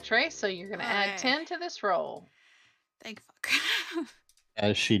passed without trace, so you're going to add 10 to this roll. Thank fuck.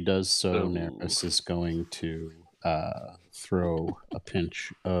 As she does so, Nerys is going to throw a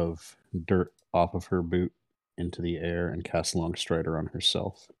pinch of dirt off of her boot into the air and cast Longstrider on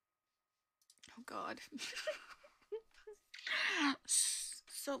herself. Oh god.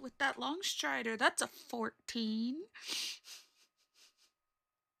 So with that Longstrider, that's a 14.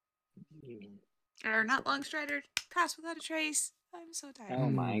 Or not Longstrider, pass without a trace. I'm so tired. Oh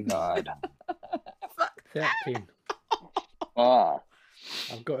my god. Fuck. 13. Oh.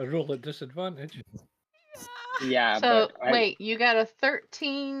 I've got a roll at disadvantage. Yeah, So but wait, you got a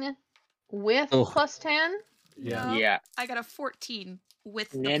 13 with plus 10? Yeah. Yeah. I got a 14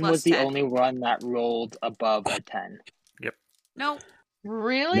 with the Nin plus was the 10. only one that rolled above a 10. Yep. No,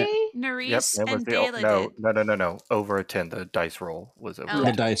 Really? Nerisse Yep. and Dayla did. No. Over a 10. The dice roll was over. Oh.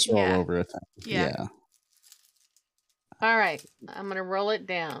 The dice roll Yeah. over a 10. Yeah. All right, I'm going to roll it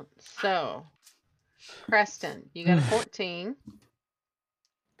down. So, Preston, you got a 14.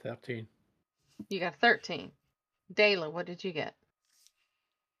 13. You got 13. Dayla, what did you get?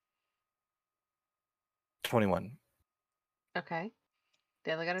 21. Okay.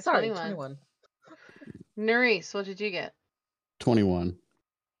 Dayla got a Sorry, 21. Nerys, what did you get? 21.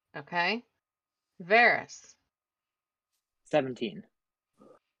 Okay. Varys. 17.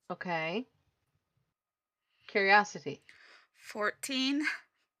 Okay. Curiosity. 14.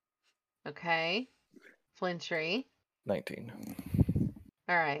 Okay. Flintry. 19.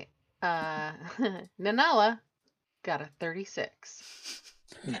 All right. Nanala got a 36.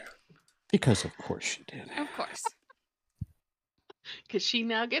 Because of course she did. Of course. Because she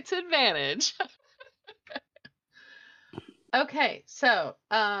now gets advantage. Okay, so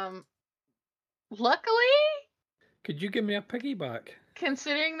luckily, Could you give me a piggyback?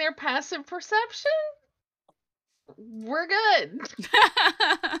 considering their passive perception, we're good.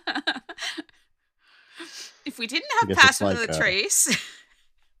 If we didn't I have guess it's passive of like, the trace,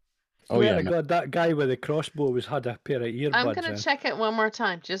 Oh Swear yeah, to no, God, that guy with the crossbow had a pair of earbuds I'm gonna in. check it one more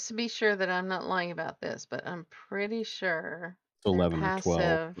time just to be sure that I'm not lying about this, but I'm pretty sure it's 11 their or 12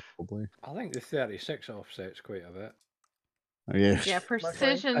 passive. probably. I think the 36 offset's quite a bit. Oh, yeah. Yeah, Luckily.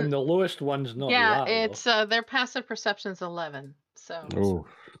 precision. And the lowest one's not Yeah, that low. it's their passive perception's 11. So Oh.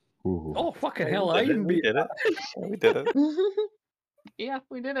 Ooh. Oh, fucking Oh, hell, I we did it, even we beat did it. Yeah, we did it. yeah,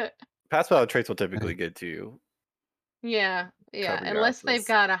 we did it. Passive out traits will typically get to Yeah, cover your unless they've asses.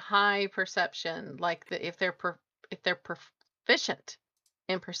 got a high perception, like if they're proficient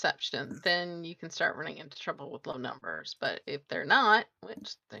in perception, then you can start running into trouble with low numbers. But if they're not,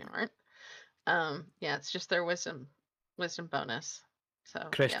 which they aren't, yeah, it's just their wisdom bonus. So yeah.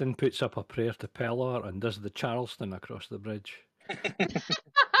 Creston puts up a prayer to Pellar and does the Charleston across the bridge.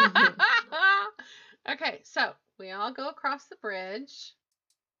 Okay, so we all go across the bridge.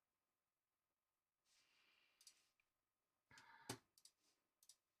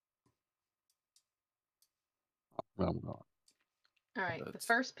 Well, no. All right, the That's-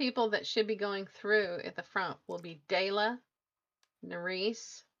 first people that should be going through at the front will be Dayla,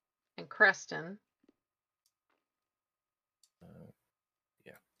 Nerys, and Creston.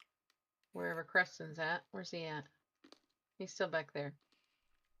 yeah. Wherever Creston's at. Where's he at? He's still back there.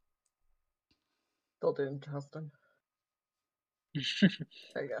 Still doing Charleston.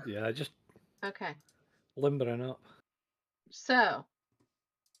 There you go. Yeah, just Okay. limbering up. So,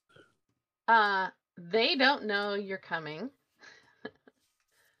 they don't know you're coming.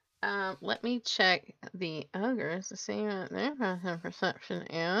 Let me check the ogres to see what their passive perception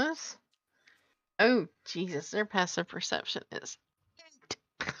is. Oh, Jesus, their passive perception is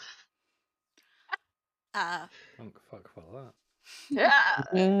 8. Fuck for that. Yeah.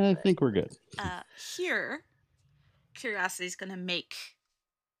 I think we're good. here, Curiosity's gonna make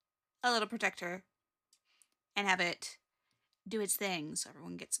a little protector and have it do its thing so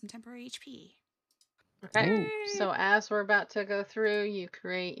everyone gets some temporary HP. Okay. So as we're about to go through, you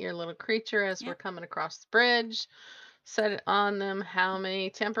create your little creature as we're Yep. coming across the bridge. Set it on them. How many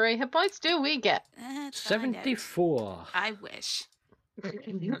temporary hit points do we get? Let's find out. 74. I wish.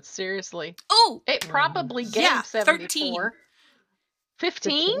 Seriously. Oh, It probably gave yeah, 74.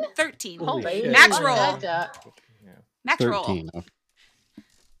 15? 13. Holy Holy shit. Max fuck roll. that duck. Yeah. Max roll. 13.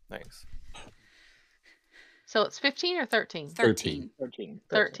 Nice. So it's 15 or 13? 13. 13.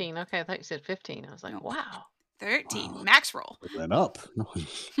 13. Okay, I thought you said 15. I was like, No. wow. 13. Wow. Max roll. It went up.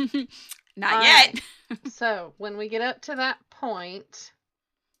 Not All yet. So when we get up to that point,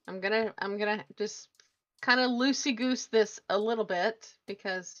 I'm gonna just kind of loosey goose this a little bit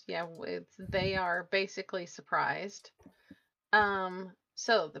because they are basically surprised.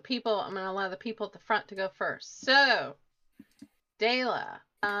 So I'm gonna allow the people at the front to go first. So, Dayla,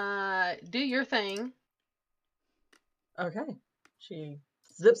 do your thing. Okay. She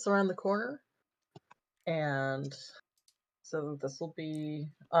zips around the corner. And so this will be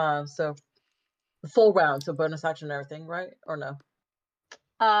so the full round, so bonus action and everything, right? Or no?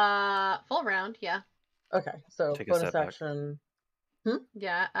 Full round, yeah. Okay, so Take a bonus step back. action.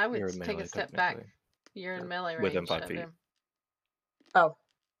 Yeah, I would You're in take melee, a step back. technically. You're in You're melee range within 5 of feet. him. Oh.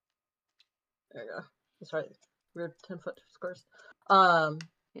 There you go. That's right. We're 10-foot squares.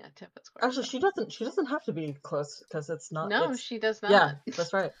 Yeah, 10-foot square. Actually she doesn't have to be close because it's not No, it's, she does not. Yeah,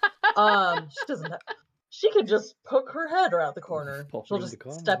 that's right. She doesn't have, she could just poke her head around the corner. Pop She'll around just the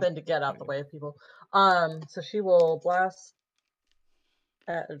corner. step in to get out the way of people. So she will blast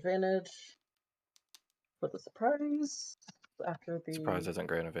at advantage for the surprise after the Surprise doesn't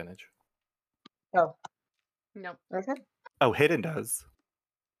grant advantage. Oh, Nope. okay. Oh, hidden does.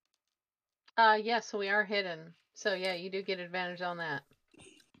 Yeah, so we are hidden. So yeah, you do get advantage on that.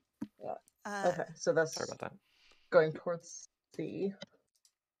 Okay, so that's Sorry about that. going towards the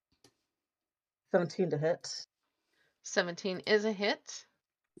 17 to hit, 17 is a hit.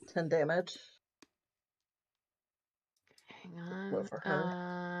 10 damage. Hang Low for her.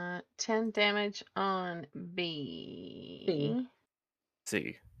 on. 10 damage on B.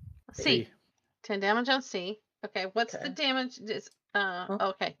 C. C. 10 damage on C. Okay, what's the Okay. damage? Huh?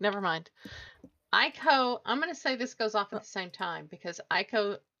 Okay, never mind. Aiko, I'm going to say this goes off at the same time because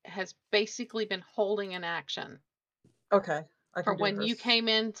Aiko has basically been holding an action Okay. I for can do when you hers. came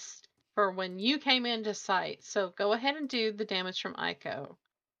in into sight. So go ahead and do the damage from Aiko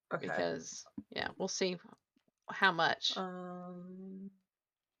Okay. because yeah, we'll see how much.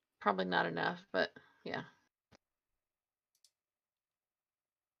 Probably not enough, but yeah.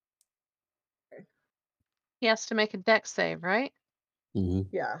 Okay. He has to make a dex save, right? Mhm.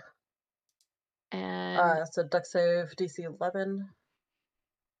 Yeah. And So dex save DC 11.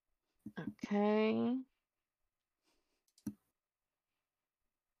 okay.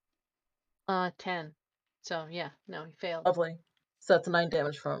 10. So yeah, no, he failed. Lovely. So that's 9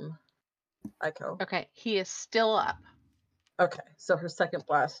 damage from Aiko. Okay, he is still up. Okay, so her second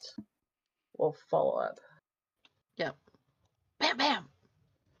blast will follow up. Yep. Bam, bam.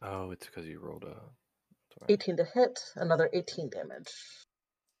 Oh, it's because you rolled a 18 to hit, another 18 damage.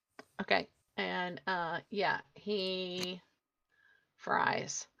 Okay, and yeah, he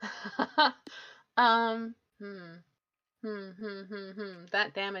fries.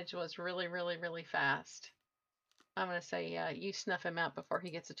 That damage was really, really, really fast. I'm gonna say, you snuff him out before he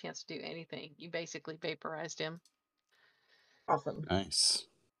gets a chance to do anything. You basically vaporized him. Awesome. Nice.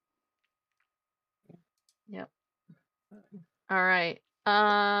 Yep. All right.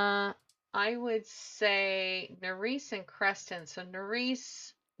 I would say Nerys and Creston. So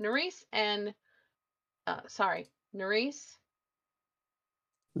Nerys and Nerys,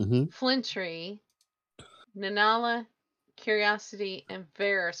 Mm-hmm. Flintry, Nanala, Curiosity, and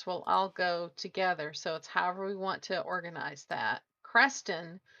Varys will all go together. So it's however we want to organize that.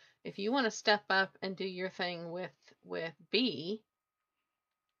 Creston, if you want to step up and do your thing with B,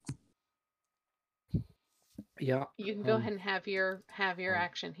 Yeah. you can go ahead and have your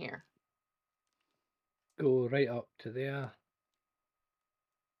action here. Go right up to there.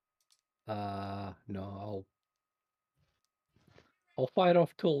 No, I'll fire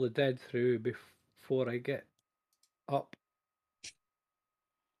off Toll the Dead through before I get up.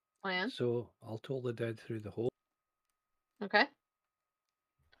 Plan. So I'll Toll the Dead through the hole. Okay.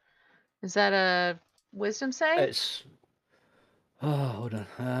 Is that a wisdom save? It's hold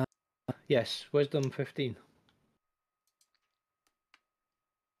on. Yes, wisdom 15.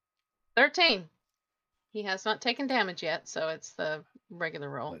 13. He has not taken damage yet, so it's the regular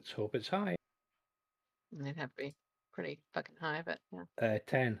roll. Let's hope it's high. It'd have to be pretty fucking high, but yeah.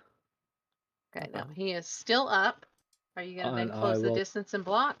 10. Okay, now he is still up. Are you gonna then And close I the will- distance and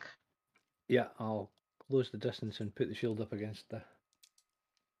block? Yeah, I'll close the distance and put the shield up against the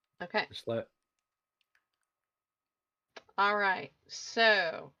Okay. slit. All right.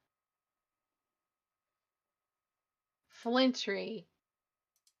 So Flintry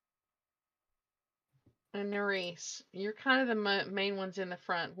and Nerys, you're kind of the main ones in the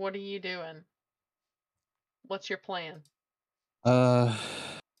front. What are you doing? What's your plan?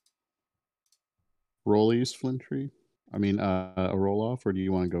 Rollies, Flintry. I mean, a roll off, or do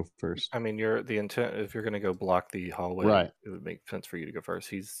you want to go first? I mean, the intent, if you're going to go block the hallway, Right. it would make sense for you to go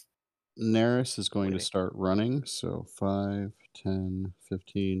first. Nerys is going to waiting. start running. So 5, 10,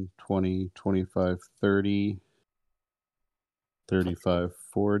 15, 20, 25, 30, 35,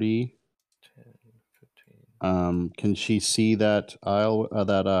 40. 10, 15. Can she see that aisle,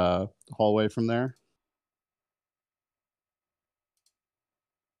 that hallway from there?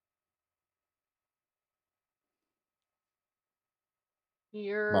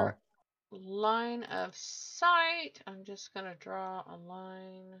 Your line of sight. I'm just gonna draw a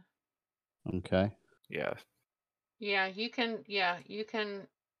line. Okay. Yeah. Yeah, you can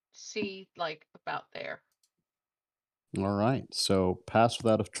see like about there. All right. So Pass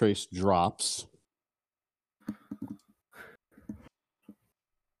Without a Trace drops.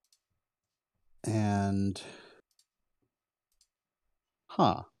 And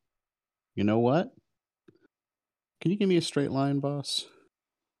you know what? Can you give me a straight line, boss?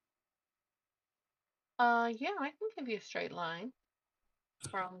 Yeah, I can give you a straight line.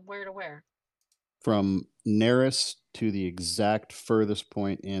 From where to where? From Nerys to the exact furthest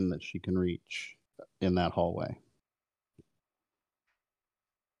point in that she can reach in that hallway.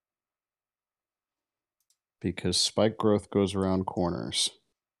 Because spike growth goes around corners.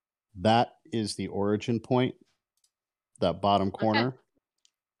 That is the origin point. That bottom corner. Okay.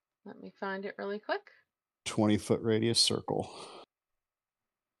 Let me find it really quick. 20-foot radius circle.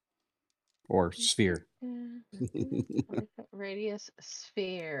 Or sphere. 20-foot radius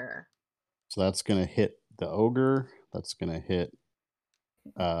sphere. So that's going to hit the ogre, that's going to hit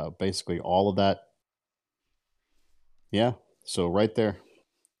basically all of that. Yeah, so right there.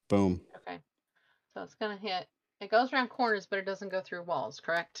 Boom. Okay. So it's going to hit. It goes around corners, but it doesn't go through walls,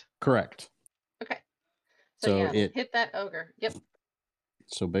 correct? Correct. Okay. So So yeah, it hit that ogre. Yep.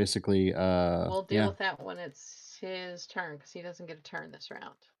 so basically We'll deal yeah. with that when it's his turn because he doesn't get a turn this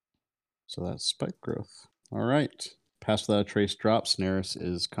round. So that's spike growth. All right. Pass without a trace drops. Neris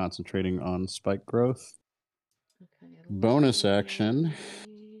is concentrating on spike growth. Okay. Bonus action.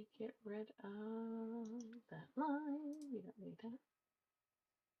 Get rid of that line. We don't need that.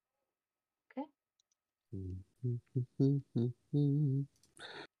 Okay.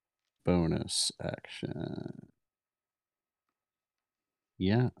 Bonus action.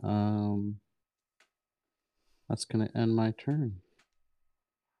 Yeah, that's gonna end my turn.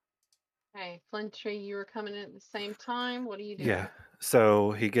 Okay, Flintry, you were coming in at the same time. What are you doing? Yeah.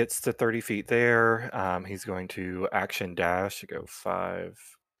 So he gets to 30 feet there. He's going to action dash to go 5,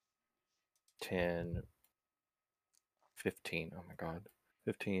 10, 15. Oh my God.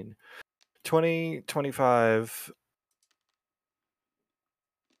 15, 20, 25.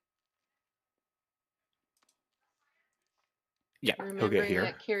 Yeah, he'll get Remembering here.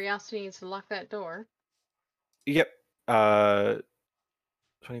 that Curiosity needs to lock that door. Yep.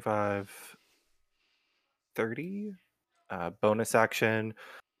 25, 30. Bonus action.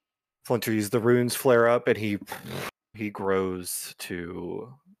 Flinter's the runes flare up and he grows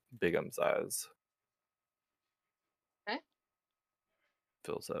to Bigum's size. Okay.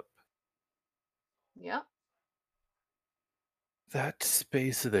 Fills up Yep. that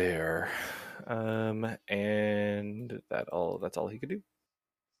space there. And that's all he could do.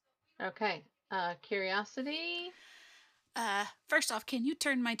 Okay. Curiosity. First off, can you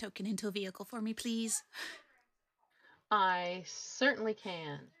turn my token into a vehicle for me, please? I certainly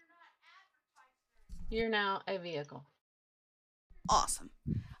can. You're now a vehicle. Awesome.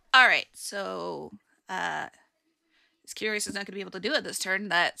 All right, so as Curious is not going to be able to do it this turn.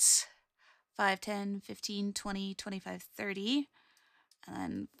 That's 5, 10, 15, 20, 25, 30. And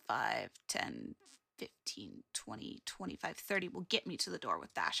then 5, 10, 15, 20, 25, 30 will get me to the door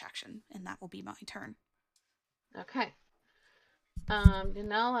with dash action, and that will be my turn. Okay.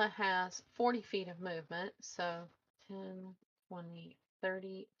 Denala has 40 feet of movement, so 10, 20,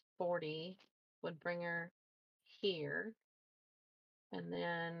 30, 40 would bring her here. And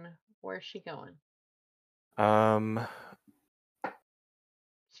then where's she going?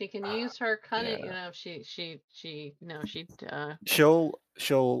 She can use her cunning, yeah. you know,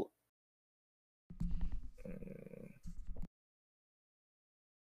 She'll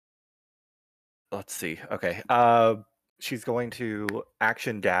let's see. Okay. She's going to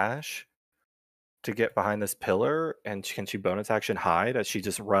action dash to get behind this pillar, and can she bonus action hide as she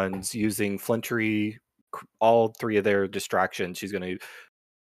just runs using Flintry, all three of their distractions. She's going to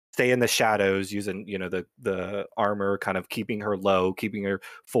stay in the shadows using, the armor kind of keeping her low, keeping her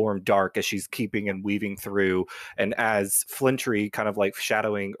form dark as she's keeping and weaving through. And as Flintry kind of like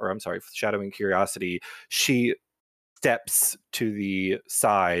shadowing Curiosity, she steps to the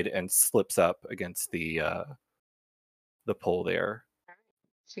side and slips up against the pole there.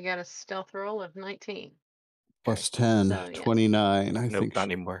 She got a stealth roll of 19. Plus 10, So, yeah. 29. I Nope, think. not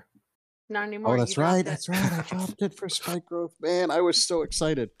anymore. Not anymore. Oh, that's you right. dropped it. That's right. I dropped it for spike growth. Man, I was so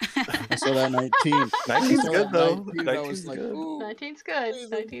excited. I saw that 19. 19's saw good that though. 19, I 19's was like, good. ooh. 19's good. amazing.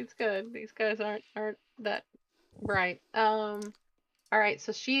 19's good. These guys aren't that bright. All right,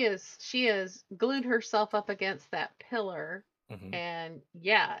 so she is glued herself up against that pillar. Mhm. And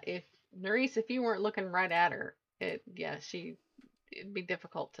yeah, if Nerys, if you weren't looking right at her, it'd be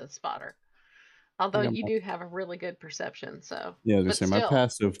difficult to spot her. Although you do have a really good perception, so Yeah, I was but gonna say my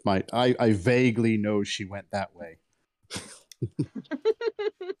passive I vaguely know she went that way.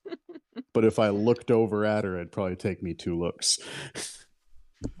 But if I looked over at her, it'd probably take me 2 looks.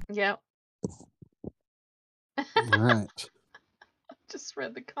 Yep. All right. Just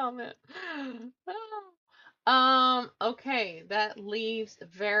read the comment. Okay, that leaves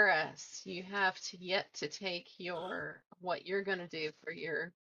Varus. You have yet to take what you're gonna do for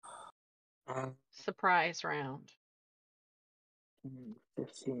your surprise round.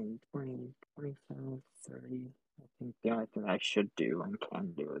 15, 20, 25, 30. I think the only thing I should do and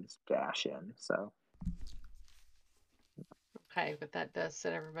can do is dash in, so. Okay, but that does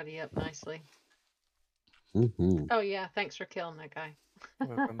set everybody up nicely. Mm-hmm. Oh yeah, thanks for killing that guy.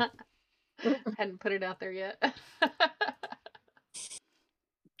 Welcome. Hadn't put it out there yet.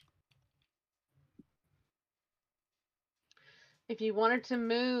 If you wanted to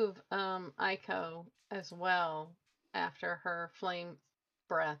move Aiko as well after her flame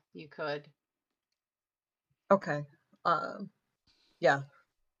breath, you could. Okay. Yeah.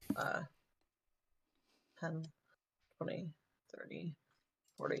 10, 20, 30,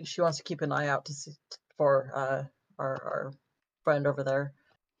 40. She wants to keep an eye out to see for our friend over there.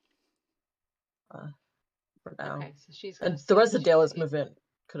 For now. Okay, so she's gonna And see the rest what of she Dela's sees. movement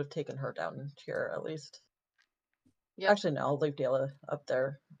could have taken her down here at least. Yep. Actually, no, I'll leave Dela up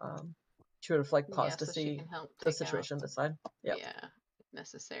there. She would have like Yeah, paused to so she see can help the take situation out. this side. Yep. Yeah, if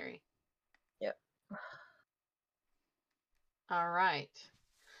necessary. Yep. All right.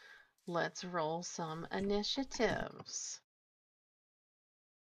 Let's roll some initiatives.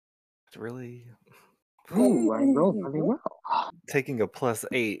 It's really Ooh, I rolled really well. taking a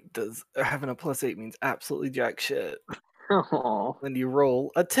 +8 having a +8 means absolutely jack shit. Oh. When you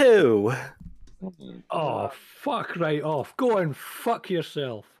roll a 2. Oh, fuck right off. Go and fuck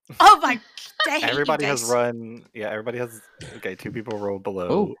yourself. Oh my, I hate Everybody you has guys. run. Yeah, everybody has. Okay, 2 people rolled below.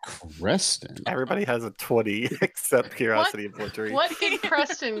 Oh, Creston. Everybody has a 20 except Curiosity and Flinchery. What did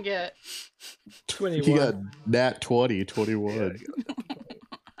Creston get? 21. You got nat 20, 21.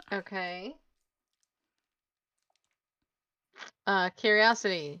 Okay.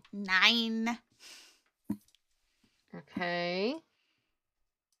 Curiosity. 9. Okay.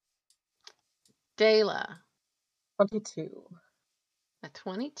 Dela. 22. A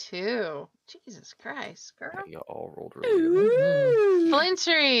 22. Jesus Christ, girl. Yeah, you all rolled really good.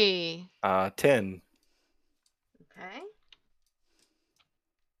 Flinchery. 10. Okay.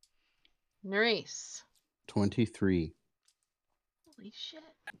 Nerisse. 23. Holy shit.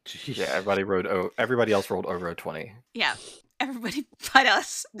 Jeez. Yeah, everybody else rolled over a 20. Yeah, everybody but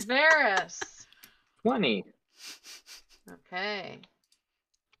us. Varys. 20. Okay.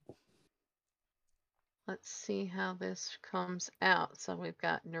 Let's see how this comes out. So we've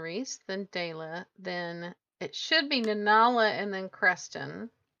got Nerisse, then Dela, then it should be Nanala and then Creston.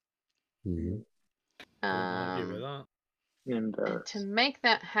 Mhm. Don't argue with that. And And to make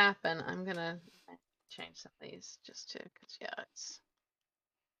that happen, I'm gonna change some of these just to, cause yeah, it's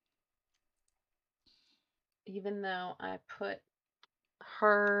even though I put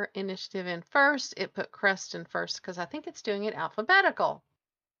her initiative in first, it put Creston first because I think it's doing it alphabetical.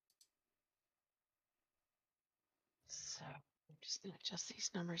 So I'm just gonna adjust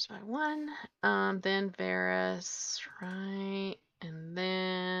these numbers by 1. Then Varys, right? And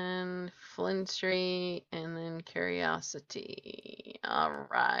then Flinchery, and then Curiosity. All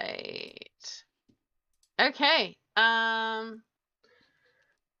right. Okay.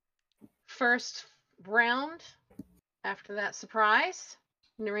 First round after that surprise.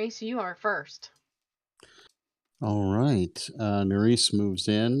 Nerisse, you are first. All right. Nerisse moves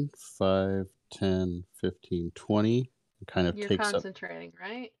in 5, 10, 15, 20. And kind of You're takes up. concentrating,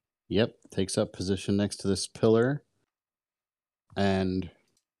 right? Yep. Takes up position next to this pillar. And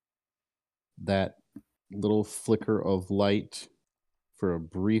that little flicker of light for a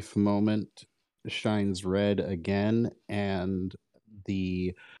brief moment shines red again. And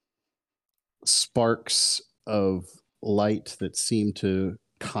the sparks of light that seem to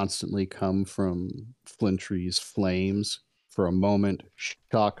constantly come from Flinchery's flames for a moment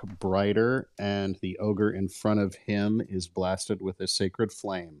shock brighter, and the ogre in front of him is blasted with a sacred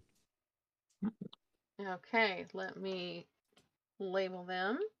flame. Okay, let me label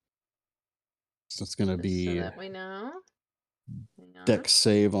them So it's going to just be so that we know. Hang on. dex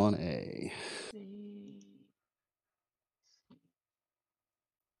save on A. B,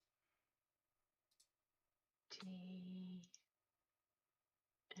 C,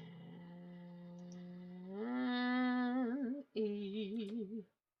 D, and E.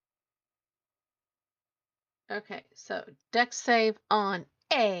 Okay, so dex save on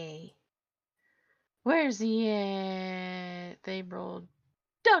A. Where's he at? They rolled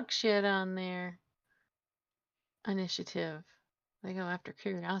dog shit on their initiative. They go after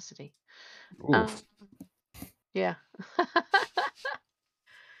Curiosity. Oof. Yeah.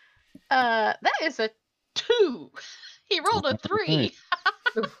 That is a 2. He rolled a 3.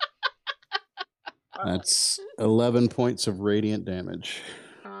 That's 11 points of radiant damage.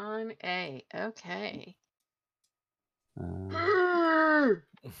 On A. Okay.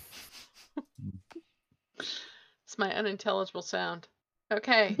 It's my unintelligible sound.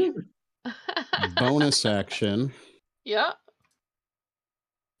 Okay. Bonus action, Yep.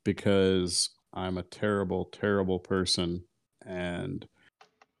 because I'm a terrible, terrible person, and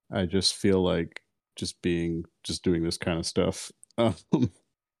I just feel like just doing this kind of stuff.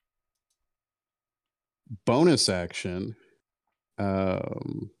 Bonus action.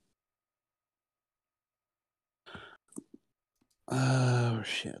 Oh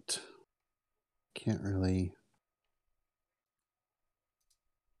shit. Can't really.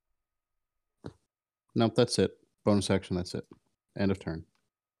 Nope, that's it. Bonus action, that's it. End of turn.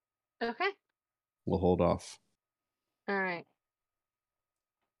 Okay. We'll hold off. All right.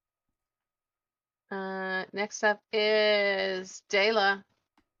 Next up is Dayla.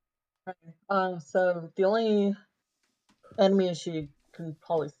 Okay. So the only enemy she can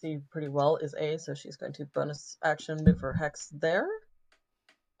probably see pretty well is A, so she's going to bonus action move her hex there.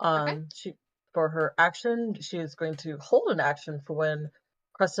 She for her action, she is going to hold an action for when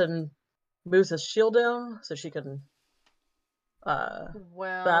Creston moves his shield down, so she can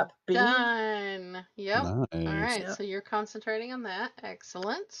Well Bap B. done. Yep. All Nice. right. Yep. So you're concentrating on that.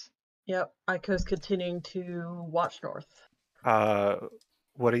 Excellent. Yep, Aiko's continuing to watch north.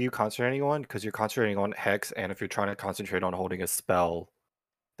 What are you concentrating on? Because you're concentrating on hex, and if you're trying to concentrate on holding a spell,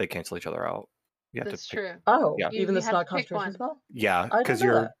 they cancel each other out. You have That's to pick, true. Oh, Yeah. even You this have not to pick concentration one. spell? yeah, I because didn't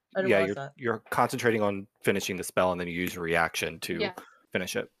know you're that. I didn't yeah realize that. you're concentrating on finishing the spell, and then you use your reaction to Yeah.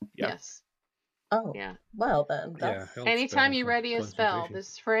 finish it. Yeah. Yes. Oh, Yeah. well then, Yeah, that's help Anytime spells you and ready a spell, concentration. this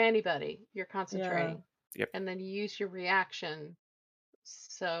is for anybody. You're concentrating. Yep. And then you use your reaction.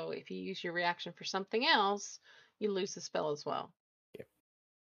 So if you use your reaction for something else, you lose the spell as well.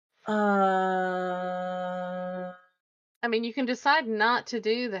 I mean, you can decide not to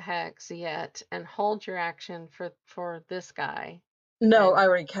do the hex yet and hold your action for this guy. no, And- I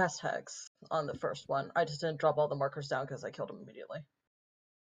already cast Hex on the first one. I just didn't drop all the markers down because I killed him immediately.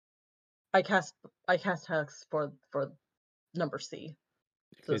 I cast Hex for number C.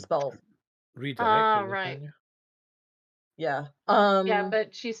 You The could spell. redirect Ah, it, right. can't you? Yeah. Yeah,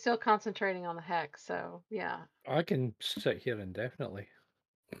 but she's still concentrating on the hex, so yeah. I can sit here indefinitely.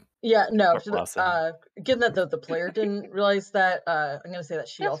 Yeah, no. Or blossom. Given that the player didn't realize that, I'm gonna say that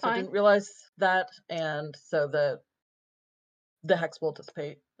she That's also fine. didn't realize that, and so the hex will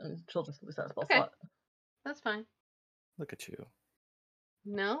dissipate, and she'll just lose that spell Okay. slot. That's fine. Look at you.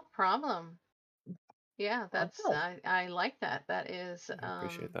 No problem. Yeah, that's Oh. I like that. That is I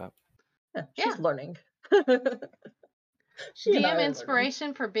appreciate that. Yeah, she's Yeah. learning. She and I are DM learning.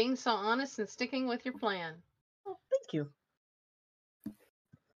 inspiration for being so honest and sticking with your plan. Oh, thank you.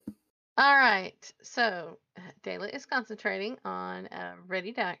 All right, so Dayla is concentrating on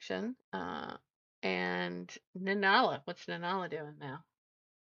ready to action. And Nanala, what's Nanala doing now?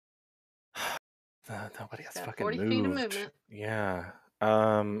 Nobody has got fucking 40 moved. feet of movement. Yeah.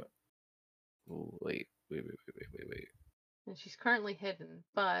 Wait. And she's currently hidden,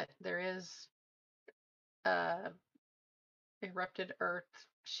 but there is erupted earth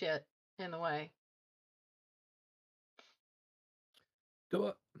shit in the way. Do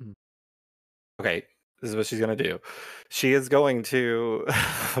it. Okay, this is what she's gonna do. She is going to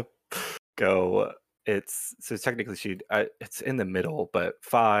go. It's so technically it's in the middle, but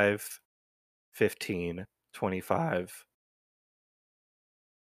 5, 15, 25,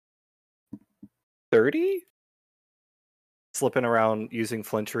 30. Slipping around using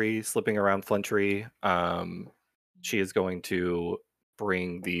Flintry, slipping around Flintry. She is going to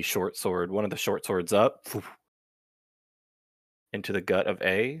bring the short sword, one of the short swords up into the gut of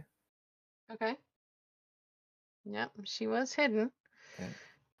A. Okay. Yep, she was hidden. Okay.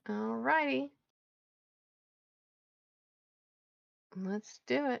 Alrighty. Let's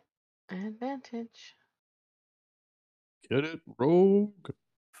do it. Advantage. Get it, rogue.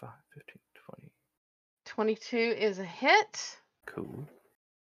 5, 15, 20. 22 is a hit. Cool.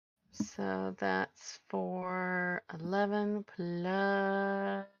 So that's for 11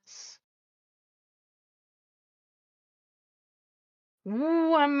 plus.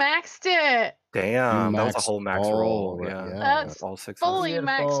 Ooh, I maxed it. Damn, that was a maxed whole max all, roll. right, Yeah. That's all 6 fully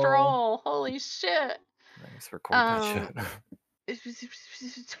maxed Beautiful. roll. Holy shit. Nice, record that shit. It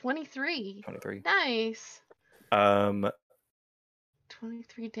was 23. 23. Nice.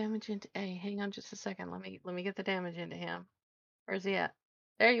 23 damage into A. Hang on just a second. Let me get the damage into him. Where's he at?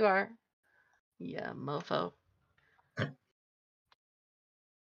 There you are. Yeah, mofo.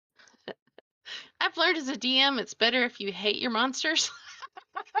 I've learned as a DM it's better if you hate your monsters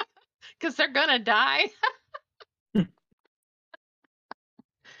because they're gonna die. All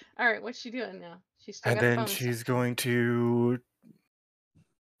right, what's she doing now? She's still And got a then bonus she's action. going to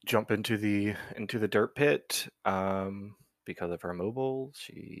jump into the dirt pit. Because of her mobile,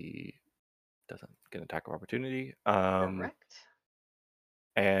 she doesn't get an attack of opportunity. Correct.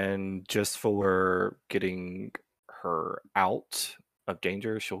 And just for getting her out of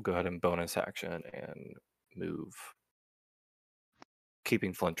danger, she'll go ahead and bonus action and move,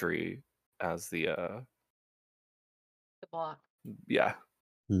 keeping Flintry as the The block. yeah.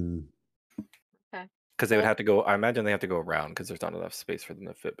 Okay. Because they would Well- have to go. I imagine they have to go around because there's not enough space for them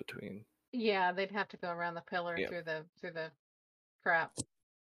to fit between. Yeah, they'd have to go around the pillar Yeah. through the crap.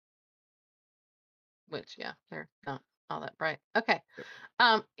 which they're not all that bright. Okay.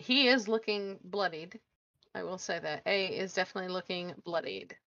 Yep. He is looking bloodied. I will say that A is definitely looking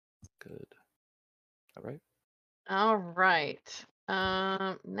bloodied. Good. All right. All right.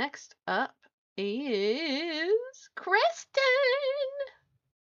 Next up is Kristen.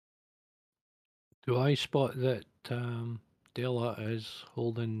 Do I spot that Dela is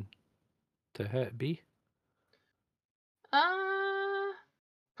holding to hit B?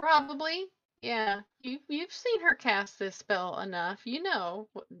 Probably. Yeah. You've seen her cast this spell enough. You know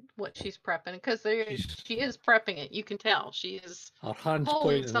what she's prepping because she is prepping it. You can tell she is. Our hands holding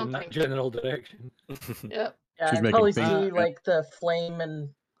pointing in something. that general direction. Yep. Yeah, She's I making probably faces. see like the flame and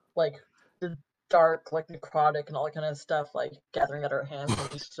like the dark, like necrotic and all that kind of stuff, like gathering at her hands,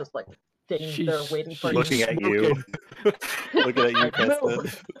 and she's just like standing there waiting for she's you. Looking at you. Looking at you, Like, no.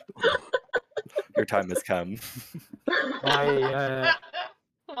 Kristen. Your time has come.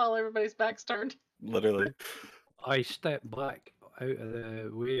 While everybody's back's turned. Literally. I step back out of the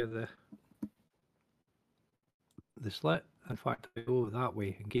way of the slit. In fact, I go that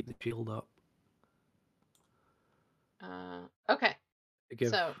way and keep the shield up. Okay. to give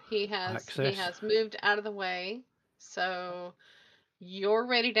So he has access. moved out of the way. So your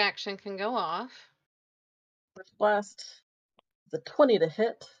ready to action can go off. First blast, the 20 to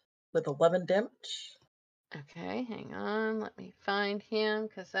hit with 11 damage. Okay, hang on. Let me find him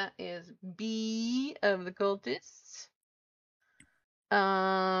because that is B of the cultists.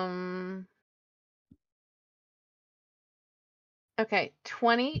 Okay,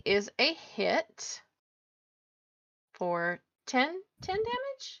 20 is a hit for 10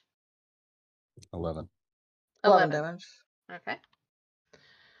 damage? 11. 11 damage. Okay.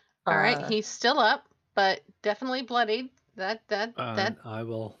 All right, Uh, he's still up, but definitely bloodied. That. And I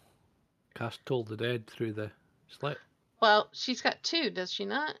will cast Toll the Dead through the slit. Well, she's got 2, does she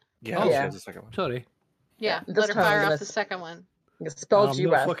not? Yeah, Oh. she has a second one. Sorry. Yeah, this let her time I'm fire gonna off the second one. Spell No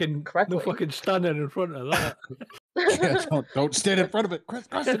G-Wrath fucking correctly. standing in front of that. Yeah, don't stand in front of it.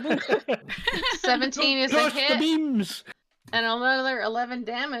 Kristen, move. 17 is a Crush the hit, beams. and another 11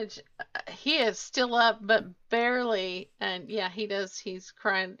 damage. He is still up, but barely. And yeah, he does. He's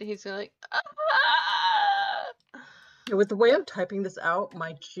crying. He's like, ah! With the way I'm typing this out,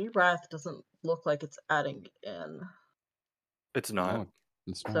 my G-Wrath doesn't look like it's adding in. It's not. Oh,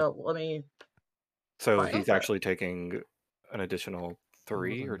 it's not. So let me. So Fine. he's actually taking an additional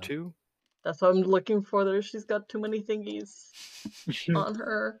 3 or than that. 2. That's what I'm looking for there. She's got too many thingies on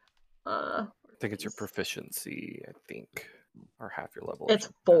her. I think it's your proficiency, I think. Or half your level. It's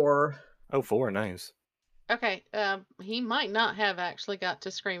 4. Oh, 4, nice. Okay, he might not have actually got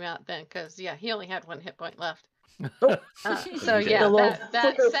to scream out then, because yeah, he only had 1 hit point left. Oh. So You yeah, did.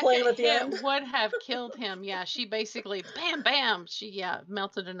 that flicker flame second at the hit end. would have killed him. Yeah, she basically bam bam. She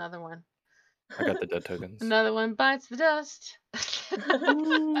melted another one. I got the dead tokens. Another one bites the dust. She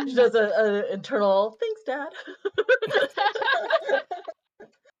does an internal thanks, Dad.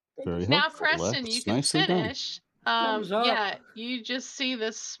 Very Now, helpful. Creston, That's you can nicely done. finish. Thumbs up. Yeah, you just see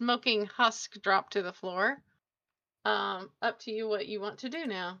this smoking husk drop to the floor. Up to you what you want to do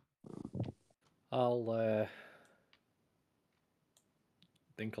now. I'll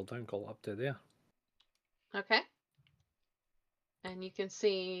dinkle dinkle up to there. Okay. And you can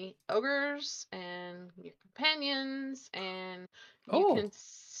see ogres and your companions, and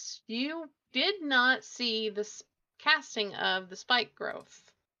you did not see the casting of the spike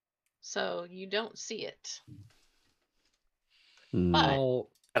growth, so you don't see it. Hmm. But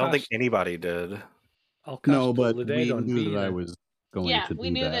I don't think anybody did. I'll cast No, Toll but the Dead we on knew B that I then. was going yeah, to we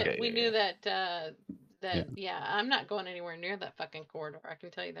do knew that. that. We Yeah, knew that. Yeah. Yeah, I'm not going anywhere near that fucking corridor. I can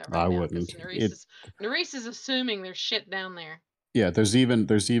tell you that I right now. wouldn't. Nerisse is assuming there's shit down there. Yeah, there's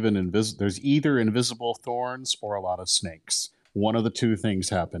either invisible thorns or a lot of snakes. One of the two things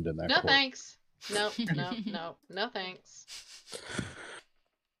happened in that No court. thanks. No thanks.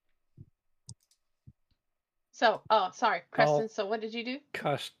 So, sorry, Creston. So what did you do?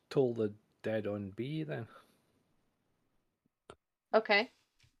 Cast Toll the Dead on B then. Okay.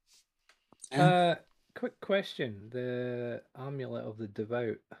 Quick question. The Amulet of the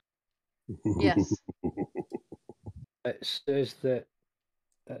Devout. Yes. It says that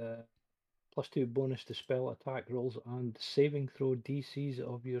 +2 bonus to spell attack rolls and saving throw DCs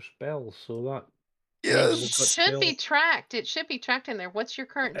of your spells. So that Should be tracked. It should be tracked in there. What's your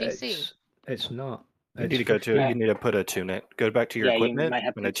current DC? It's not. You need to go to. You need to put a tune it. Go back to your Yeah, you equipment might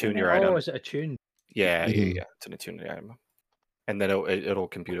have and to attune tune your it. item. Oh, is it attuned? Yeah, Mhm. yeah. It's an attuned item, and then it'll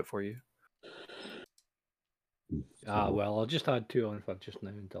compute it for you. Well, I'll just add 2 on for just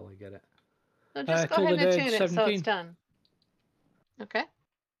now until I get it. So just go Toll ahead the and Dead, attune it so 17. it's done. Okay.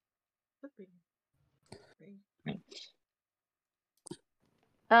 He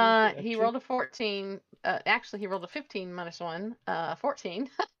rolled a 14. Actually, he rolled a 15 minus 1. 14.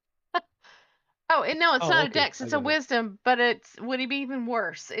 Oh, no, it's not a dex. It's a wisdom, but would he be even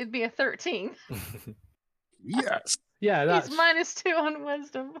worse? It'd be a 13. Yes. Yeah, that's He's minus 2 on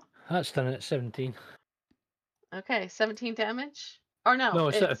wisdom. That's done at 17. Okay, 17 damage? Or no, No,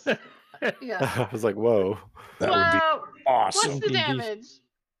 it's... yeah. I was like, whoa. That would be awesome. What's the damage?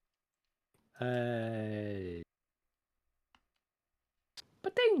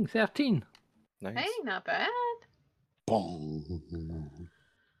 But ding, 13. Nice. Hey, not bad. Boom.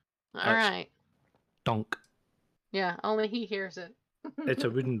 All right. Dunk. Yeah, only he hears it. It's a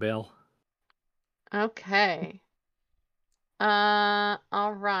wooden bell. Okay. All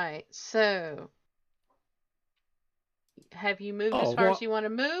right. So, have you moved as far as you want to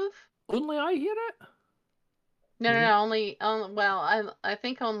move? Only I hear it? No. Only. Well, I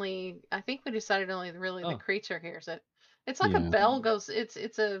think we decided only really the creature hears it. It's like a bell goes.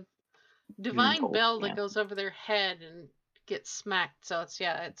 It's a divine bell that goes over their head and gets smacked. So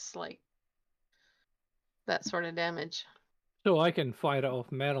it's like that sort of damage. So I can fire it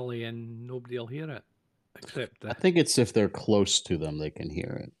off merrily and nobody will hear it. Except I think it's if they're close to them, they can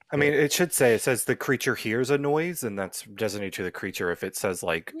hear it. I mean, it says the creature hears a noise, and that's designated to the creature. If it says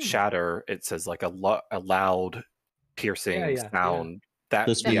like shatter, it says like a loud, piercing sound.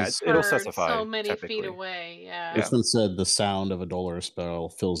 Yeah. It'll specify so many feet away. Yeah. This one said the sound of a Dolorous spell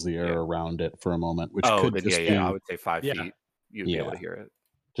fills the air around it for a moment, which could just be. I would say 5 feet. You'd be able to hear it.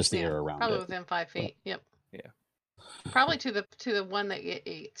 Just the air around probably it. Within 5 feet. Yep. Yeah. Probably to the one that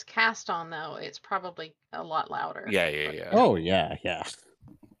it's cast on though. It's probably a lot louder. Yeah. Oh yeah.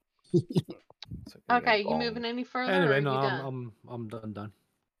 Okay, you moving any further? Anyway, or no, are you done? I'm done.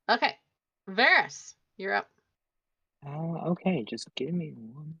 Okay, Varys, you're up. Okay, just give me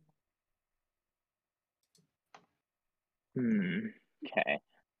one. Okay.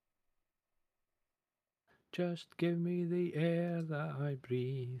 Just give me the air that I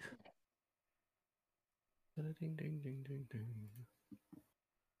breathe. Ding, ding, ding, ding, ding.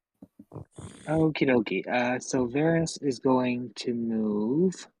 Okie dokie. So Varys is going to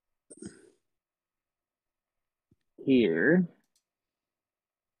move here.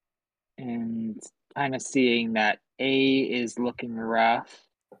 And kind of seeing that A is looking rough.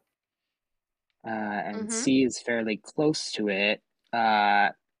 And C is fairly close to it.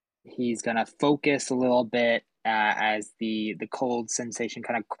 He's going to focus a little bit as the cold sensation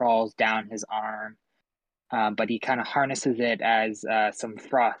kind of crawls down his arm. But he kind of harnesses it as some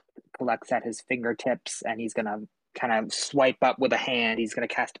froth collects at his fingertips, and he's going to kind of swipe up with a hand. He's going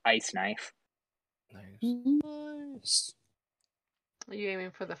to cast Ice Knife. Nice. Are you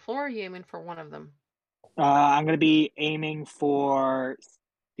aiming for the floor or are you aiming for one of them? I'm going to be aiming for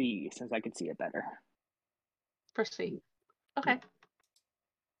C, since I can see it better. For C. Okay.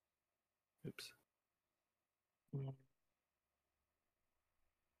 Oops.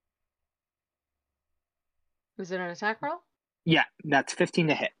 Is it an attack roll? Yeah, that's 15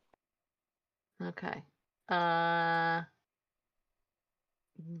 to hit. Okay. That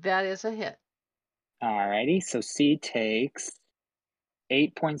is a hit. Alrighty, so C takes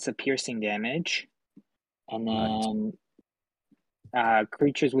 8 points of piercing damage. And then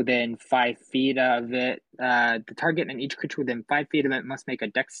creatures within 5 feet of it, the target and each creature within 5 feet of it must make a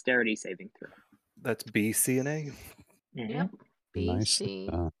dexterity saving throw. That's B, C, and A? Yep. B, Nice. C.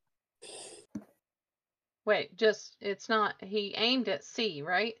 Wait, it's not, he aimed at C,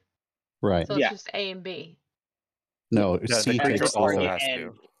 right? Right. So it's just A and B. No, Yeah, C the creature takes also all. has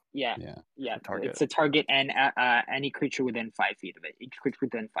to. Yeah. The target. It's a target and any creature within 5 feet of it. Each creature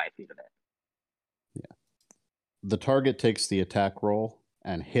within 5 feet of it. Yeah. The target takes the attack roll,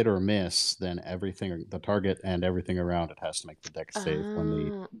 and hit or miss, then everything, the target and everything around it has to make the dex save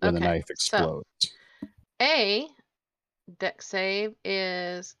when the knife explodes. So, A, dex save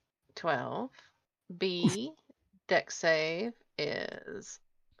is 12. B, dex save is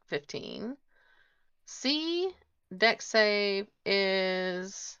 15. C, dex save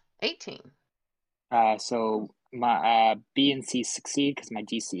is 18. So my B and C succeed because my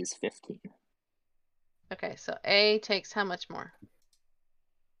DC is 15. Okay, so A takes how much more?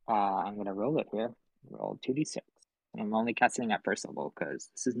 I'm gonna roll it here. Roll 2d6. I'm only casting at first level because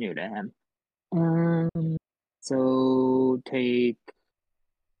this is new to him. So take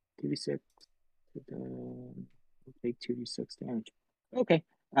 2d6. Take 2d6 damage. Okay.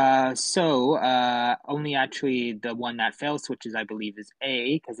 So only actually the one that fails switches, I believe, is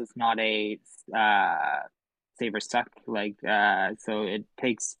A because it's not a save or suck. So it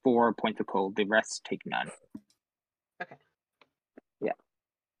takes 4 points of cold. The rest take none. Okay. Yeah.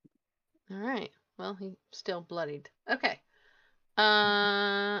 All right. Well, he's still bloodied. Okay.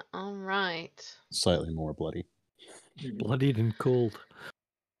 All right. Slightly more bloody. Bloodied and cold.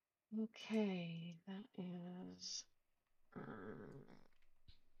 Okay, that is.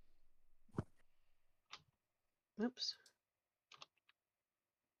 Oops.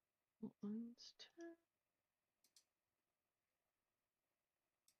 One's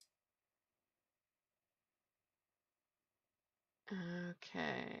turn.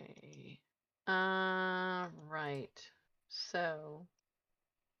 Okay. Right. So,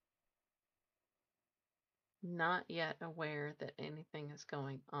 not yet aware that anything is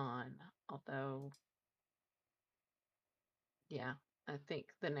going on, although, yeah, I think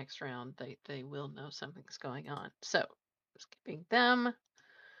the next round they will know something's going on. So, skipping them.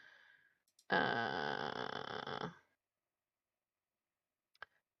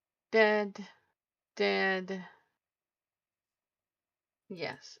 Dead.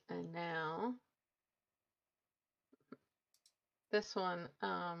 Yes, and now this one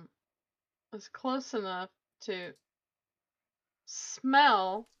is close enough to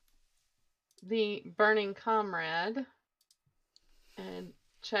smell the burning comrade and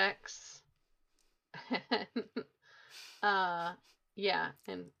checks and yeah,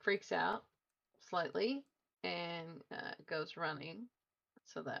 and freaks out slightly and goes running.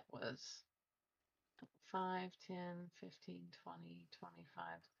 So that was 5, 10, 15, 20, 25,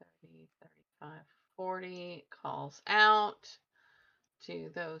 30, 35, 40. Calls out to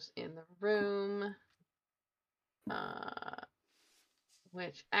those in the room,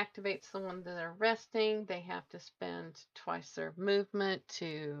 which activates the one that are resting. They have to spend twice their movement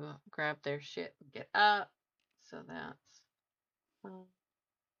to grab their shit and get up. So that's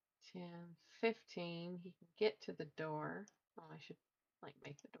 10, 15. He can get to the door. Oh, I should like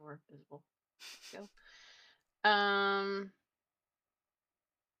make the door visible. Go.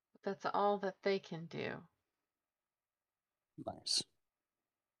 That's all that they can do. Nice.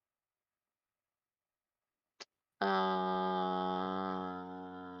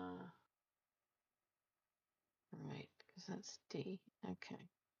 Right, because that's D. Okay.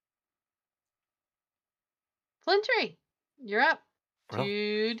 Flintry, you're up, Well,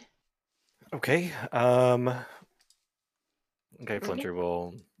 dude. okay. Okay, Mhm. Flincher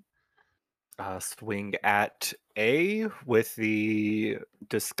will swing at A with the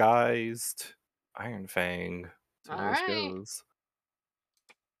disguised Iron Fang. See All how this right. goes.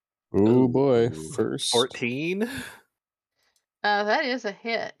 Oh boy. Ooh, First. 14. That is a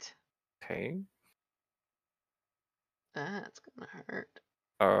hit. Okay. That's gonna hurt.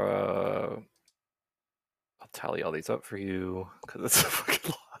 I'll tally all these up for you because it's a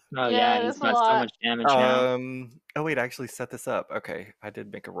fucking lot. Oh Yeah, yeah, he's that's a got so lot. much damage now. Oh wait, I actually set this up. Okay, I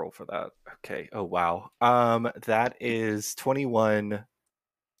did make a roll for that. Okay. Oh wow. That is 21.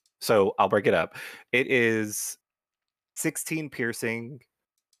 So I'll break it up. It is 16 piercing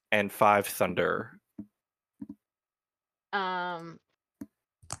and 5 thunder.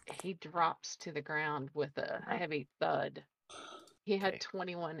 He drops to the ground with a heavy thud. He had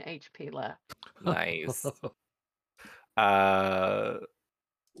 21 HP left. Nice.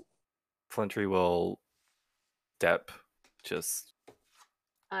 Flintry will step, just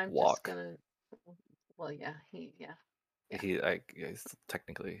I'm walk. just gonna. Well, yeah, yeah. He's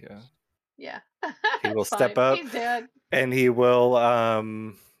technically, Yeah. He will It's step fine. up, He's dead. and he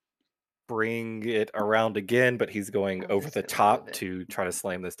will bring it around again, but he's going I'm over just the gonna top move it to try to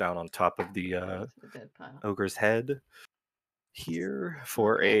slam this down on top of the to the dead pile. ogre's head here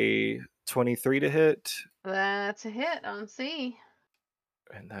for Okay. a 23 to hit. That's a hit on C.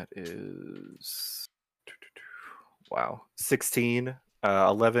 And that is, wow, 16,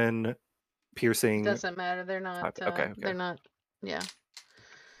 11 piercing. Doesn't matter. They're not. Okay. They're not. Yeah.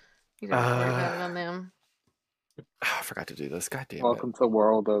 You don't have to worry about it on them. I forgot to do this. God damn it. Welcome to the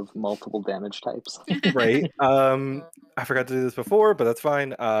world of multiple damage types. Right. I forgot to do this before, but that's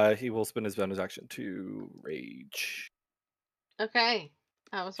fine. He will spend his bonus action to rage. Okay.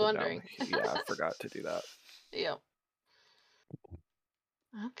 I was So now wondering. yeah, I forgot to do that. Yep.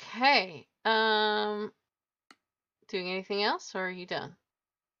 Okay. Doing anything else, or are you done?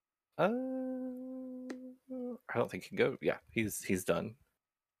 I don't think he can go. Yeah, he's done.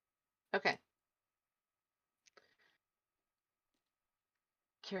 Okay.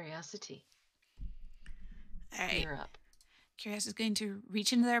 Curiosity. All right. You're up. Curious is going to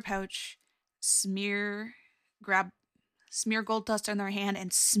reach into their pouch, smear gold dust on their hand,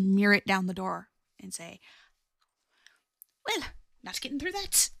 and smear it down the door, and say, "Well, not getting through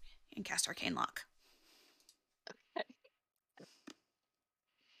that," and cast Arcane Lock.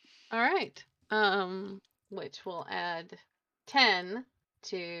 All right. Which will add 10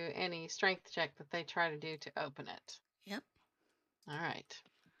 to any strength check that they try to do to open it. Yep. All right.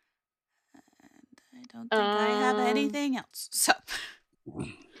 And I don't think I have Um, anything else. So,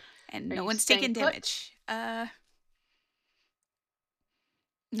 and Are no you one's staying taking put? damage.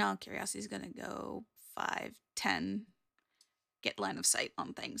 No, Curiosity's gonna go 5, 10, get line of sight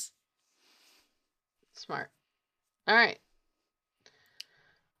on things. Smart. All right.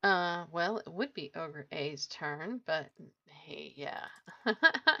 Well, it would be Ogre A's turn, but hey, yeah.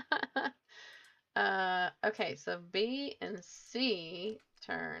 Okay, so B and C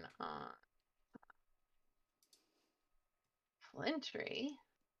turn on Flintry.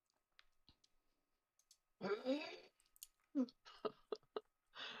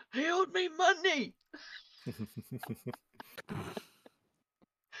 He owed me money.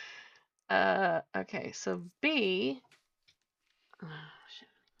 Okay, so B. Oh, shit,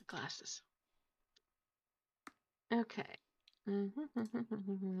 my glasses. Okay.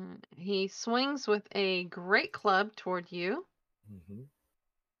 He swings with a great club toward you. Mhm.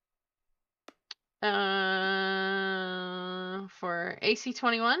 For AC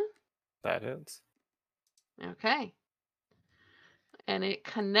 21. That is. Okay. And it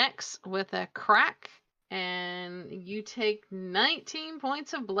connects with a crack, and you take 19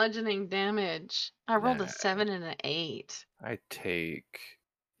 points of bludgeoning damage. I rolled a Nah. 7 and an 8. I take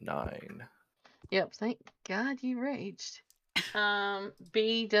 9. Yep, thank God you raged.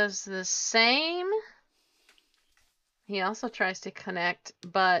 B does the same. He also tries to connect,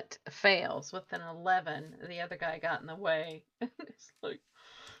 but fails with an 11. The other guy got in the way. It's like,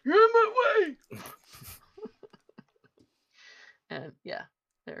 you're in my way! And yeah,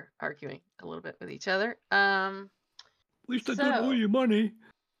 they're arguing a little bit with each other. At least I don't owe So- you money.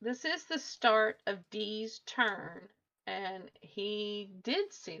 This is the start of D's turn, and he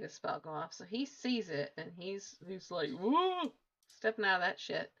did see the spell go off, so he sees it, and he's like, whoa, stepping out of that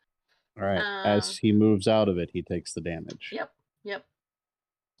shit. All right. As he moves out of it, he takes the damage. Yep.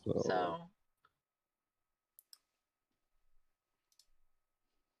 So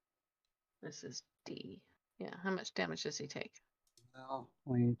this is D. Yeah, how much damage does he take? Well,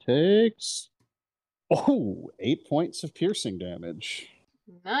 he takes 8 points of piercing damage.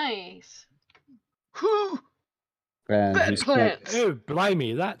 Nice. Whew. And Bad he spent, plans. Oh,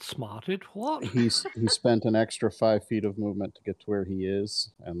 blimey, that smarted. What? he spent an extra 5 feet of movement to get to where he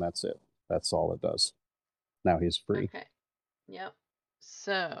is, and that's it. That's all it does. Now he's free. Okay. Yep.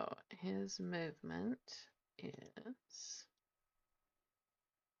 So his movement is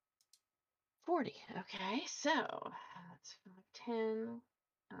 40. Okay, so that's 5, 10,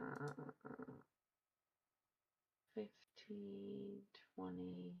 15,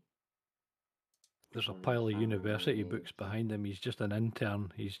 20. There's a pile of university 25. books behind him. He's just an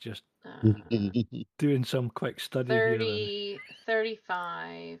intern. He's just doing some quick study 30,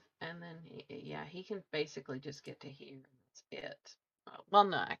 35, and then he can basically just get to here. That's it. Well,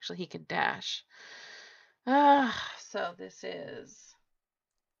 no, actually, he can dash. So this is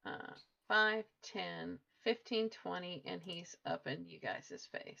 5, 10, 15, 20, and he's up in you guys'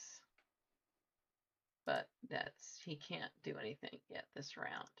 face. But he can't do anything yet this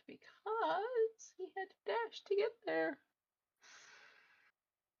round because he had to dash to get there.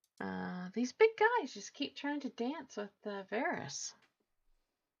 These big guys just keep trying to dance with Varys.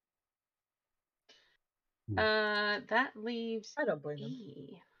 That leaves I don't blame him.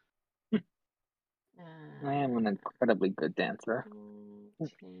 E. I am an incredibly good dancer. 10,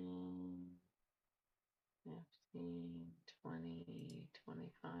 15, 20,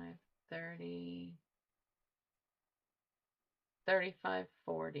 25, 30, 35,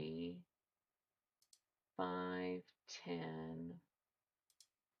 40, 5, 10,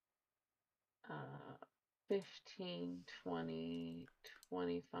 15, 20,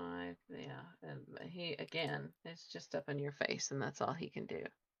 25. Yeah, and he again is just up in your face, and that's all he can do.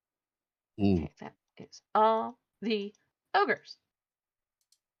 Okay, that is all the ogres.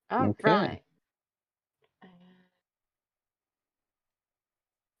 All Okay. right.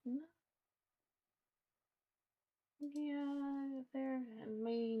 Yeah, they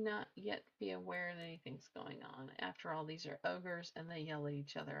may not yet be aware that anything's going on. After all, these are ogres, and they yell at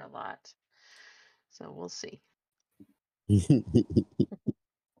each other a lot. So we'll see.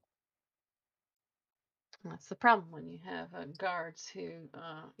 That's the problem when you have guards who,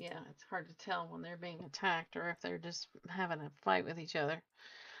 it's hard to tell when they're being attacked or if they're just having a fight with each other.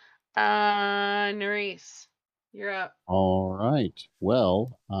 Nerys, you're up. All right.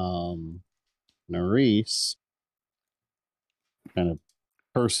 Well, Nerys kind of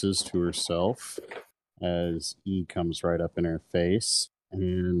curses to herself as E comes right up in her face,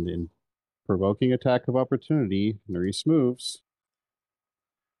 and in provoking attack of opportunity, Nerys moves.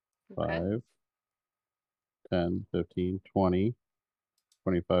 Okay. 5, 10, 15, 20,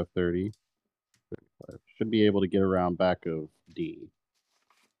 25, 30, 35. Should be able to get around back of D.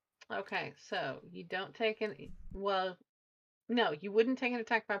 Okay, so you don't take any. Well, no, you wouldn't take an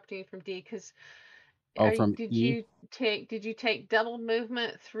attack of opportunity from D because Oh, from did E? you take double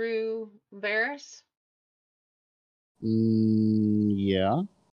movement through Varys? Yeah,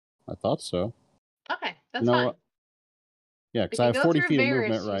 I thought so. Okay, that's You know fine. what? Yeah, because If I you have go 40 through feet of Varys,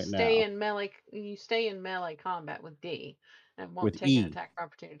 movement you right stay now. in melee. You stay in melee combat with D, and won't With take an E. attack of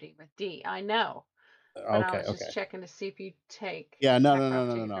opportunity with D. I know, but I Okay, was just okay. checking to see if you take Yeah, attack no, of no, no, no,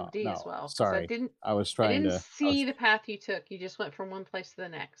 opportunity from no, D as no. well. Because Sorry. I was I trying didn't to. see the path you took. You just went from one place to the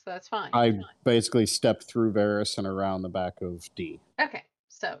next. So that's fine. I basically stepped through Varys and around the back of D. Okay,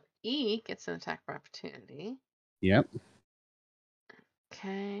 so E gets an attack of opportunity. Yep.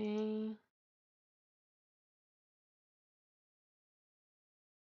 Okay.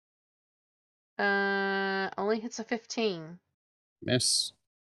 Only hits a 15. Miss.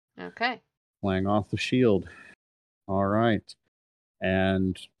 Okay. Playing off the shield. All right.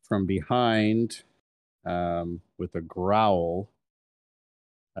 And from behind, with a growl,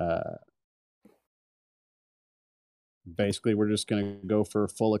 basically we're just going to go for a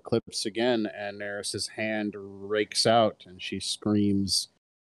full eclipse again. And Neris's hand rakes out and she screams,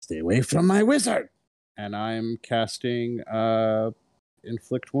 "Stay away from my wizard!" And I'm casting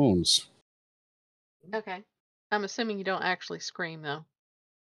Inflict Wounds. Okay. I'm assuming you don't actually scream though.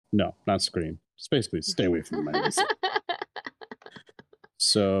 No, not scream. It's basically stay away from my wizard.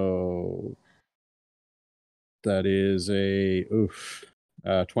 So that is a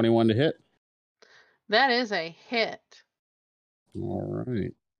 21 to hit. That is a hit. All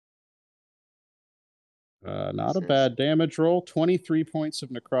right. Not This a is- bad damage roll. 23 points of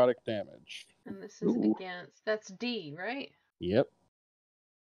necrotic damage. And this is against, that's D, right? Yep.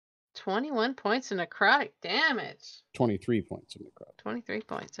 21 points of necrotic damage. 23 points of necrotic. 23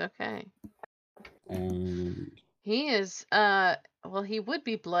 points, okay. And He is, well, he would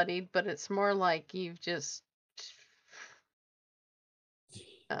be bloodied, but it's more like you've just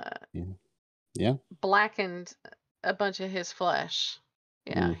yeah, blackened a bunch of his flesh.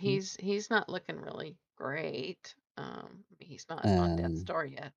 Yeah, Mhm. he's not looking really great. He's not on death's door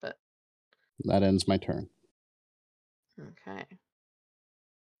yet, but that ends my turn. okay.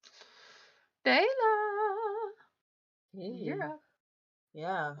 Dayla, you're up.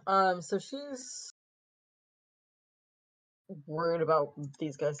 Yeah. So she's worried about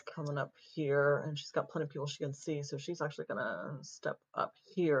these guys coming up here, and she's got plenty of people she can see, so she's actually gonna step up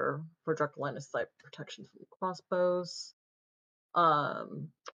here for direct line of sight protection from crossbows.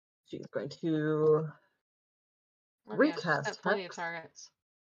 She's going to Oh, yeah, she's got recast plenty of Hex. targets.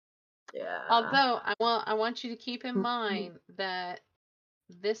 Yeah. Although I want you to keep in mind that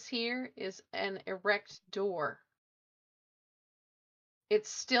this here is an erect door. It's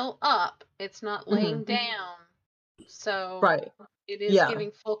still up. It's not laying down. So Right. it is Yeah.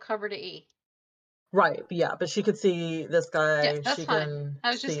 giving full cover to E. Right. Yeah, but she could see this guy. Yeah, that's she fine. can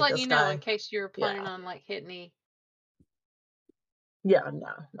I was just see letting this you know guy. in case you were planning on like hitting E. Yeah,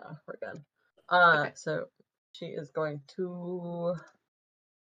 no, we're good. Okay. So she is going to.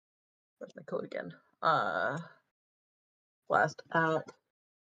 Where's my code again? Blast at.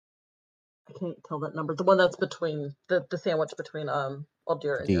 I can't tell that number. The one that's between the sandwich between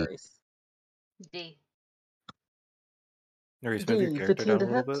Aldir and D. Nerys. D. Nerys, move your D. character 15 down a to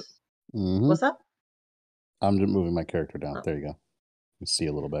little hit. bit. Mhm. What's that? I'm just moving my character down. Oh. There you go. You see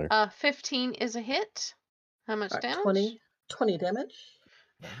a little better. 15 is a hit. How much Alright, damage? 20 damage.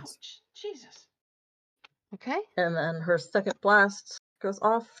 Nice. Ouch. Jesus. Okay. And then her second blast goes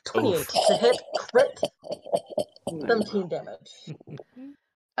off. 28 to hit. Crit. 17 damage.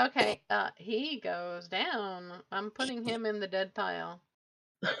 Okay. He goes down. I'm putting him in the dead pile.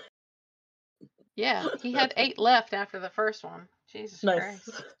 Yeah, he had 8 left after the first one. Jesus Nice.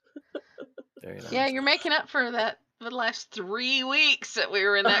 Christ. Very nice. Yeah, you're making up for that for the last 3 weeks that we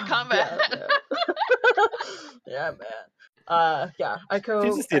were in that combat. Yeah, man. Yeah, Echo.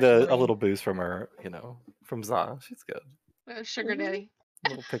 She just need a little boost from her, from Za. She's good. Sugar daddy. A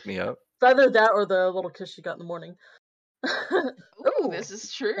little pick me up. It's either that or the little kiss she got in the morning. Ooh, this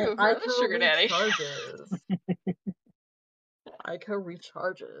is true. And Her Ico sugar daddy. recharges. Ico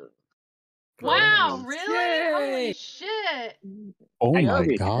recharges. Wow, Nice. really? Yay! Holy shit. Oh I my got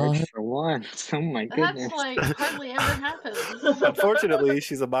recharged god. for once. Oh my goodness. That's like hardly ever happens. Unfortunately,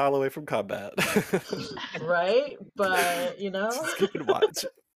 she's a mile away from combat. Right? But, Just keep it watch.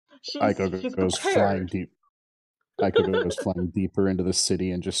 she's Ico goes prepared. flying deep. Iko goes flying deeper into the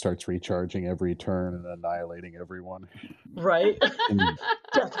city and just starts recharging every turn and annihilating everyone. Right? And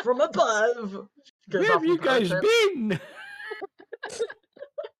Death from above! Goes Where off have you with her guys tip. been?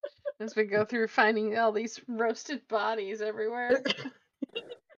 As we go through finding all these roasted bodies everywhere.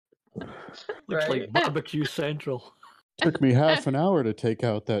 Looks Right? like Barbecue Central. took me half an hour to take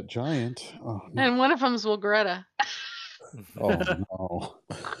out that giant. Oh no! And one of them's Wilgretta. Oh no!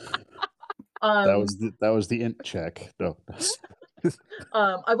 Um, that was the int check. No.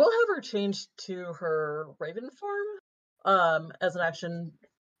 I will have her change to her Raven form, as an action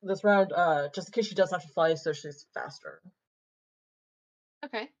this round, just in case she does have to fly, so she's faster.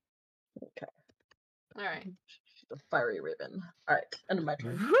 Okay. Okay. All right. She's a fiery Raven. Alright, end of my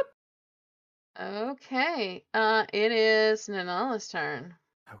turn. Okay. It is Nanala's turn.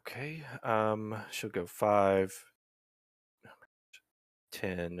 Okay. She'll go 5,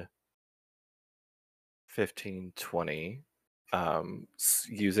 10, 15, 20.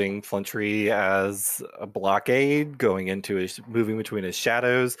 Using Flintry as a blockade, moving between his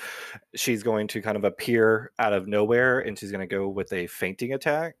shadows. She's going to kind of appear out of nowhere, and she's going to go with a fainting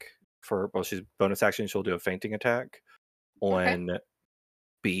attack. She's bonus action. She'll do a fainting attack on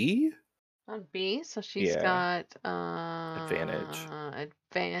B. On B, so she's Yeah. got Advantage.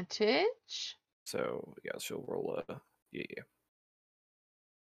 advantage. So yeah, she'll roll a yeah.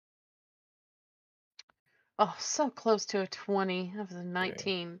 Oh, so close to a 20. That was a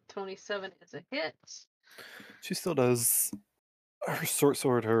 19. 27 is a hit. She still does her short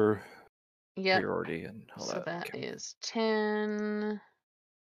sword, her Yep. priority, and all So that. that Okay. is 10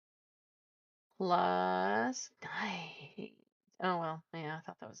 plus 9. Oh, well, yeah, I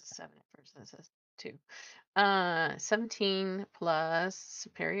thought that was a 7 at first. That says 2. 17 plus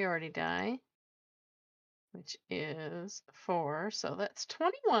superiority die, which is 4. So that's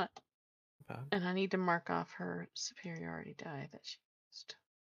 21. Bad. And I need to mark off her superiority die that she used.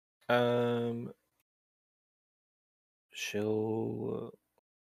 She'll.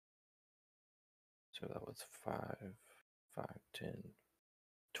 So that was 5, 10,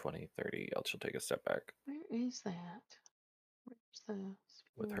 20, 30. She'll take a step back Where is that? Where's the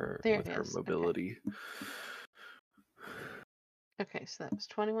with her there with it her is. mobility. Okay, so that was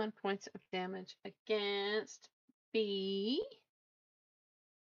 21 points of damage against B.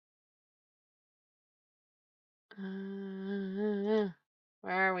 Where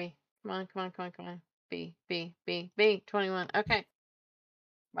are we? Come on. B. 21. Okay.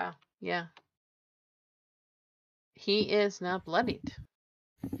 Wow. Yeah. He is now bloodied.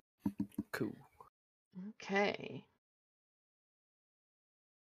 Cool. Okay.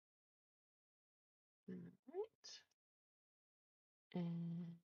 Alright. And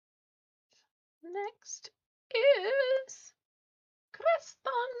next is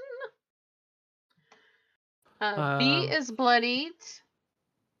Creston. B is bloodied.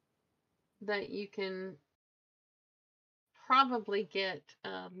 That you can probably get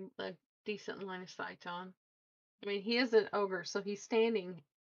a decent line of sight on. I mean, he is an ogre, so he's standing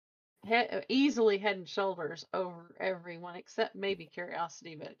easily head and shoulders over everyone except maybe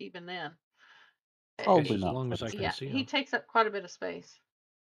Curiosity, but even then. Probably as not. long as I can Yeah, see he him. takes up quite a bit of space.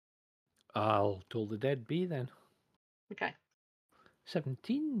 I'll toll the dead B then. Okay.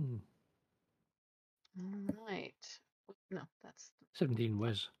 17. All right. No, that's 17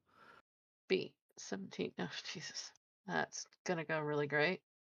 whiz. B. 17. Oh, Jesus. That's going to go really great.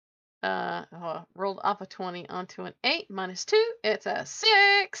 Rolled off a 20 onto an 8 minus 2. It's a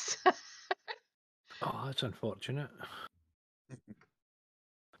 6. Oh, that's unfortunate.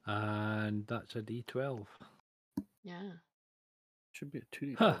 And that's a D12. Yeah. Should be a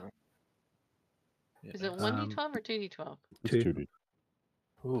 2d12. Huh. Right? Yeah. Is it 1d12 or 2d12? It's 2. 2D.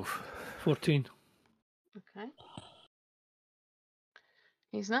 Oof. 14. Okay.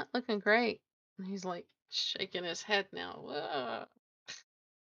 He's not looking great. He's like shaking his head now.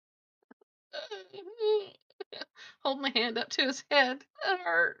 Hold my hand up to his head. It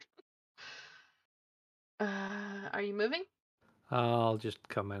hurt. Are you moving? I'll just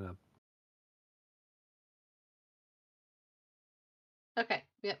come in. Okay.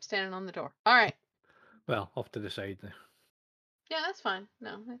 Yep, standing on the door. All right. Well, off to the side there. Yeah, that's fine.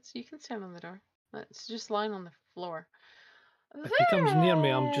 No, you can stand on the door. Let's just lying on the floor. If he comes near me,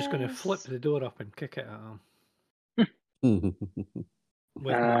 I'm just going to flip This- the door up and kick it at him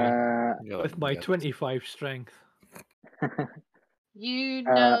with my 25 strength. You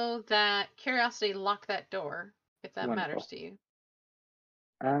know that Curiosity locked that door, if that Wonderful. matters to you.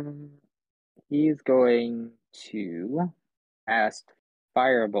 He's going to cast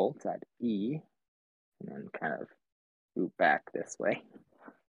Firebolt at E, and then kind of move back this way.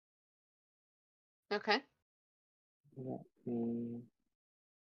 Okay. Let me-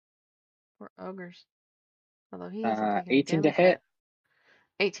 Or ogres. Although he hasn't taken any 18 to damage yet. hit.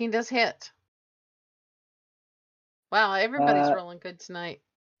 18 does hit. Wow, everybody's Uh, rolling good tonight.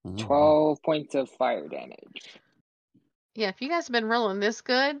 12 points of fire damage. Yeah, if you guys have been rolling this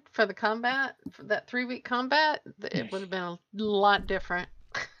good for the combat, for that 3-week combat, it would have been a lot different.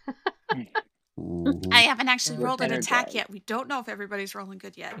 Mhm. I haven't actually We're rolled an attack energized. yet. We don't know if everybody's rolling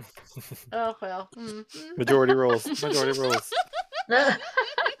good yet. Oh, well. Majority rolls. Majority rolls.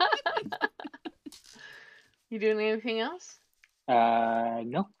 You doing anything else?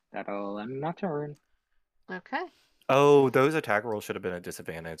 No, that'll end my turn. Okay. Oh, those attack rolls should have been a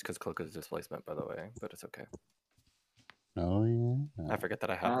disadvantage because cloak is displacement, by the way, but it's okay. Oh yeah. I forget that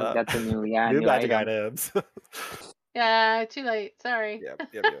I have that. That's a new, New magic item. items. Yeah, too late. Sorry.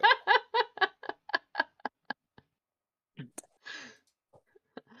 Yep.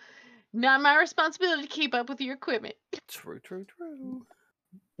 Not my responsibility to keep up with your equipment. True.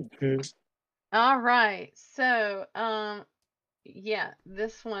 All right. So, yeah,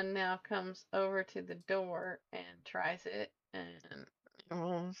 this one now comes over to the door and tries it, and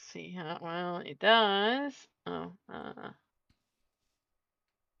we'll see how well it does. Oh,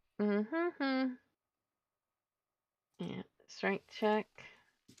 yeah, strength check.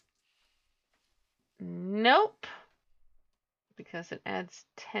 Nope, because it adds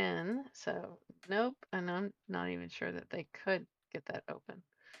 10. So nope, and I'm not even sure that they could get that open.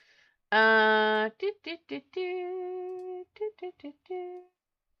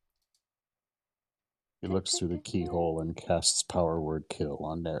 He looks through the keyhole and casts power word kill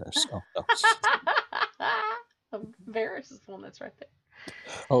on Neris. Oh, no. Varys is the one that's right there.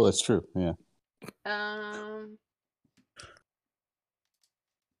 Oh, that's true. Yeah.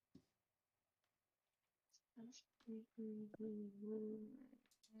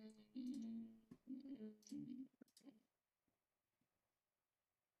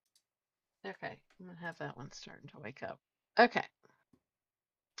 Okay, I'm gonna have that one starting to wake up. Okay.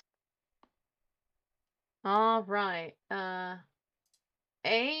 All right.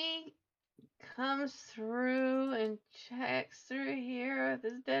 A comes through and checks through here with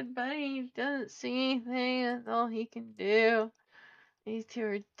his dead buddy. He doesn't see anything. That's all he can do. These two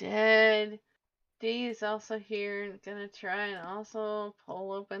are dead. D is also here and gonna try and also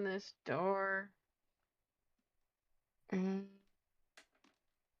pull open this door.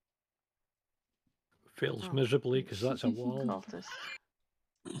 Fails miserably because that's a wall. Cultist.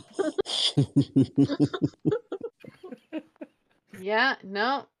 Yeah,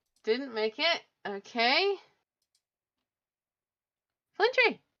 no, didn't make it. Okay.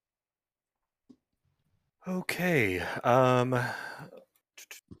 Flintry. Okay.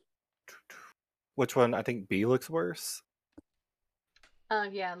 Which one? I think B looks worse.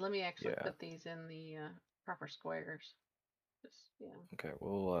 Yeah, let me actually Yeah. put these in the proper squares. Just, yeah. Okay,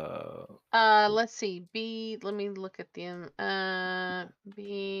 well, Let's see. B, let me look at them.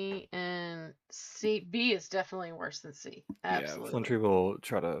 B and C. B is definitely worse than C. Absolutely. yeah, Flintry will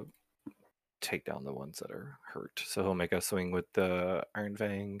try to take down the ones that are hurt. So he'll make a swing with the Iron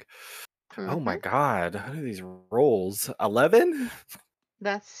Fang. Oh my god, what are these rolls? 11?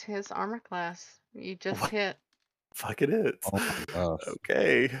 That's his armor class. You just hit. Fuck it is. Oh my gosh.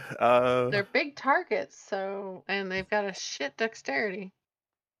 Okay. They're big targets, so, and they've got a shit dexterity.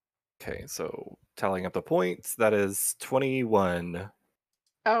 Okay, so tallying up the points, that is 21.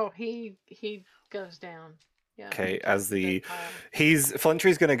 Oh, he goes down. Yeah. Okay, into as the the dead pile.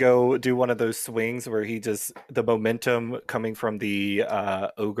 Flintry's gonna go do one of those swings where he just the momentum coming from the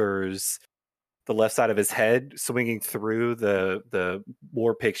ogre's the left side of his head swinging through the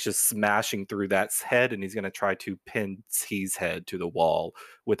war pig's just smashing through that head, and he's gonna try to pin T's head to the wall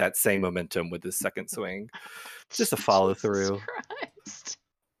with that same momentum with his second swing. Just a follow through. Christ.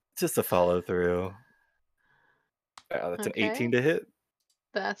 Just a follow through. That's an 18 to hit.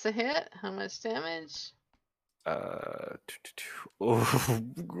 That's a hit. How much damage? Oh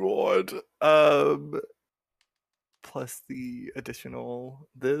god. Plus the additional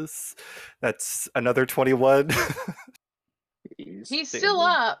this. That's another 21. He's still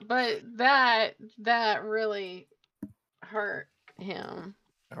up, but that really hurt him.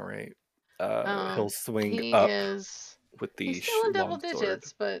 All right. He'll swing he up is, with the he's still in double longsword.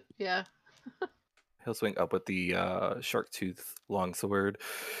 digits, but yeah. He'll swing up with the shark tooth longsword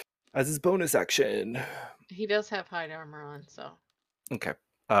as his bonus action. He does have hide armor on, so. Okay.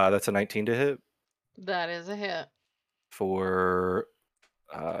 That's a 19 to hit. That is a hit. For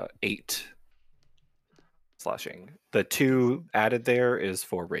 8 slashing. The 2 added there is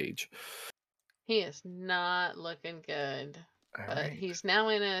for rage. He is not looking good. All But right. he's now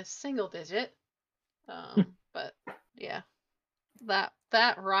in a single digit. But Yeah.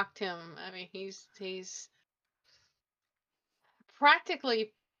 That rocked him. I mean, he's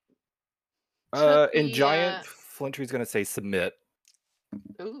practically took In the giant, Flintry's gonna say submit.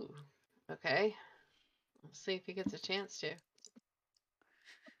 ooh. Okay. Let's see if he gets a chance to.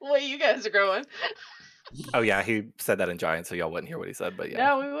 The way you guys are growing. Oh yeah, he said that in giant, so y'all wouldn't hear what he said. But yeah,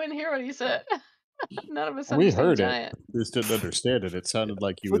 No, we wouldn't hear what he said. None of us We understand heard giant. it. We just didn't understand it. It sounded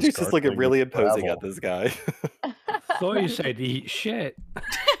like he was Flintry's just looking gargling really with imposing gravel. at this guy. Thought you said eat shit.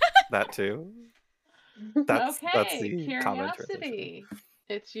 That too. That's Okay, the common translation. curiosity.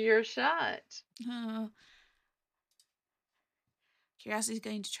 It's your shot. Curiosity's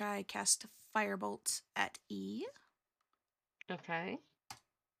going to try cast Firebolt at E. Okay.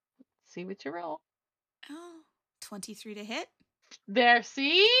 See what you roll. Oh, 23 to hit. There,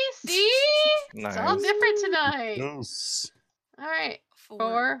 see? It's all Nice. different tonight. Yes. All right.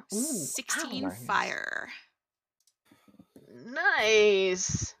 For Ooh, 16 nice. fire.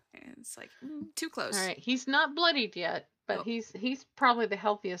 Nice. And it's like, too close. All right. He's not bloodied yet, but Oh. he's probably the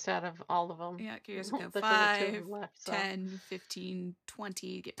healthiest out of all of them. Yeah, Curiosity go There's only two of 5, them left, so. 10, 15,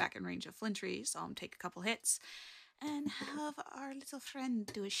 20, get back in range of Flintry, so I'll take a couple hits. And have our little friend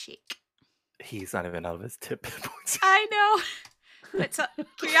do a shake. He's not even out of his tip points. I know. But so,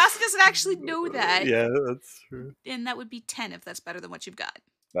 Curiosity doesn't actually know that. Yeah, that's true. And that would be 10 if that's better than what you've got.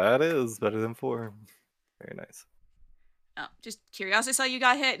 That is better than 4. Very nice. Oh, just Curiosity saw you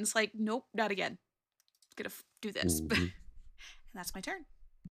got hit, and it's like, nope, not again. Gonna do this. Mhm. And that's my turn.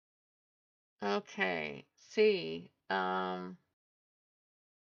 Okay. See.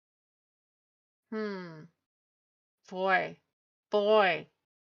 Boy.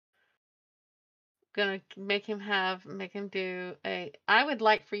 Gonna make him do I would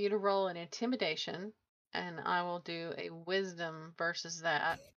like for you to roll an intimidation, and I will do a wisdom versus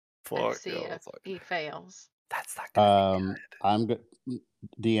that and Fuck, see yeah, if he fails. that's not gonna be good. I'm good.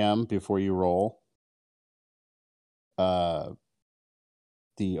 DM, before you roll, the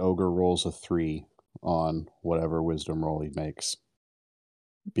ogre rolls a 3 on whatever wisdom roll he makes.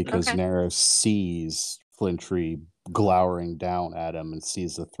 Because Okay. Neris sees Flintry glowering down at him and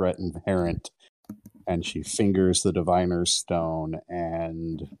sees the threat inherent, and she fingers the diviner's stone,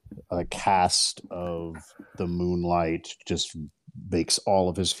 and a cast of the moonlight just makes all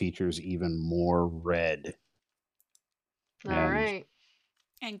of his features even more red. All And- right.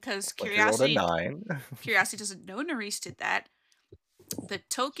 And because Flintry rolled a Curiosity 9. Curiosity doesn't know Nerys did that, the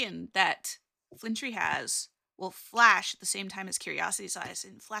token that Flintry has will flash at the same time as Curiosity's eyes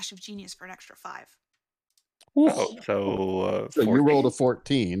in Flash of Genius for an extra 5. Oh, so So you rolled a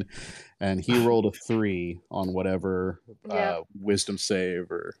 14? 14, and he rolled a 3 on whatever Yep. wisdom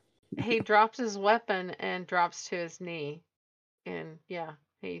save or. He drops his weapon and drops to his knee. And yeah,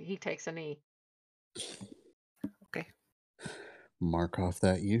 he takes a knee. Okay. Mark off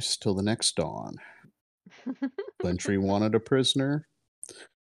that use till the next dawn. Flintry wanted a prisoner.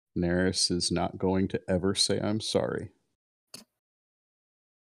 Neris is not going to ever say I'm sorry.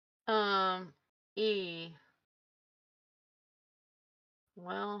 E.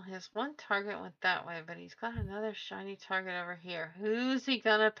 Well, his one target went that way, but he's got another shiny target over here. Who's he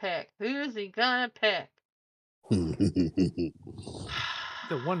gonna pick? The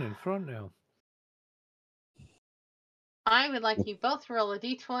one in front now. I would like you both to roll a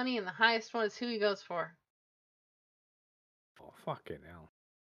d20, and the highest one is who he goes for. Oh, fucking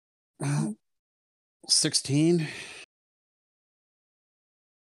hell. 16.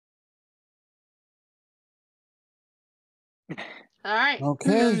 All right. Okay.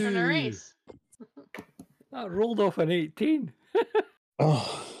 Goes for Nerys. That rolled off an 18.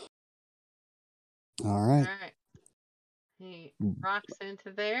 Oh. All right. All right. He rocks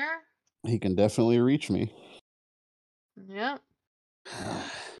into there. He can definitely reach me. Yep.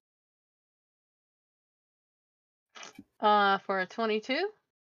 For a 22.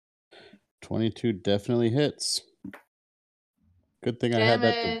 22 definitely hits. Good thing I had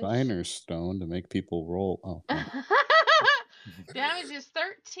that Damage. diviner's stone to make people roll. Oh, no. Damage is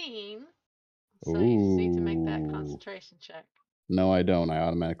 13. So you just need to make that Ooh. concentration check. No, I don't. I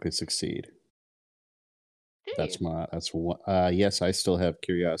automatically succeed. Do That's you? my. That's what. Yes, I still have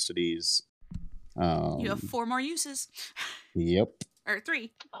curiosities. You have 4 more uses. Yep. Or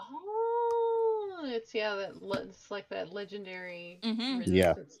 3. Oh, it's it's like that legendary Mhm.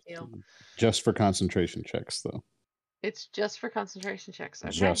 Yeah. resistance deal. Just for concentration checks, though. It's just for concentration checks.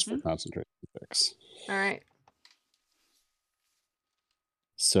 Okay. Just for concentration checks. All right.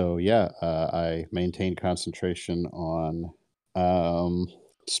 So yeah, I maintain concentration on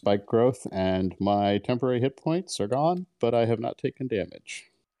spike growth, and my temporary hit points are gone, but I have not taken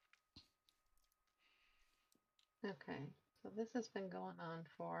damage. Okay, so this has been going on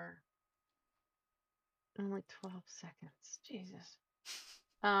for only 12 seconds. Jesus.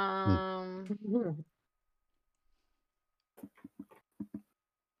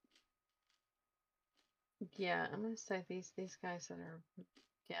 Yeah, I'm gonna say these guys that are,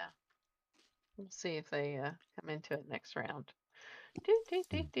 yeah. We'll see if they come into it next round.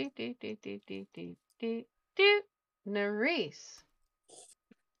 Nerisse.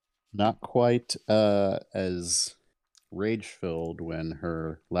 Not quite as rage-filled when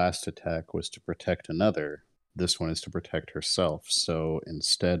her last attack was to protect another. This one is to protect herself. So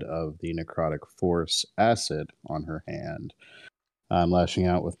instead of the necrotic force acid on her hand, I'm lashing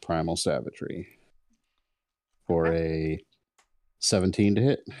out with primal savagery for a 17 to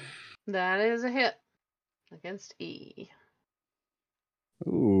hit. That is a hit against E.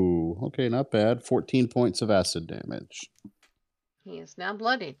 Ooh, okay, not bad. 14 points of acid damage. He is now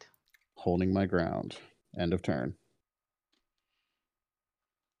bloodied. Holding my ground. End of turn.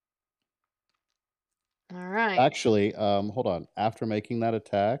 All right. Actually, hold on. After making that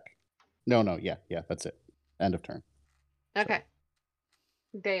attack, no, yeah, that's it. End of turn. Okay.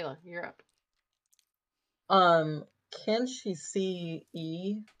 Dayla, you're up. Can she see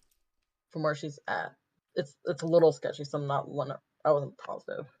E from where she's at? It's a little sketchy, so I wasn't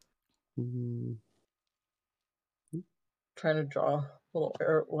positive. Trying to draw little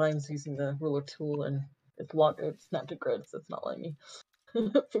lines using the ruler tool, and it's snapped to grid, so it's not letting me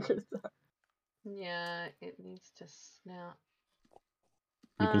figure this out. Yeah, it needs to snap.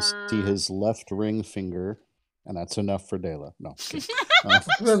 You can see his left ring finger, and that's enough for Dayla. No.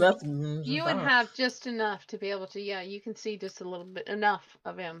 You would have just enough to be able to, yeah, you can see just a little bit enough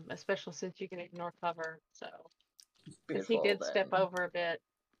of him, especially since you can ignore cover. So, because he did step over a bit.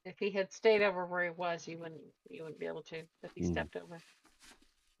 If he had stayed over where he was, you wouldn't be able to. But he stepped over.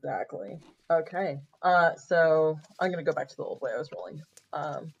 Exactly. Okay. So I'm gonna go back to the old way I was rolling.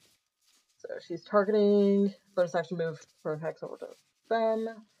 So she's targeting bonus action move for attacks over to them.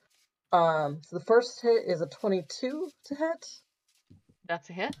 So the first hit is a 22 to hit. That's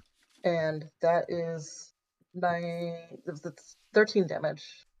a hit. And that is 13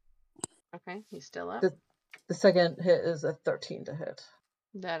 damage. Okay, he's still up. The second hit is a 13 to hit.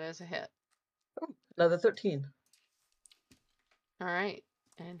 That is a hit. Oh, another 13. All right,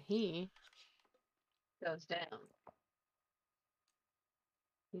 and he goes down.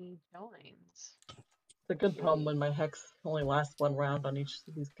 He joins. It's a good problem when my hex only lasts one round on each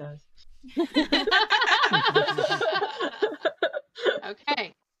of these guys.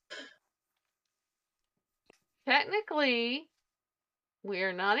 Okay. Technically, we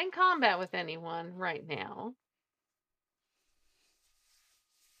are not in combat with anyone right now.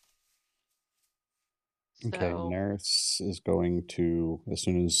 Okay, Nerisse is going to, as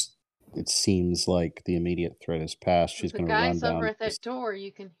soon as it seems like the immediate threat is past, she's going to run down. The guys over at that door,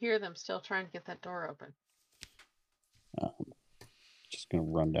 you can hear them still trying to get that door open. She's going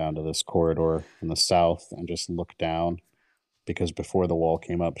to run down to this corridor in the south and just look down, because before the wall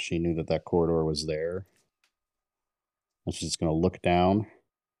came up, she knew that corridor was there. And she's going to look down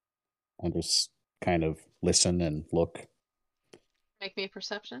and just kind of listen and look. Make me a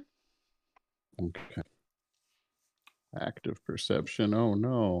perception. Okay. Active perception. Oh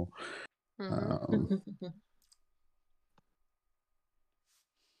no.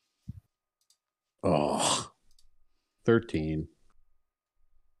 Oh, 13.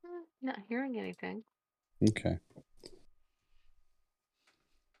 Not hearing anything. Okay.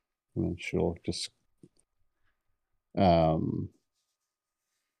 And then she'll just it's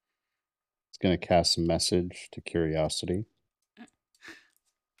going to cast a message to Curiosity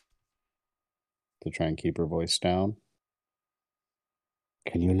to try and keep her voice down.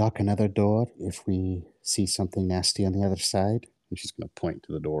 Can you lock another door if we see something nasty on the other side? And she's going to point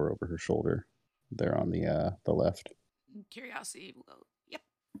to the door over her shoulder there on the left. Curiosity will go, yep,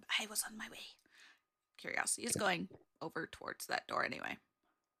 I was on my way. Curiosity is going over towards that door anyway.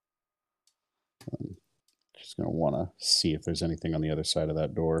 She's going to want to see if there's anything on the other side of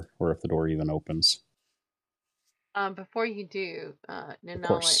that door, or if the door even opens. Before you do,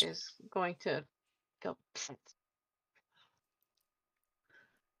 Nanala is going to go.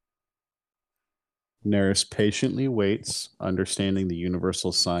 Nerisse patiently waits, understanding the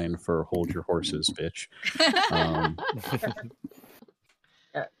universal sign for hold your horses, bitch.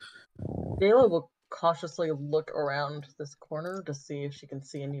 Dayla will cautiously look around this corner to see if she can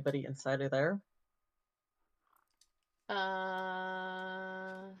see anybody inside of there.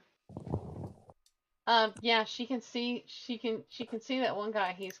 Yeah, she can see that one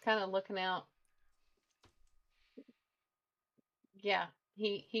guy. He's kind of looking out. Yeah,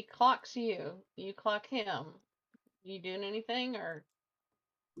 he clocks you. You clock him. You doing anything or?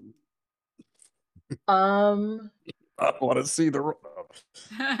 I want to see the.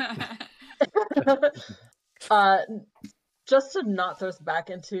 Just to not throw us back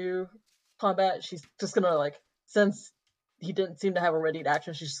into combat, she's just gonna since he didn't seem to have a ready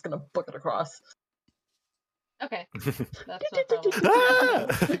action, she's just gonna book it across. Okay, that's no problem. Ah!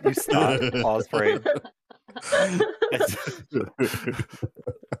 You stop, pause frame,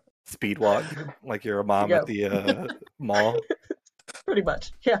 speed walk like you're a mom Yeah. at the mall. Pretty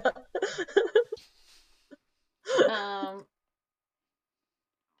much, yeah.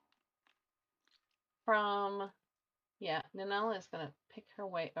 Nanella is gonna pick her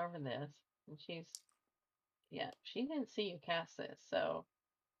way over this, and she didn't see you cast this, so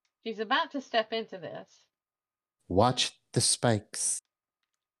she's about to step into this. Watch the spikes.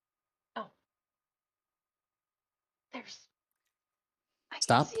 Oh, there's.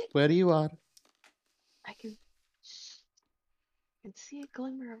 Stop where you are. I can see a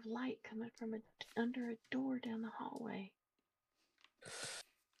glimmer of light coming from under a door down the hallway.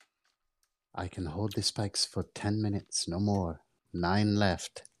 I can hold the spikes for 10 minutes, no more. 9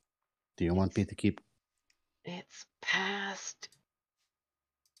 left. Do you want me to keep? It's past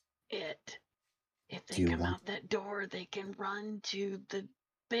it. If they come out that door, they can run to the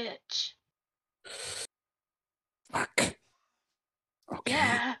bitch. Fuck. Okay.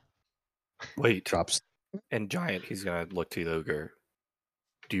 Yeah. Wait. Drops. And Giant, he's gonna look to the ogre.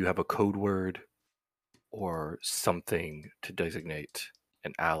 Do you have a code word or something to designate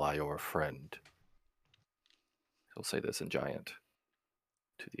an ally or a friend? He'll say this in Giant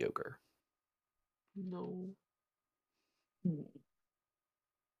to the ogre. No.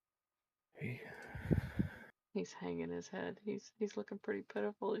 Hey. He's hanging his head. He's looking pretty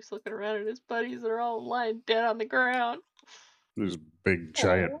pitiful. He's looking around at his buddies that are all lying dead on the ground. There's a big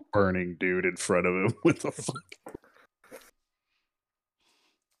giant burning dude in front of him with a fuck.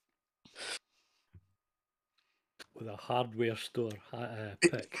 With a hardware store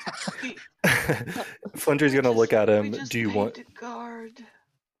pick. Flinter's gonna look at him. Do you want a guard?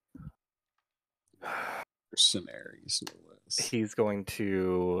 Mercenaries, no less. He's going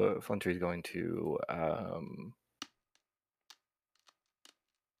to Flinter's going to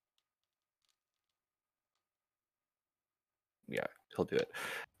yeah, he'll do it.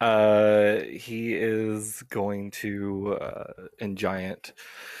 He is going to in Giant.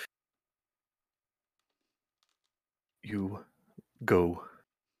 You go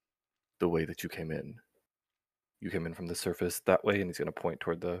the way that you came in. You came in from the surface that way, and he's going to point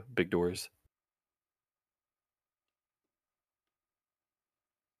toward the big doors.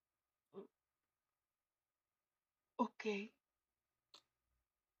 Okay.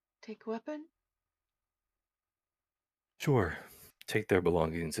 Take weapon? Sure. Take their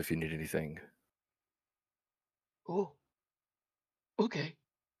belongings if you need anything. Oh. Okay.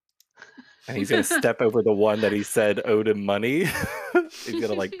 And he's going to step over the one that he said owed him money. He's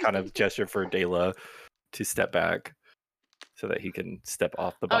going to kind of gesture for Dela to step back so that he can step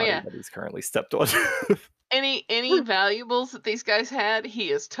off the body that he's currently stepped on. Any valuables that these guys had,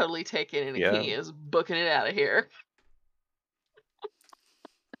 he is totally taking and he is booking it out of here.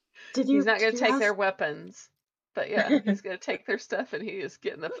 He's not going to take their weapons, but he's going to take their stuff and he is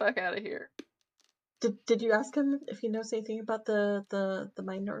getting the fuck out of here. Did you ask him if he knows anything about the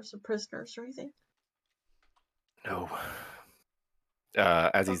minors or prisoners or anything? No.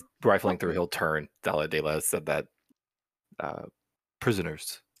 As he's rifling through, he'll turn. Dela said that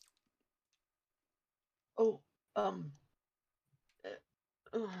prisoners. Oh, are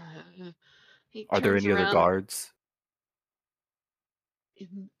there any other guards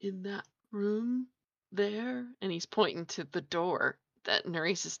in that room there? And he's pointing to the door that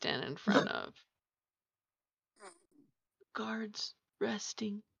Nerys is standing in front of. Guards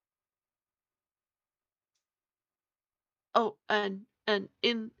resting. Oh, and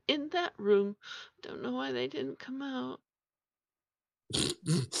in that room, don't know why they didn't come out.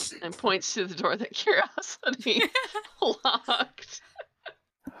 And points to the door that Curiosity locked.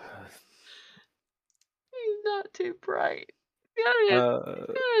 He's not too bright. He's got an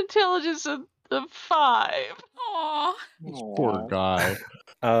intelligence of 5. Aww. Poor guy.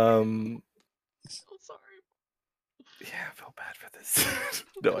 I'm sorry. Yeah, I feel bad for this.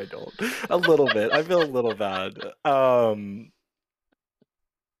 No, I don't. A little bit. I feel a little bad.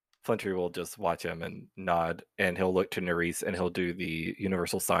 Flinter will just watch him and nod, and he'll look to Nerys, and he'll do the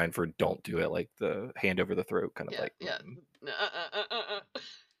universal sign for "don't do it," like the hand over the throat, kind of like. Yeah.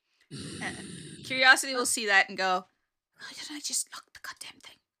 Curiosity will see that and go, "Why didn't I just lock the goddamn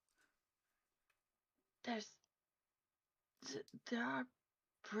thing?" There are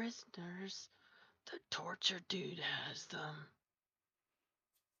prisoners. The torture dude has them.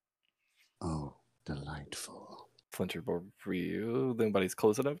 Oh, delightful. Flincher board for you. Nobody's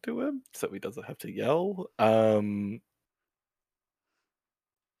close enough to him, so he doesn't have to yell. All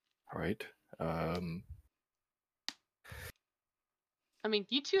right. I mean,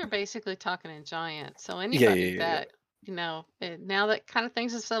 you two are basically talking in giant, so Yeah, anybody yeah. that, now that kind of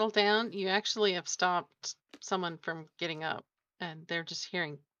things have settled down, you actually have stopped someone from getting up, and they're just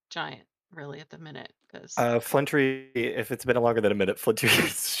hearing giant, really, at the minute, because Flintry, if it's been longer than a minute, Flintry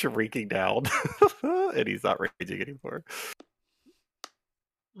is shrieking down, and he's not raging anymore.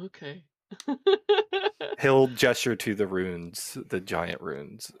 okay. He'll gesture to the runes, the giant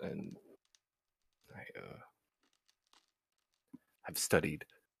runes, and I've studied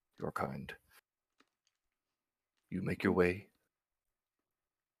your kind. You make your way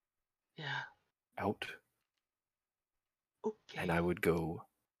Yeah. out, Okay. and I would go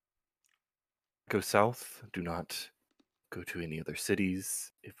south. Do not go to any other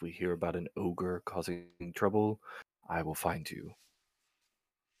cities. If we hear about an ogre causing trouble, I will find you.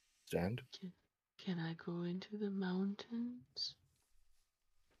 Stand? Can I go into the mountains?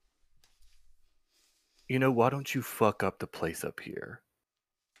 You know, why don't you fuck up the place up here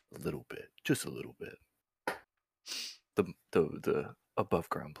a little bit, just a little bit. The above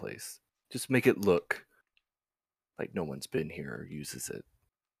ground place. Just make it look like no one's been here or uses it.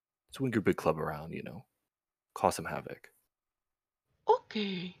 Swing your big club around, you know. Cause some havoc.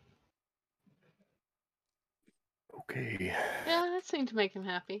 Okay. Okay. Yeah, that seemed to make him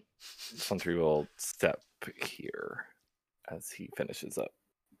happy. Flintry will step here as he finishes up.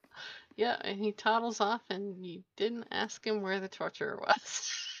 Yeah, and he toddles off, and you didn't ask him where the torturer was.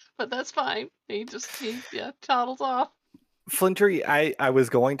 But that's fine. He toddles off. Flintry, I was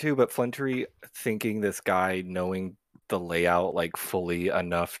going to, but Flintry, thinking this guy knowing the layout like fully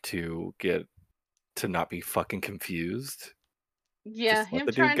enough to not be fucking confused. Yeah, Just let him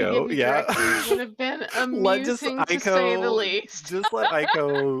the dude trying to give go. you Yeah. directions would have been Let just amusing to say the Aiko, least. just let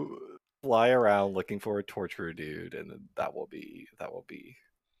Aiko fly around looking for a torturer dude, and then that will be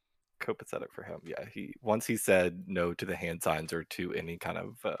copacetic for him. Yeah, once he said no to the hand signs or to any kind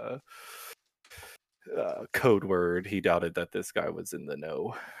of code word, he doubted that this guy was in the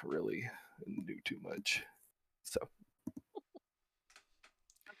know, really, and knew too much. So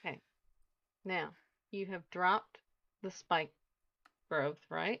Okay. Now, you have dropped the spike growth,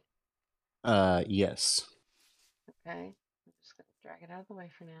 right? Yes. Okay. I'm just going to drag it out of the way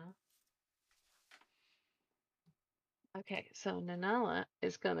for now. Okay, so Nanala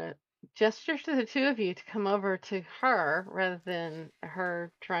is going to gesture to the two of you to come over to her rather than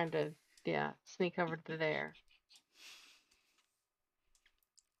her trying to, sneak over to there.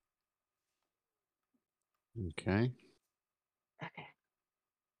 Okay. Okay.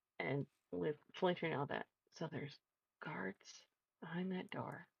 And with Flincher and all that, so there's guards behind that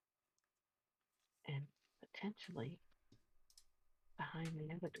door. And potentially behind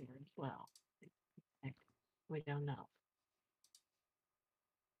the other door as well. We don't know.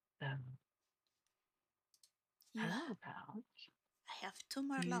 Yeah. How about I have 2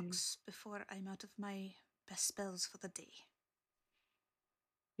 more you- locks before I'm out of my best spells for the day.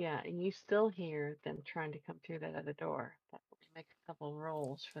 Yeah, and you still hear them trying to come through that other door. That will make a couple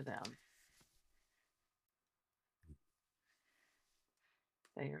rolls for them.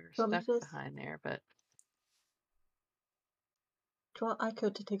 They are So stuck just- behind there, but Do you want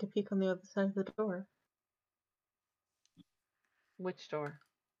Aiko to take a peek on the other side of the door? which door?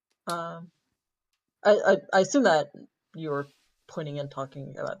 I assume that you were pointing and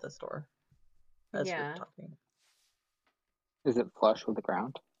talking about this door as Yeah. you're talking. Is it flush with the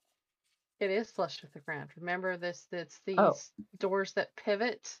ground? It is flush with the ground. Remember this? It's these Oh. doors that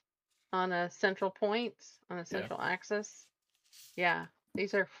pivot on a central point, on a central axis. Yeah,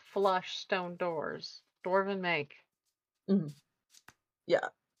 these are flush stone doors. Dwarven make. Yeah.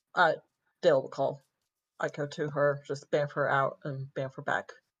 Dale will call Aiko to her, just bamf her out and bamf her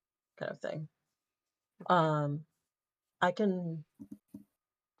back, kind of thing. I can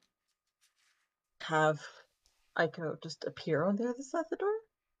have Aiko just appear on the other side of the door.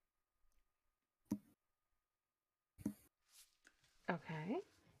 Okay.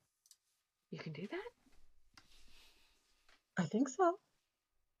 You can do that? I think so.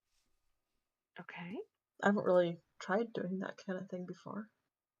 Okay. I haven't really tried doing that kind of thing before.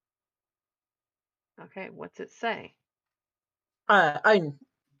 Okay, what's it say? I'm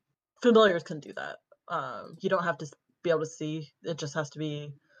familiars can do that. You don't have to be able to see. It just has to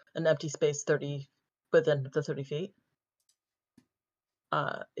be an empty space within the 30 feet.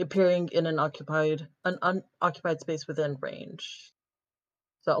 Appearing in an unoccupied space within range.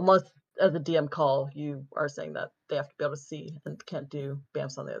 So unless as a DM call, you are saying that they have to be able to see and can't do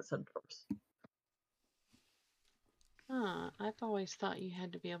BAMFs on the other side of doors. I've always thought you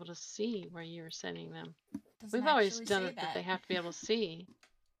had to be able to see where you were sending them. Doesn't We've always actually done say it that they have to be able to see.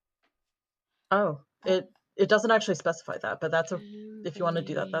 Oh, it doesn't actually specify that, but that's Can if you want to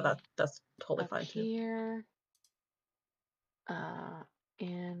do that, they that's totally fine too. appear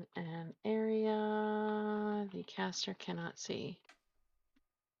in an area the caster cannot see.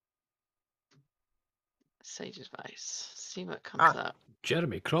 Sage advice. See what comes up.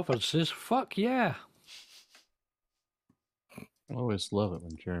 Jeremy Crawford says, "Fuck yeah." I always love it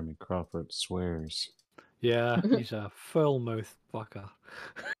when Jeremy Crawford swears. Yeah, he's a full mouth fucker.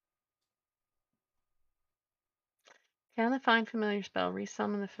 Can the find familiar spell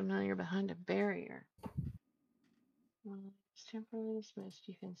resummon the familiar behind a barrier? When it's temporarily dismissed,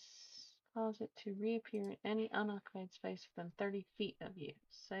 you can cause it to reappear in any unoccupied space within 30 feet of you.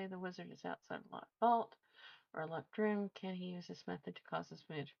 Say the wizard is outside a locked vault or a locked room. Can he use this method to cause this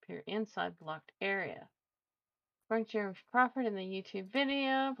familiar to appear inside the locked area? According to Jeremy Crawford in the YouTube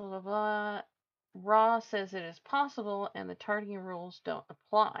video, blah, blah, blah. Raw says it is possible and the targeting rules don't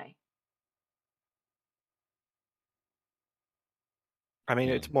apply. I mean,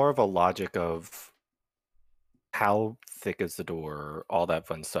 it's more of a logic of how thick is the door, all that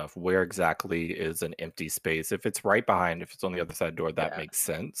fun stuff. Where exactly is an empty space? If it's right behind, if it's on the other side of the door, that Yeah. makes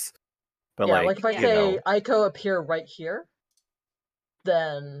sense. But Yeah, like, like if I you say know, Aiko appear right here,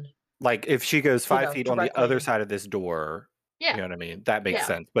 then like if she goes 5 know, feet on the other directly. side of this door, Yeah. you know what I mean? That makes Yeah.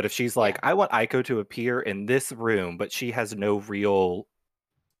 sense. But if she's like, I want Aiko to appear in this room, but she has no real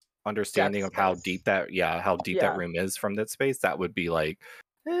understanding of how space. deep that Yeah. room is from that space, that would be like,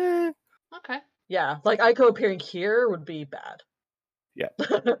 eh. Okay. Yeah, like Aiko appearing here would be bad. Yeah.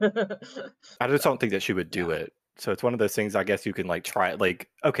 I just don't think that she would do it. So it's one of those things, I guess you can like try it, like,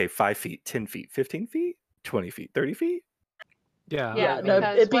 okay, 5 feet, 10 feet, 15 feet, 20 feet, 30 feet. Yeah, Yeah, I no, mean,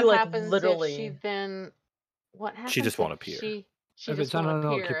 because it'd be what like happens literally. if she then? What happens? She just won't if appear. She if just it's an won't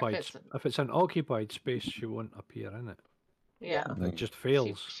appear unoccupied, if it's an occupied space, she won't appear in it. Yeah. It just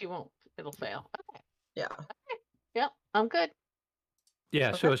fails. She won't. It'll fail. Okay. Yeah. Okay. Yep. I'm good.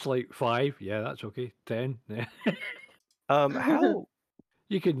 Yeah, so Okay. it's like 5. Yeah, that's okay. 10. Yeah. How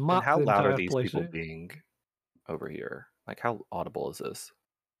You could and map how the loud are entire these place people out. being over here? Like, how audible is this?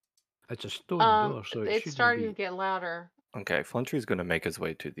 It's a stone door, so it It's shouldn't starting be. to get louder. Okay, Flintry's going to make his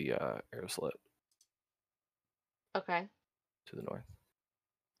way to the air slit Okay. to the north.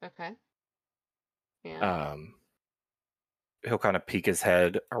 Okay. Yeah. He'll kind of peek his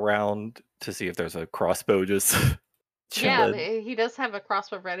head around to see if there's a crossbow just Yeah. chilling. He does have a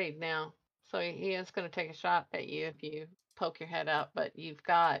crossbow ready now, so he is going to take a shot at you if you poke your head up. But you've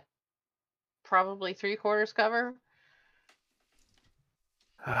got probably 3/4 cover.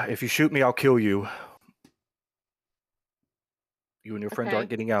 If you shoot me, I'll kill you. You and your friends Okay.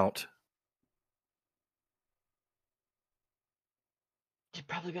 aren't getting out. You're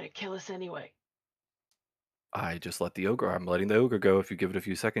probably going to kill us anyway. I'm letting the ogre go. If you give it a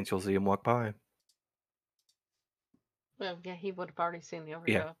few seconds, you'll see him walk by. Well, yeah, he would have already seen the ogre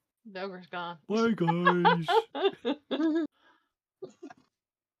Yeah. go. The ogre's gone. Bye, guys.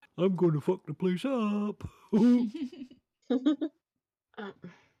 I'm going to fuck the place up.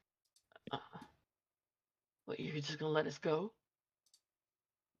 What, you're just going to let us go?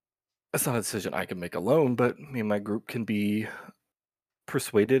 That's not a decision I can make alone, but me and my group can be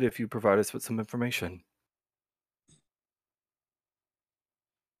persuaded if you provide us with some information.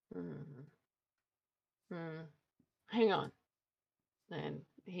 Hang on. And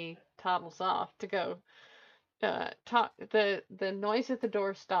he toddles off to go talk. The noise at the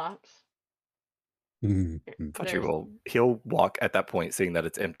door stops. He'll walk at that point, seeing that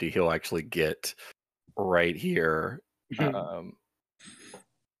it's empty. He'll actually get right here at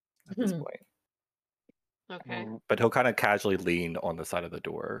this point. Okay. But he'll kind of casually lean on the side of the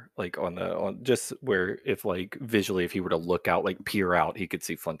door, like on just where, if like visually, if he were to look out, like peer out, he could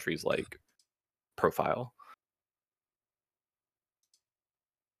see Flintry's like profile.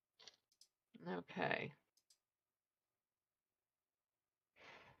 Okay.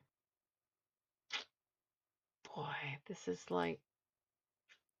 Boy, this is like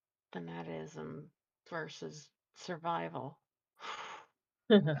fanatism versus survival.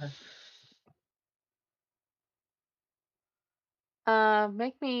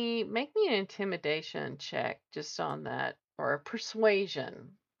 Make me an intimidation check just on that, or a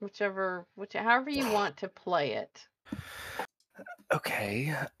persuasion, however you want to play it.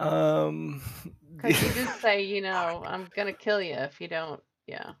 Okay. Because you did say, I'm gonna kill you if you don't.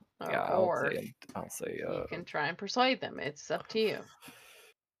 Yeah. Yeah, Or I'll say. you can try and persuade them. It's up to you.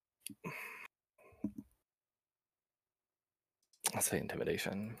 I'll say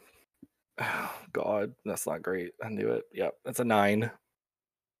intimidation. Oh, God, that's not great. I knew it. Yep, that's a 9.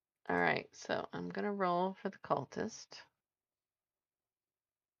 All right, so I'm going to roll for the cultist.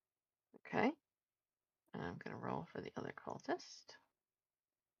 Okay. And I'm going to roll for the other cultist.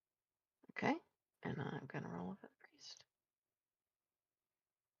 Okay. And I'm going to roll for the priest.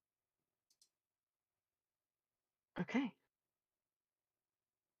 Okay.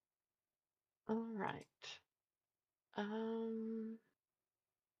 All right.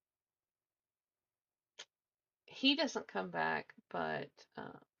 He doesn't come back, but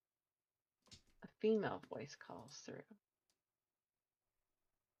a female voice calls through.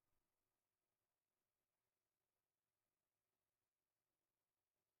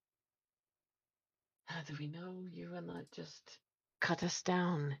 How do we know you will not just cut us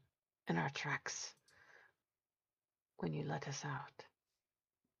down in our tracks when you let us out?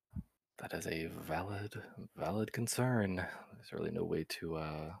 That is a valid concern. There's really no way to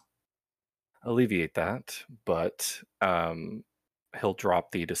alleviate that, but he'll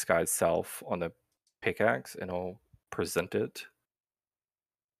drop the disguised self on the pickaxe and he'll present it.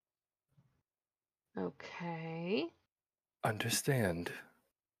 Okay. Understand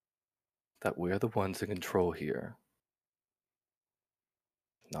that we're the ones in control here,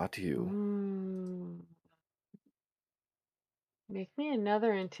 not you. Make me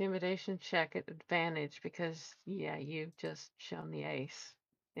another intimidation check at advantage because, yeah, you've just shown the ace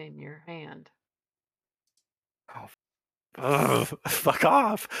in your hand. Oh, fuck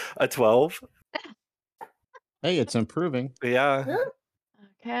off. A 12. Hey, it's improving. Yeah.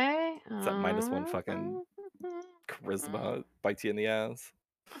 Okay. It's that -1 fucking charisma bites you in the ass.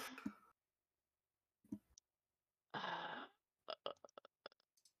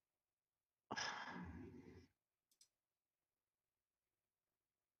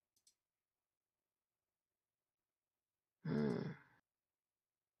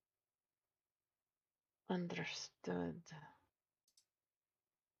 Understood.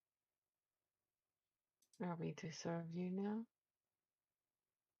 Are we to serve you now?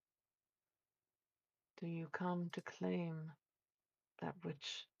 Do you come to claim that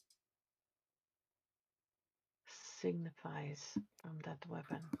which signifies from that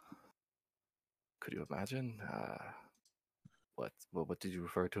weapon? Could you imagine? What did you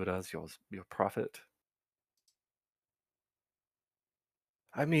refer to it as? Your prophet?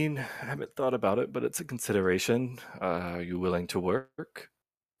 I mean, I haven't thought about it, but it's a consideration. Are you willing to work?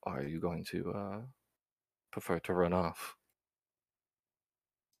 Or are you going to prefer to run off?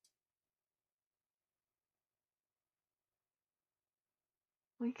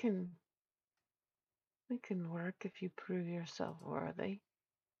 We can work if you prove yourself worthy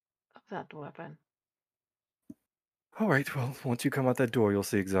of that weapon. All right, well, once you come out that door, you'll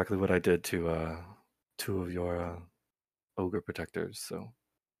see exactly what I did to 2 of your ogre protectors, so.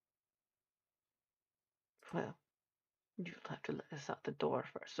 Well, you'll have to let us out the door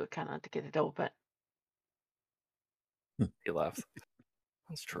first, so we cannot get it open. He laughs.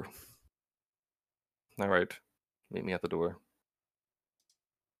 That's true. All right, meet me at the door.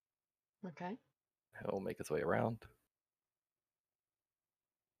 Okay. He'll make his way around.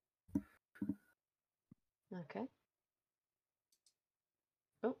 Okay.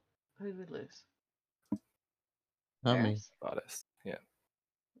 Oh, who would lose? Not me. Ferris? Goddess, yeah.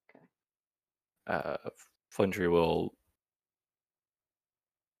 Okay. Flintry will.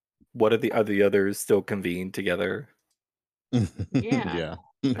 What are the others still convened together? Yeah.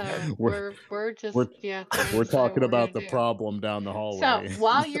 Yeah. So we're we're just we're trying to we're decide talking what we're about gonna the do. problem down the So hallway.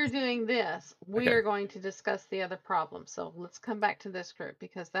 while you're doing this, we Okay. are going to discuss the other problem. So let's come back to this group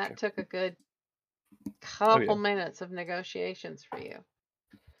because that Okay. took a good Oh, couple yeah. minutes of negotiations for you.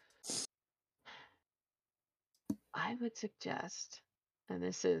 I would suggest, and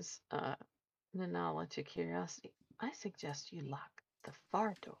this is Nanala to curiosity, I suggest you lock the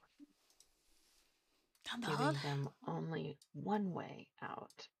far door, Down the giving hall? them only one way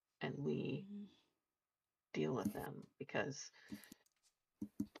out, and we deal with them because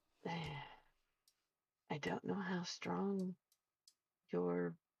I don't know how strong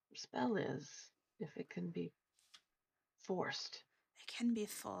your spell is if it can be forced. It can be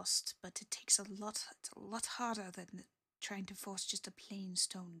forced, but it takes a lot. It's a lot harder than trying to force just a plain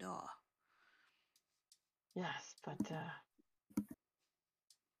stone door. Yes, but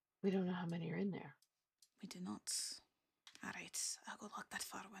we don't know how many are in there. We do not. All right, I'll go lock that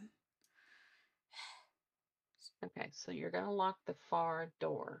far one. Okay, so you're gonna lock the far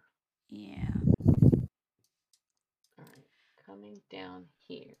door. Yeah. All right, coming down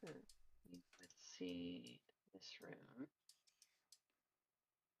here, you would see this room.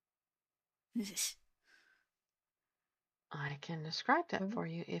 I can describe that for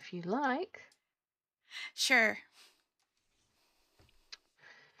you if you like. Sure.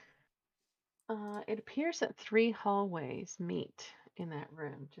 It appears that 3 hallways meet in that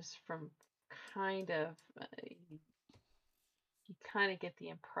room, just from kind of, you kind of get the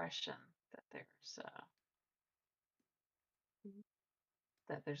impression that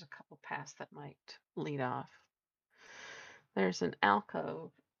there's a couple paths that might lead off. There's an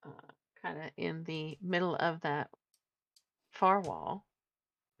alcove kind of in the middle of that far wall.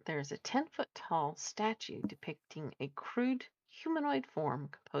 There's a 10-foot tall statue depicting a crude humanoid form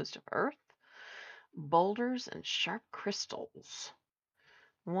composed of earth, boulders, and sharp crystals.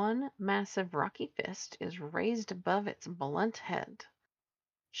 One massive rocky fist is raised above its blunt head.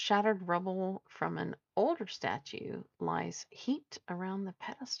 Shattered rubble from an older statue lies heaped around the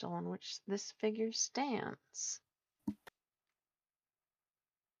pedestal on which this figure stands.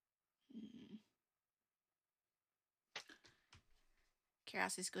 Hmm.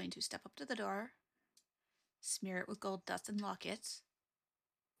 Curiosity's going to step up to the door, smear it with gold dust and lock it,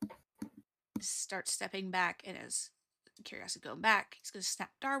 start stepping back, and as Curiosity going back, he's going to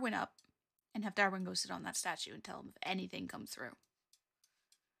snap Darwin up and have Darwin go sit on that statue and tell him if anything comes through.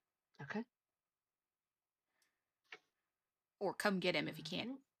 Okay. Or come get him if he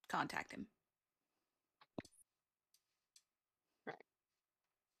can't contact him. Right.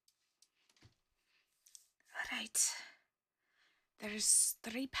 Alright. There's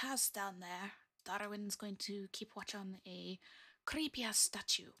 3 paths down there. Darwin's going to keep watch on a creepy ass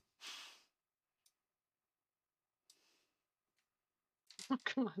statue. Oh,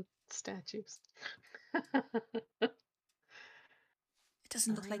 come on, statues. It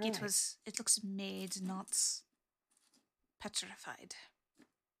doesn't look like it Alright. was. It looks made, not petrified.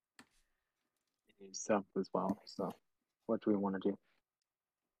 Stuff as well. So, what do we want to do?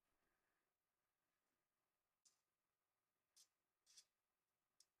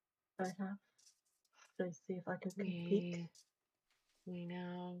 I have to see if I can peek. We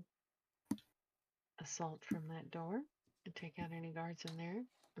now assault from that door and take out any guards in there.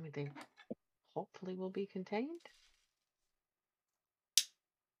 I mean, they hopefully will be contained.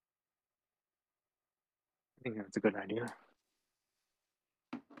 I think that's a good idea.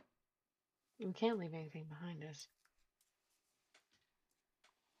 We can't leave anything behind us.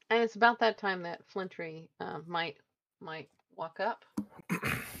 And it's about that time that Flintry might walk up.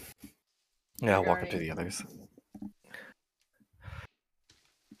 Yeah, I'll walk up to regarding- the others.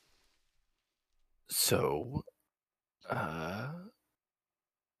 So,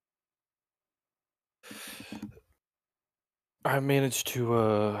 I managed to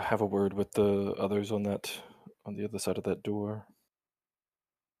have a word with the others on the other side of that door.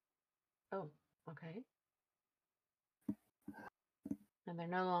 Oh, okay. And they're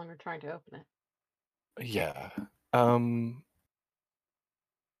no longer trying to open it. Yeah.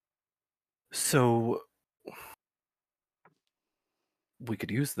 So we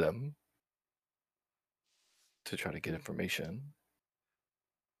could use them to try to get information.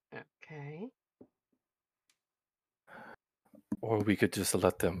 Okay. Or we could just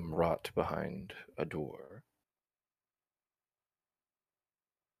let them rot behind a door.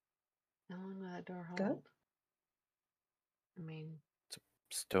 How long will that door hold? Good. I mean,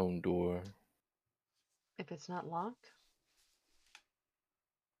 Stone door. if it's not locked?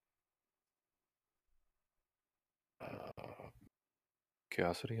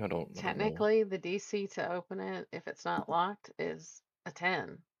 Curiosity? I don't know. Technically, the DC to open it, if it's not locked, is a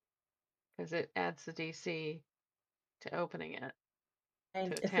 10. Because it adds the DC to opening it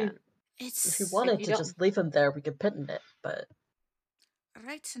And to a if 10. if you wanted you to don't- just leave him there, we could pin it, but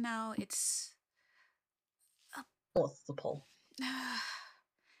Right now, it's what's the pull?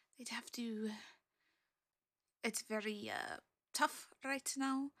 they'd have to. It's very tough right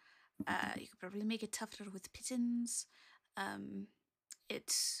now. You could probably make it tougher with pittons.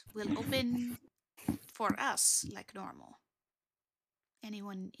 It will open for us like normal.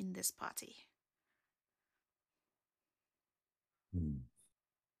 Anyone in this party.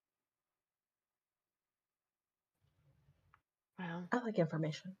 Well, I like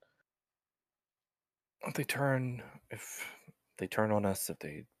information. If they turn on us, if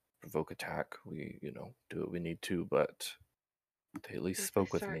they provoke attack, we, do what we need to, but they at least if spoke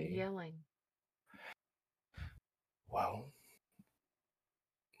they with start me. yelling. Well,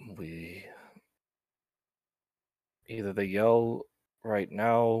 either they yell right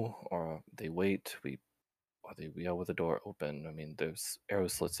now or they wait, or they yell with the door open. I mean, there's arrow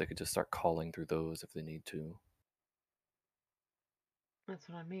slits, they could just start calling through those if they need to. That's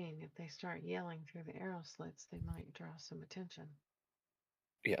what I mean. If they start yelling through the arrow slits, they might draw some attention.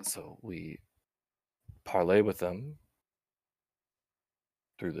 Yeah, so we parlay with them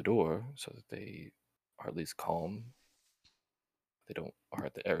through the door so that they are at least calm. They don't are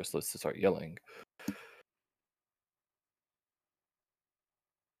at the Aerosliths to start yelling.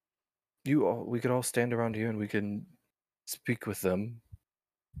 We could all stand around here and we can speak with them.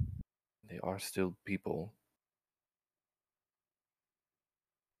 They are still people.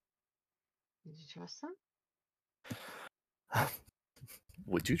 Did you trust them?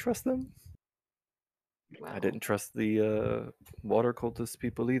 Would you trust them? Well, I didn't trust the water cultist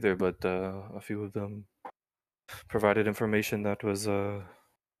people either, but a few of them provided information that was, well,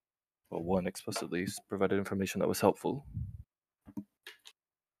 one explicitly provided information that was helpful.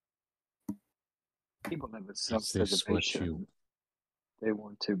 People have a Is this what self-preservation. They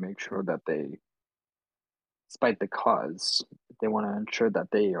want to make sure that they, despite the cause, they want to ensure that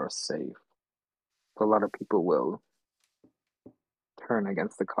they are safe. So a lot of people will turn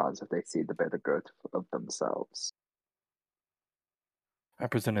against the cause if they see the better good of themselves. I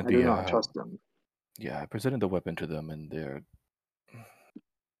presented I do not trust them. Yeah, I presented the weapon to them, and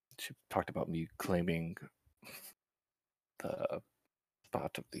she talked about me claiming the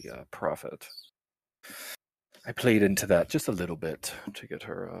spot of the prophet. I played into that just a little bit to get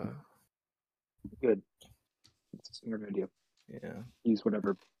her. Good. It's a smart idea. Yeah. Use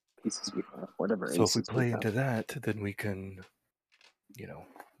whatever pieces we have, whatever So if aces we play have. into that, then we can,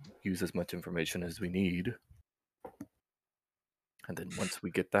 use as much information as we need. And then once we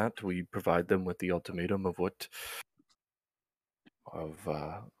get that, we provide them with the ultimatum of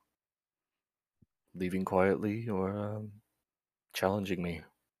leaving quietly or challenging me.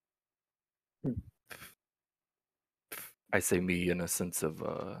 I say me in a sense of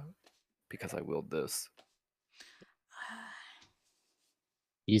because I willed this.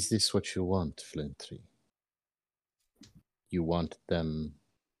 Is this what you want, Flintry? You want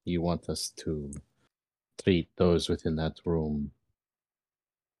us to treat those within that room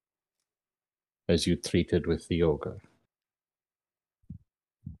as you treated with the ogre?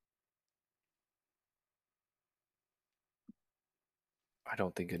 I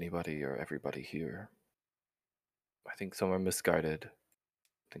don't think anybody or everybody here. I think some are misguided.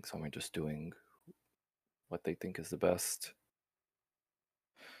 I think some are just doing what they think is the best.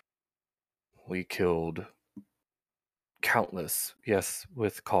 We killed countless, yes,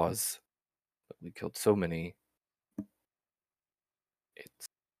 with cause, but we killed so many.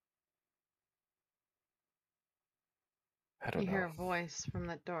 I don't know. You hear a voice from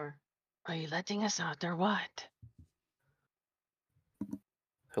that door. Are you letting us out or what?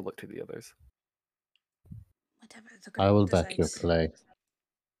 He'll look to the others. Whatever the I group will back your decides. play.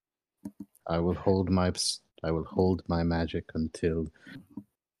 I will hold my magic until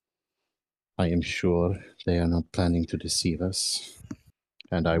I am sure they are not planning to deceive us,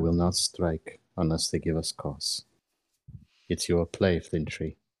 and I will not strike unless they give us cause. It's your play,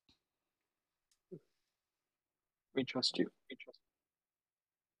 Flintry. We trust you.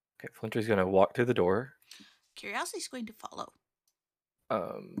 Okay, Flintry's gonna walk to the door. Curiosity's going to follow.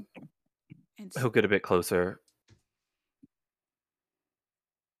 He'll get a bit closer.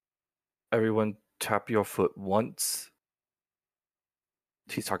 Everyone tap your foot once.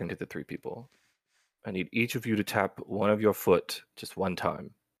 He's talking to the three people. I need each of you to tap one of your foot just one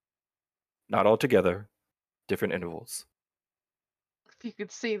time. Not all together, different intervals. If you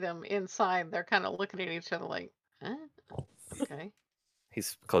could see them inside, they're kind of looking at each other like, huh? Okay.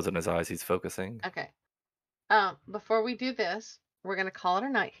 He's closing his eyes, he's focusing. Okay. Before we do this, we're going to call it a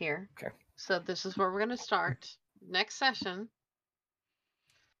night here. Okay. So this is where we're going to start. Next session.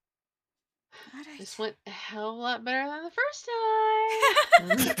 All right. This went a hell of a lot better than the first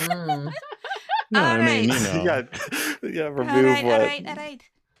time. No, I mean, remove what. All right.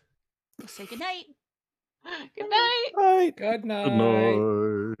 We'll say goodnight. Good night. Night. Good night.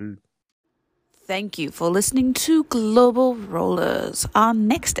 Good night. Thank you for listening to Global Rollers. Our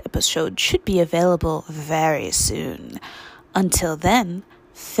next episode should be available very soon. Until then,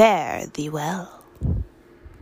 fare thee well.